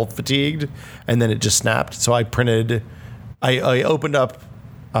that the metal fatigued, and then it just snapped. So I opened up,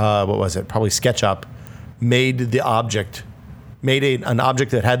 what was it? Probably SketchUp, made an object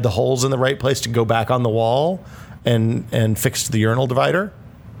that had the holes in the right place to go back on the wall, and fixed the urinal divider.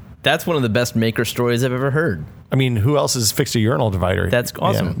 That's one of the best maker stories I've ever heard. I mean, who else has fixed a urinal divider? That's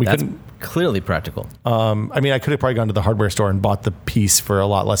awesome. Yeah, That's clearly practical. I mean, I could have probably gone to the hardware store and bought the piece for a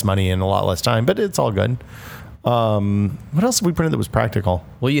lot less money and a lot less time, but it's all good. What else have we printed that was practical?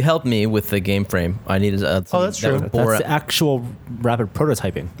 Well, you helped me with the game frame. I needed that's true. That's the actual rapid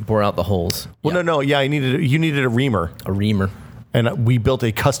prototyping. Bore out the holes. Well, no. Yeah, you needed a reamer. A reamer. And we built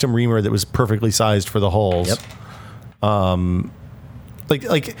a custom reamer that was perfectly sized for the holes. Yep.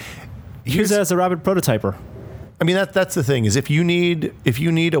 Use it as a rapid prototyper. I mean, that's the thing is if you need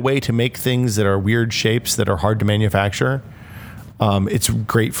a way to make things that are weird shapes that are hard to manufacture, it's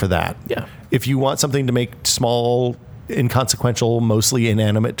great for that. Yeah. If you want something to make small, inconsequential, mostly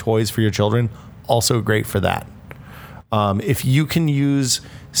inanimate toys for your children, also great for that. If you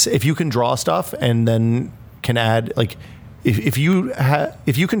can draw stuff and then can add like if you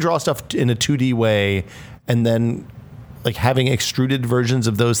can draw stuff in a 2D way and then like having extruded versions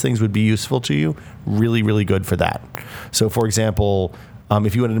of those things would be useful to you, really, really good for that. So for example,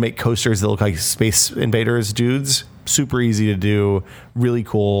 if you wanted to make coasters that look like Space Invaders dudes, super easy to do, really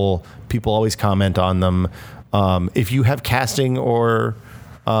cool. People always comment on them. If you have casting or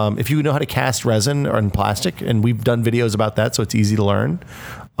if you know how to cast resin or in plastic, and we've done videos about that, so it's easy to learn.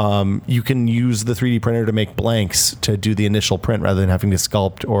 You can use the 3D printer to make blanks to do the initial print rather than having to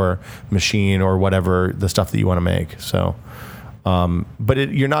sculpt or machine or whatever the stuff that you want to make. So, but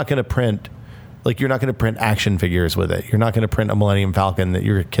you're not going to print action figures with it. You're not going to print a Millennium Falcon that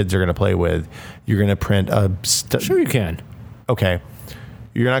your kids are going to play with. You're going to print Sure you can. Okay.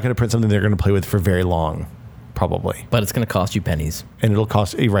 You're not going to print something they're going to play with for very long, probably. But it's going to cost you pennies. And it'll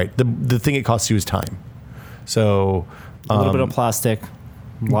cost, right. The thing it costs you is time. So a little bit of plastic.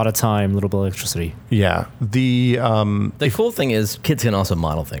 A lot of time, a little bit of electricity. Yeah. The cool thing is kids can also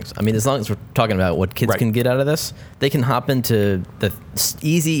model things. I mean, as long as we're talking about what kids Right. can get out of this, they can hop into the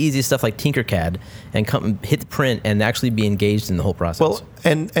easy stuff like Tinkercad and come hit print and actually be engaged in the whole process. Well,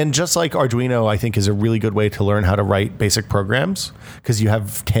 and just like Arduino, I think is a really good way to learn how to write basic programs because you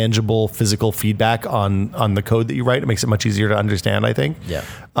have tangible physical feedback on the code that you write. It makes it much easier to understand, I think. yeah.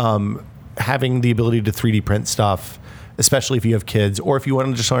 Having the ability to 3D print stuff, especially if you have kids or if you want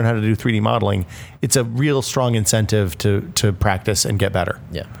to just learn how to do 3D modeling, it's a real strong incentive to practice and get better.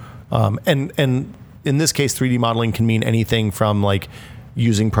 Yeah. And in this case, 3D modeling can mean anything from like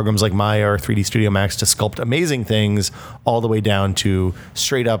using programs like Maya or 3D Studio Max to sculpt amazing things all the way down to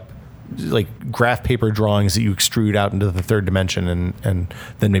straight up like graph paper drawings that you extrude out into the third dimension and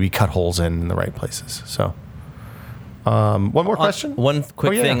then maybe cut holes in the right places. So one more question. One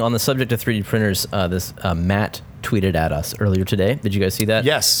quick Oh, yeah. thing on the subject of 3D printers. This Matt tweeted at us earlier today. Did you guys see that?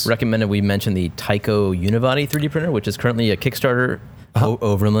 Yes. Recommended we mention the Tyco Unibody 3D printer, which is currently a Kickstarter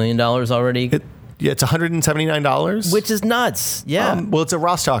over $1 million already. Yeah, it's $179. Which is nuts. Yeah. Well, it's a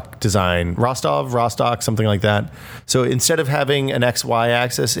Rostock design. Rostock, something like that. So instead of having an XY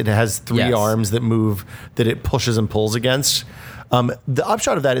axis, it has three Yes. arms that move, that it pushes and pulls against. The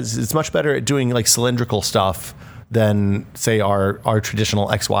upshot of that is it's much better at doing like cylindrical stuff than, say, our traditional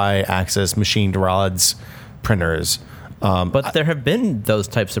XY axis machined rods printers. but there have been those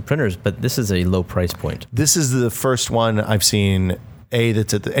types of printers, but this is a low price point. This is the first one I've seen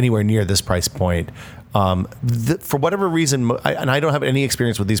that's at anywhere near this price point. For whatever reason, and I don't have any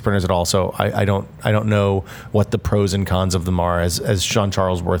experience with these printers at all, so I don't know what the pros and cons of them are. As Sean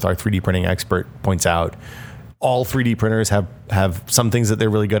Charlesworth, our 3D printing expert, points out, all 3D printers have some things that they're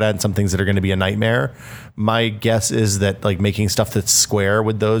really good at and some things that are going to be a nightmare. My guess is that like making stuff that's square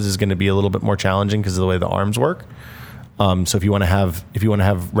with those is going to be a little bit more challenging because of the way the arms work. So if you want to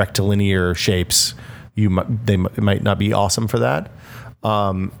have rectilinear shapes, it might not be awesome for that.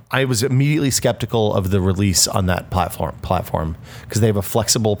 I was immediately skeptical of the release on that platform because they have a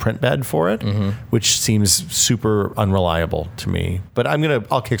flexible print bed for it, which seems super unreliable to me. But I'll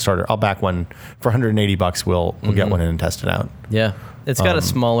Kickstarter. I'll back one for $180. We'll get one in and test it out. Yeah. It's got a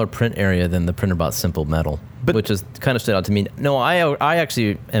smaller print area than the PrinterBot Simple Metal, which is kind of stood out to me. No, I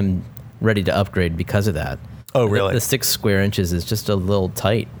actually am ready to upgrade because of that. Oh, really? The 6 square inches is just a little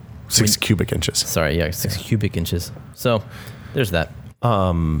tight. 6 cubic inches. Sorry, yeah, 6 cubic inches. So there's that.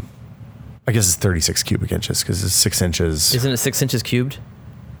 I guess it's 36 cubic inches because it's 6 inches. Isn't it 6 inches cubed?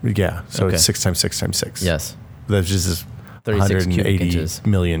 Yeah. So Okay. it's 6 times 6 times 6. Yes. That's just 36 cubic 180 inches.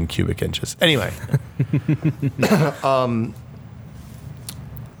 million cubic inches. Anyway.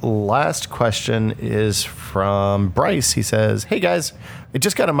 Last question is from Bryce. He says, "Hey guys, I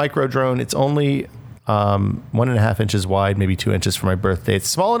just got a micro drone. It's only 1.5 inches wide, maybe 2 inches for my birthday. It's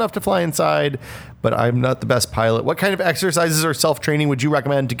small enough to fly inside, but I'm not the best pilot. What kind of exercises or self-training would you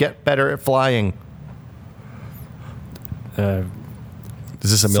recommend to get better at flying?" Uh, Is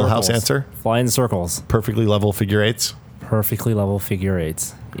this a Millhouse circles. answer? Fly in circles. Perfectly level figure eights? Perfectly level figure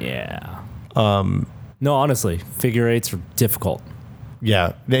eights. Yeah. No, honestly, figure eights are difficult.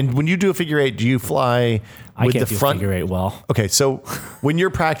 Yeah. And when you do a figure eight, do you fly I with can't the do front? figure eight well. Okay, so when you're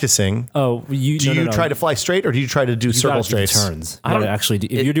practicing, Oh, do you try to fly straight or do you try to do you circle gotta do the straights? turns? I don't- Actually,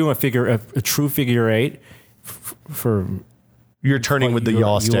 if you're doing a true figure eight, for You're turning Well, with the you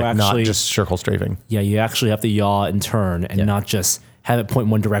yaw stick, not actually- just circle strafing. yeah, you actually have to yaw and turn, and Yeah. not just have it point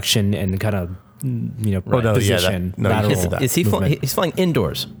one direction and kind of no, yeah, position. no, you can't lateral do that. Is he movement. he's flying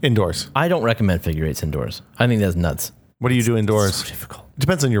indoors? Indoors. I don't recommend figure eights indoors. I think that's nuts. What do you do indoors? So difficult.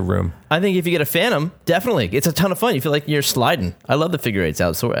 Depends on your room. I think if you get a Phantom, definitely. It's a ton of fun. You feel like you're sliding. I love the figure eights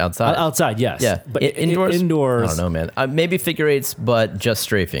outside. Outside, yes. Yeah, but indoors. indoors, I don't know, man. Maybe figure eights, but just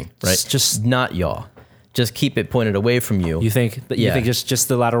strafing, right? Just- not yaw. Just keep it pointed away from you. You think that? You Yeah. think just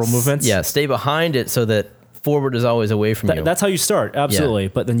the lateral movements? Yeah, stay behind it so that forward is always away from you. That's how you start, absolutely.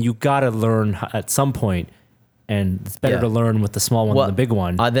 But then you got to learn at some point, and it's better Yeah. to learn with the small one Well, than the big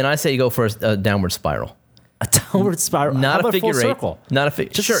one. Then I say you go for a downward spiral. A downward spiral, How Not about a figure full eight. circle. Not a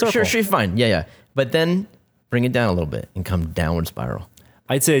figure. Just Sure, a circle. sure, fine. Yeah. But then bring it down a little bit and come downward spiral.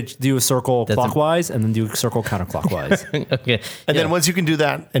 I'd say do a circle That's a- clockwise and then do a circle counterclockwise. Okay. And then once you can do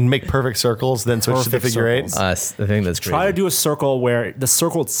that and make perfect circles, then switch to the Perfect figure eight. circles. I think that's crazy. Try to do a circle where the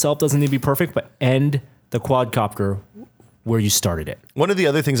circle itself doesn't need to be perfect, but end the quadcopter where you started it. One of the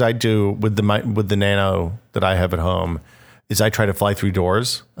other things I do with the Nano that I have at home is I try to fly through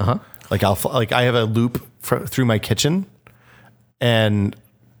doors. Like I have a loop through my kitchen, and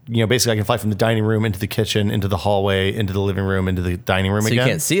basically I can fly from the dining room into the kitchen, into the hallway, into the living room, into the dining room So again.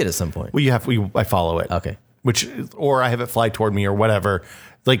 you can't see it at some point. Well, I follow it. Okay. Or I have it fly toward me or whatever.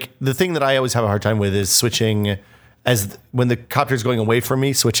 Like the thing that I always have a hard time with is switching when the copter is going away from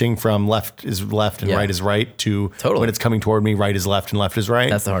me, switching from left is left and Yeah. right is right to Totally. when it's coming toward me, right is left and left is right.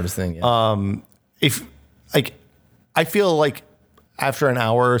 That's the hardest thing. Yeah. If like, I feel like after an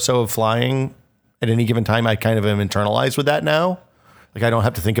hour or so of flying at any given time, I kind of am internalized with that now. Like I don't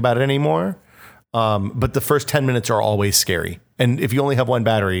have to think about it anymore. But the first 10 minutes are always scary. And if you only have one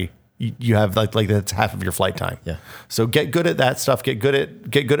battery, you have like that's half of your flight time. Yeah. So get good at that stuff. Get good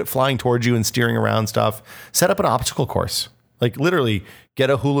at flying towards you and steering around stuff. Set up an obstacle course. Like literally get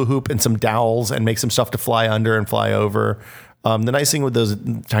a hula hoop and some dowels and make some stuff to fly under and fly over. The nice thing with those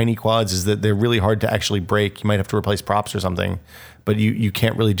tiny quads is that they're really hard to actually break. You might have to replace props or something, but you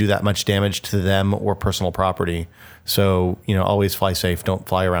can't really do that much damage to them or personal property. So, always fly safe. Don't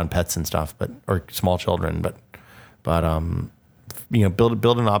fly around pets and stuff, or small children, but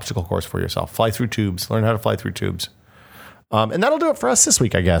build an obstacle course for yourself. Fly through tubes. Learn how to fly through tubes. And that'll do it for us this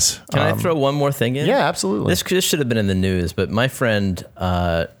week, I guess. Can I throw one more thing in? Yeah, absolutely. This should have been in the news, but my friend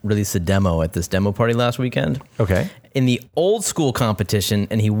released a demo at this demo party last weekend. Okay. In the old school competition,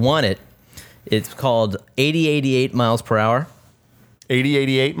 and he won it. It's called 8088 miles per hour.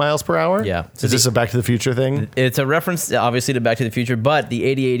 8088 miles per hour? Yeah. So is this a Back to the Future thing? It's a reference, obviously, to Back to the Future, but the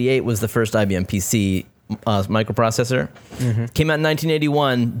 8088 was the first IBM PC microprocessor. Came out in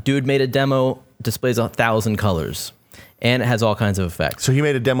 1981. Dude made a demo, displays 1,000 colors, and it has all kinds of effects. So he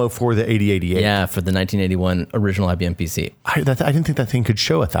made a demo for the 8088. Yeah, for the 1981 original IBM PC. I didn't think that thing could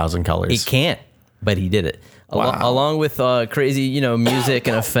show 1,000 colors. It can't, but he did it. Wow. Along with crazy, music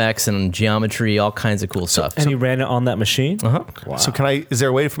and effects and geometry, all kinds of cool stuff. And he ran it on that machine? Uh-huh. Wow. So is there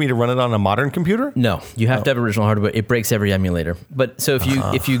a way for me to run it on a modern computer? No, you have to have original hardware. It breaks every emulator. But so if you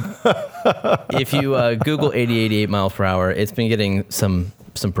Google 8088 miles per hour, it's been getting some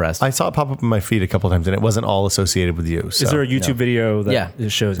press. I saw it pop up in my feed a couple of times, and it wasn't all associated with you. So Is there a YouTube video that Yeah. it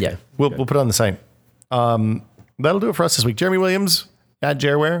shows? Yeah. it? we'll put it on the site. That'll do it for us this week. Jeremy Williams at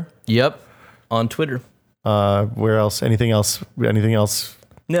Jareware. Yep, on Twitter. Where else? Anything else?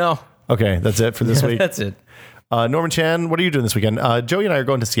 No, Okay, that's it for this week. that's it. Norman Chan, what are you doing this weekend? Joey and I are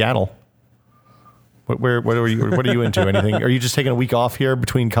going to Seattle. What are you into? Anything? Are you just taking a week off here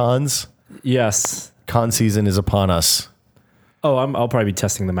between cons? Yes. Con season is upon us. Oh, I'll probably be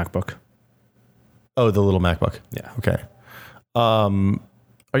testing the MacBook. Oh, the little MacBook. Yeah. Okay.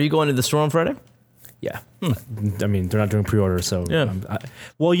 Are you going to the store on Friday? Yeah. I mean, they're not doing pre-order, so. Yeah.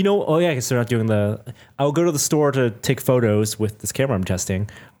 I guess they're not doing I'll go to the store to take photos with this camera I'm testing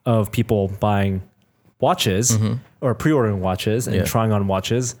of people buying watches or pre-ordering watches and trying on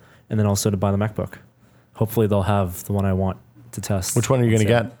watches, and then also to buy the MacBook. Hopefully they'll have the one I want to test. Which one are you going to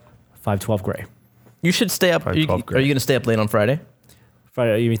get? 512 gray. You should stay up. Are you 512 gray. going to stay up late on Friday?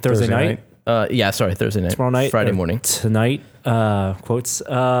 Friday, you mean Thursday night? Thursday night. Tomorrow night? Friday or morning. Tonight, quotes,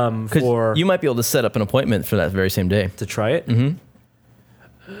 for You might be able to set up an appointment for that very same day. to try it.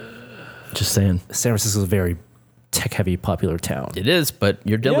 Just saying. San Francisco is a very tech-heavy, popular town. It is, but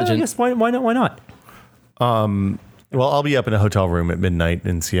you're Yeah, I diligent. guess why not? Why not? Well, I'll be up in a hotel room at midnight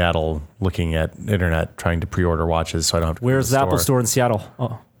in Seattle looking at internet trying to pre-order watches so I don't have to Where's go the to Apple store in Seattle?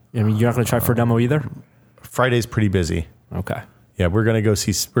 Oh, I mean, you're not going to try for a demo either? Friday's pretty busy. Okay. Yeah, we're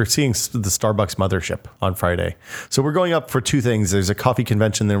seeing the Starbucks mothership on Friday. So we're going up for two things. There's a coffee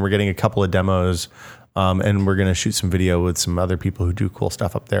convention, then we're getting a couple of demos, and we're going to shoot some video with some other people who do cool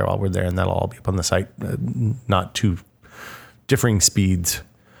stuff up there while we're there, and that'll all be up on the site, not too differing speeds.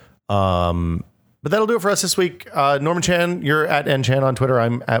 But that'll do it for us this week. Norman Chan, you're at NChan on Twitter.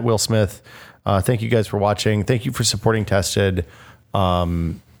 I'm at Will Smith. Thank you guys for watching. Thank you for supporting Tested.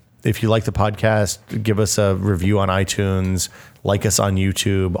 If you like the podcast, give us a review on iTunes, like us on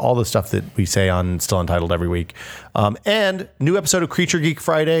YouTube, all the stuff that we say on Still Untitled every week. And new episode of Creature Geek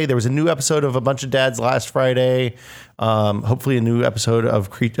Friday. There was a new episode of A Bunch of Dads last Friday. Hopefully a new episode of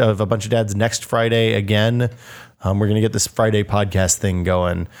A Bunch of Dads next Friday again. We're going to get this Friday podcast thing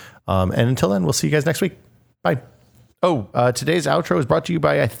going. And until then, we'll see you guys next week. Bye. Oh, today's outro is brought to you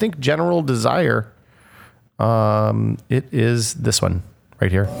by, I think, General Desire. It is this one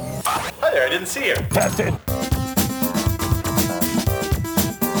right here. Hi there, I didn't see you. Tested.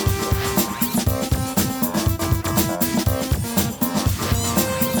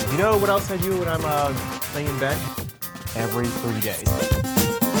 You know what else I do when I'm laying in bed? Every 30 days.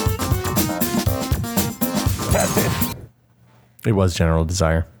 Tested. It was General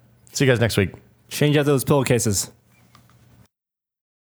Desire. See you guys next week. Change out those pillowcases.